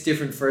 6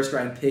 different first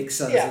round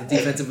picks on the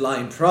defensive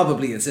line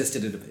probably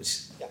assisted it a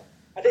bit. Yeah,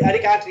 I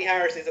think Anthony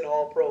Harris is an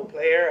all-pro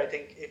player. I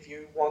think if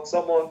you want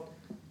someone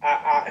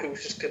who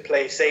just could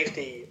play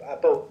safety,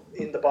 both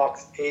in the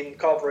box, in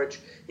coverage,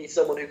 he's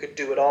someone who could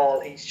do it all.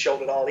 He's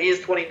shown it all. He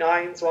is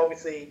 29, so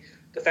obviously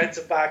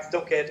defensive backs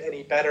don't get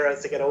any better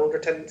as they get older,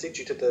 tendency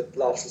due to the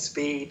loss of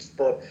speed.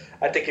 But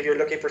I think if you're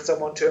looking for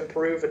someone to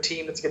improve a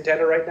team that's a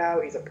contender right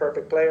now, he's a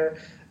perfect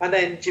player. And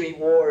then Jimmy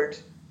Ward,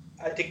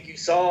 I think you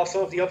saw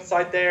some of the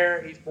upside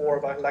there. He's more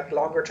of a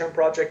longer term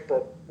project,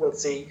 but we'll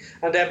see.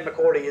 And Devin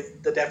McCourty is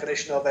the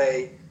definition of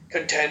a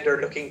contender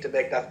looking to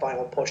make that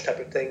final push type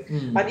of thing.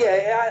 And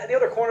the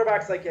other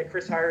cornerbacks like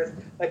Chris Harris,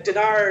 like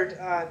Dennard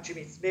and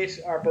Jimmy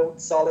Smith are both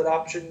solid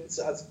options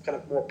as kind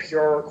of more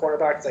pure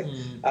cornerbacks, like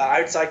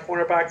outside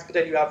cornerbacks. But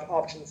then you have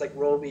options like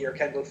Roby or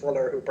Kendall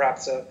Fuller, who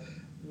perhaps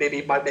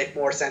maybe might make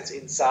more sense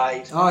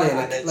inside. Oh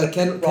yeah,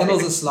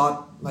 Kendall's a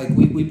slot. Like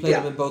we played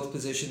him in both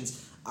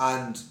positions,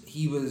 and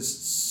he was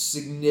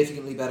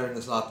significantly better in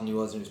the slot than he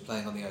was when he was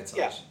playing on the outside.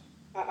 Yeah.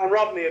 And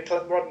Rodney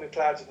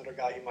McLeod's another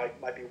guy who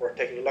might be worth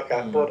taking a look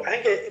at. But I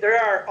think there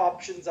are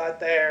options out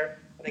there.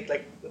 I think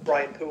like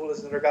Brian Poole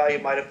is another guy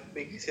who might have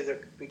be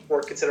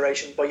worth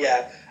consideration. But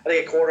yeah, I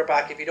think a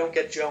quarterback, if you don't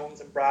get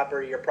Jones and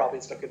Bradbury, you're probably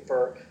just looking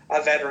for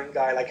a veteran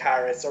guy like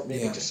Harris, or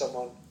maybe just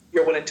someone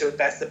you're willing to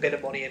invest a bit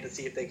of money in to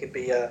see if they could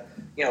be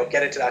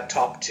get into that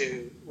top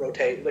two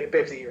rotate, like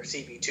basically your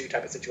CB2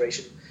 type of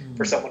situation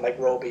for someone like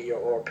Roby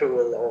or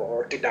Poole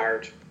or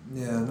Dennard.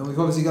 Yeah, no, we've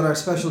obviously got our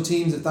special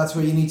teams if that's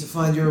where you need to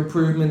find your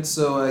improvement.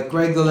 So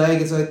Greg the Leg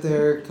is out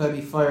there,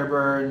 Clebby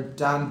Fireburn,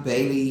 Dan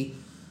Bailey,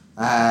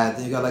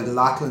 Then you got like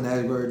Lachlan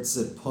Edwards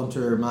at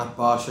punter, Matt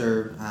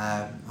Bosher,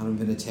 Adam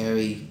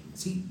Vinatieri.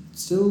 Is he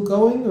still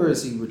going or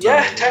is he retired?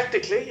 Yeah,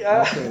 technically.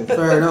 Okay,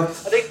 fair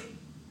enough. I think.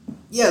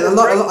 Yeah, a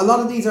lot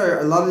of these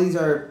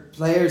are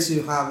players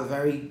who have a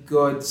very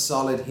good,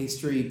 solid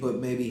history, but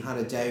maybe had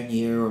a down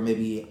year or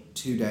maybe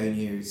 2 down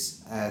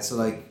years. So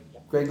like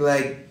Greg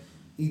Legg,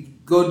 he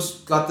good,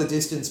 got the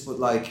distance, but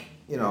like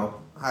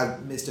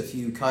had missed a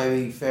few.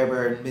 Kyrie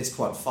Fairbairn missed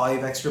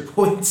 5 extra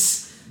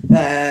points.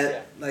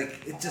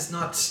 Like it's just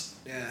not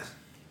a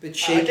bit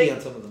shaky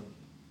on some of them.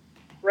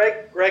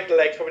 Greg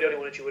Legg's probably the only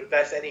one that you would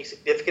invest any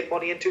significant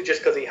money into,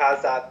 just because he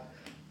has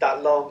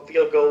that long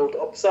field goal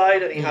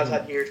upside, and he has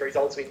had years where he's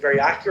also been very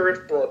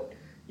accurate. But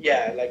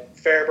yeah, like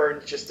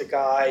Fairbairn's just a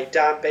guy.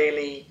 Dan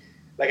Bailey,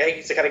 like I think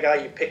he's the kind of guy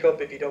you pick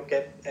up if you don't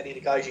get any of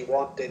the guys you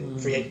want in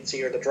free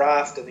agency or the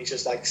draft, and he's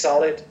just like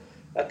solid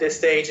at this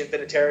stage. And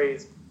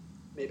Vinatieri,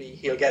 maybe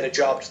he'll get a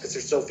job just because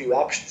there's so few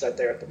options out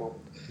there at the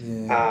moment.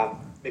 Yeah.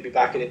 Maybe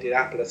back in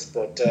Indianapolis,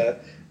 but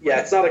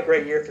it's not a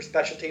great year for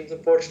special teams,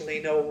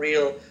 unfortunately. No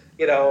real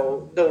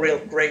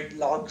great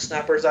long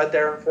snappers out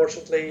there,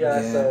 unfortunately.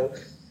 So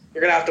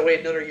you're going to have to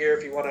wait another year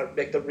if you want to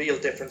make the real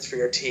difference for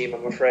your team,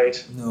 I'm afraid.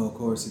 No, of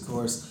course.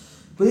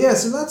 But yeah,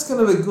 so that's kind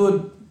of a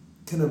good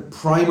kind of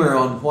primer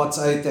on what's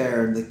out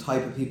there and the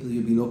type of people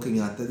you'll be looking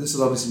at. This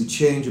will obviously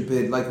change a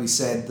bit. Like we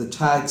said, the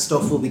tag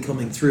stuff will be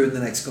coming through in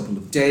the next couple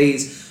of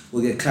days.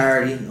 We'll get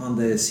clarity on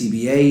the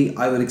CBA.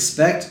 I would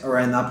expect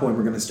around that point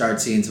we're going to start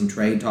seeing some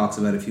trade talks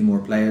about a few more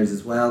players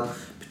as well.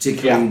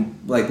 Particularly,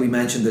 like we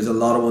mentioned, there's a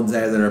lot of ones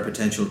there that are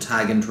potential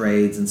tag and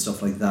trades and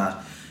stuff like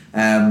that.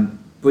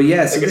 But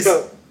yeah, so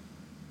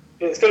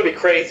it's going to be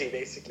crazy,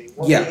 basically.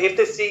 If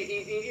the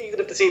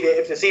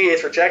CBA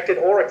is rejected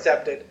or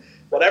accepted,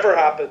 whatever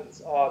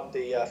happens on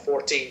the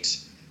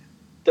 14th,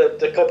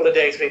 the couple of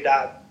days between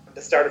that and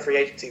the start of free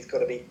agency is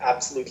going to be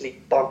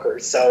absolutely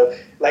bonkers. So,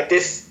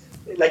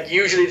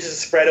 usually this is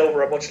spread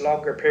over a much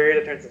longer period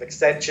in terms of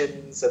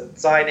extensions and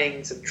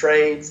signings and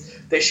trades.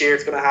 This year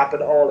it's going to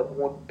happen all in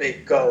one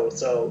big go.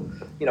 So,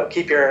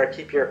 keep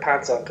your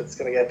pants on because it's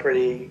going to get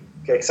pretty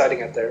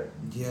exciting out there.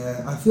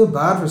 Yeah, I feel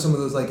bad for some of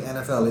those like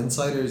NFL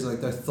insiders.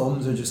 Like their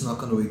thumbs are just not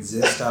going to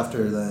exist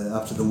after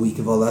the week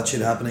of all that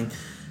shit happening.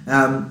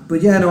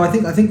 But yeah, no, I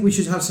think we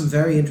should have some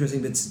very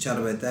interesting bits to chat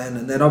about then.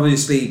 And then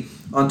obviously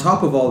on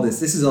top of all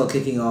this is all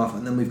kicking off,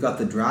 and then we've got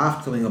the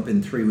draft coming up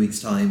in 3 weeks'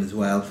 time as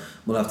well.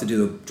 We'll have to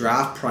do a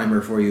draft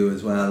primer for you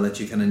as well, let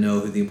you kind of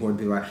know who the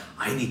important people are.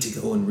 I need to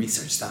go and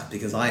research that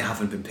because I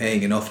haven't been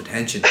paying enough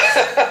attention.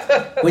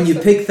 When you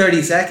pick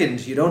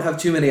 32nd, you don't have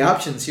too many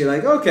options. You're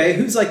like, okay,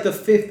 who's like the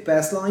 5th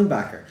best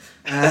linebacker?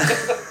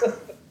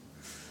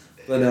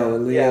 But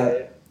no,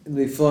 it'll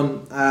be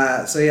fun.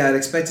 I'd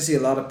expect to see a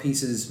lot of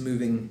pieces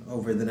moving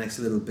over the next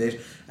little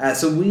bit.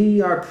 So we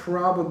are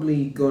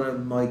probably going to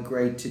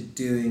migrate to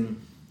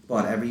doing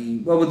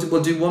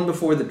we'll do one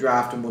before the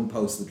draft and one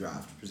post the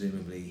draft,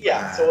 presumably.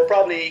 Yeah, so we'll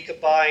probably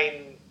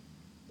combine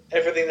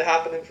everything that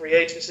happened in free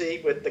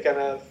agency with the kind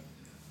of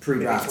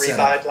pre-draft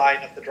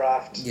guideline of the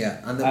draft.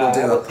 Yeah, and then we'll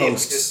do a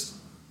post,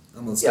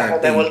 and we'll start. Yeah,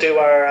 and then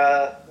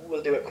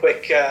we'll do a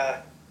quick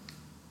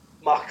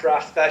mock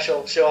draft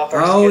special, show off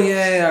our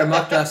skills. Our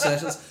mock draft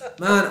sessions.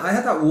 Man, I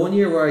had that one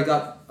year where I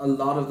got a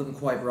lot of them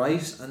quite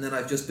right, and then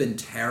I've just been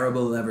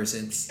terrible ever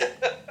since.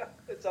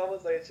 It's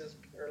almost like it's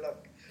just pure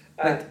luck.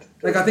 I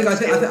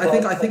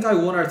think I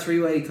won our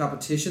 3-way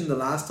competition the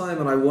last time,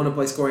 and I won it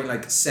by scoring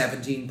like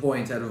 17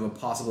 points out of a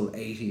possible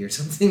 80 or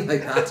something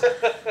like that.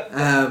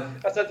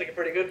 That sounds like a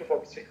pretty good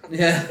performance.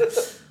 Yeah.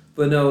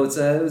 But no,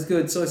 it was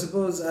good. So I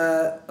suppose,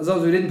 as long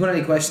as we didn't put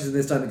any questions in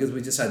this time because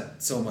we just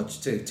had so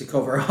much to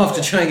cover off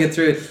to try and get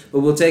through it.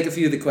 But we'll take a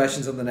few of the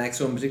questions on the next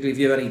one, particularly if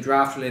you have any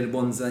draft-related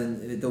ones,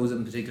 then those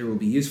in particular will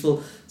be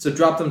useful. So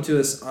drop them to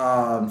us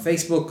on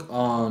Facebook,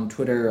 on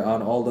Twitter,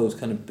 on all those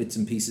kind of bits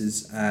and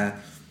pieces.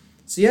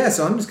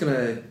 So I'm just going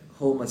to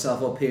hold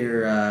myself up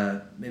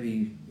here,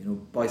 maybe,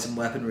 buy some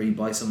weaponry,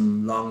 buy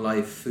some long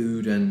life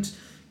food, and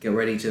get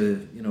ready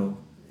to,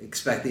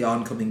 expect the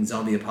oncoming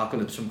zombie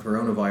apocalypse from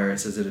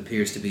coronavirus as it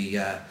appears to be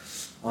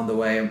on the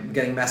way. I'm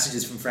getting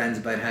messages from friends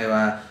about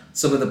how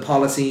some of the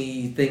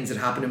policy things that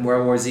happen in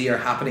World War Z are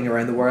happening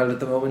around the world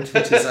at the moment,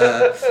 which is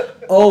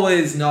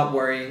always not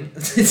worrying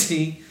to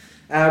see.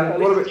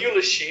 What about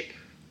you, sheep?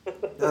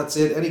 That's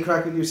it. Any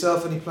crack with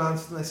yourself? Any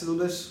plans for the next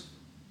little bit?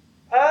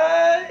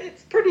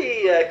 It's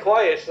pretty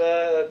quiet.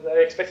 I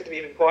expect it to be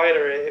even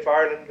quieter if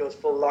Ireland goes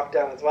full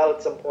lockdown as well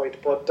at some point.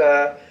 But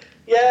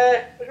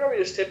we're probably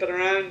just tipping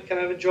around,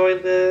 kind of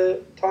enjoying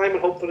the time, and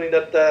hopefully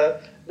that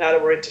now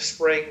that we're into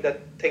spring,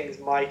 that things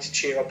might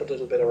cheer up a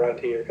little bit around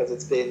here, because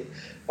it's been,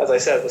 as I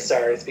said at the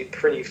start, it's been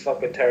pretty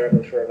fucking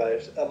terrible for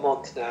about a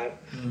month now.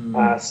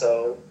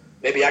 So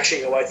maybe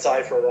actually go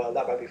outside for a while.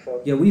 That might be fun.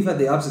 Yeah, we've had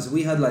the opposite.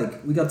 We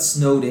got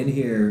snowed in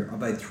here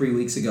about 3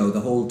 weeks ago. The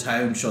whole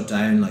town shut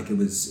down. Like it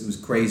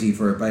was crazy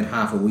for about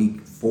half a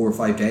week, 4 or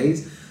 5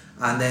 days,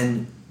 and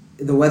then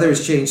the weather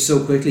has changed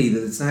so quickly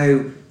that it's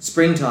now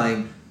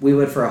springtime. we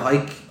went for a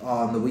hike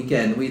on the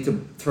weekend. We had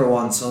to throw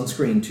on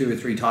sunscreen 2 or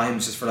 3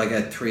 times just for like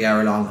a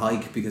 3-hour long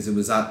hike because it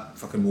was that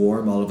fucking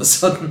warm all of a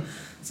sudden.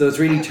 So it's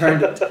really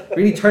turned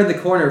the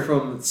corner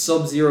from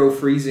sub-zero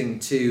freezing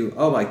to,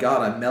 oh my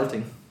god, I'm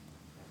melting.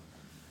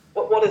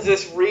 What is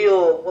this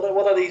real? What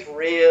are these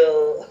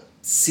real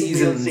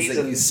seasons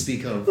that you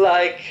speak of?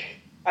 Like,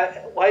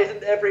 why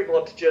isn't every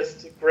month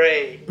just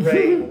grey,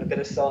 rain, and a bit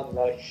of sun?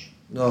 Like.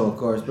 No, of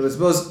course. But I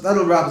suppose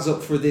that'll wrap us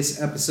up for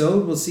this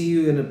episode. We'll see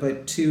you in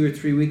about 2 or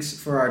 3 weeks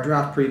for our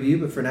draft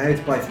preview. But for now,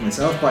 it's bye from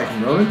myself, bye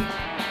from Ronan.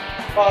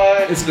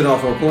 Bye. It's been All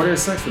 4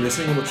 Quarters. Thanks for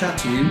listening, and we'll chat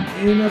to you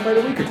in about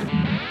a week or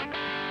 2.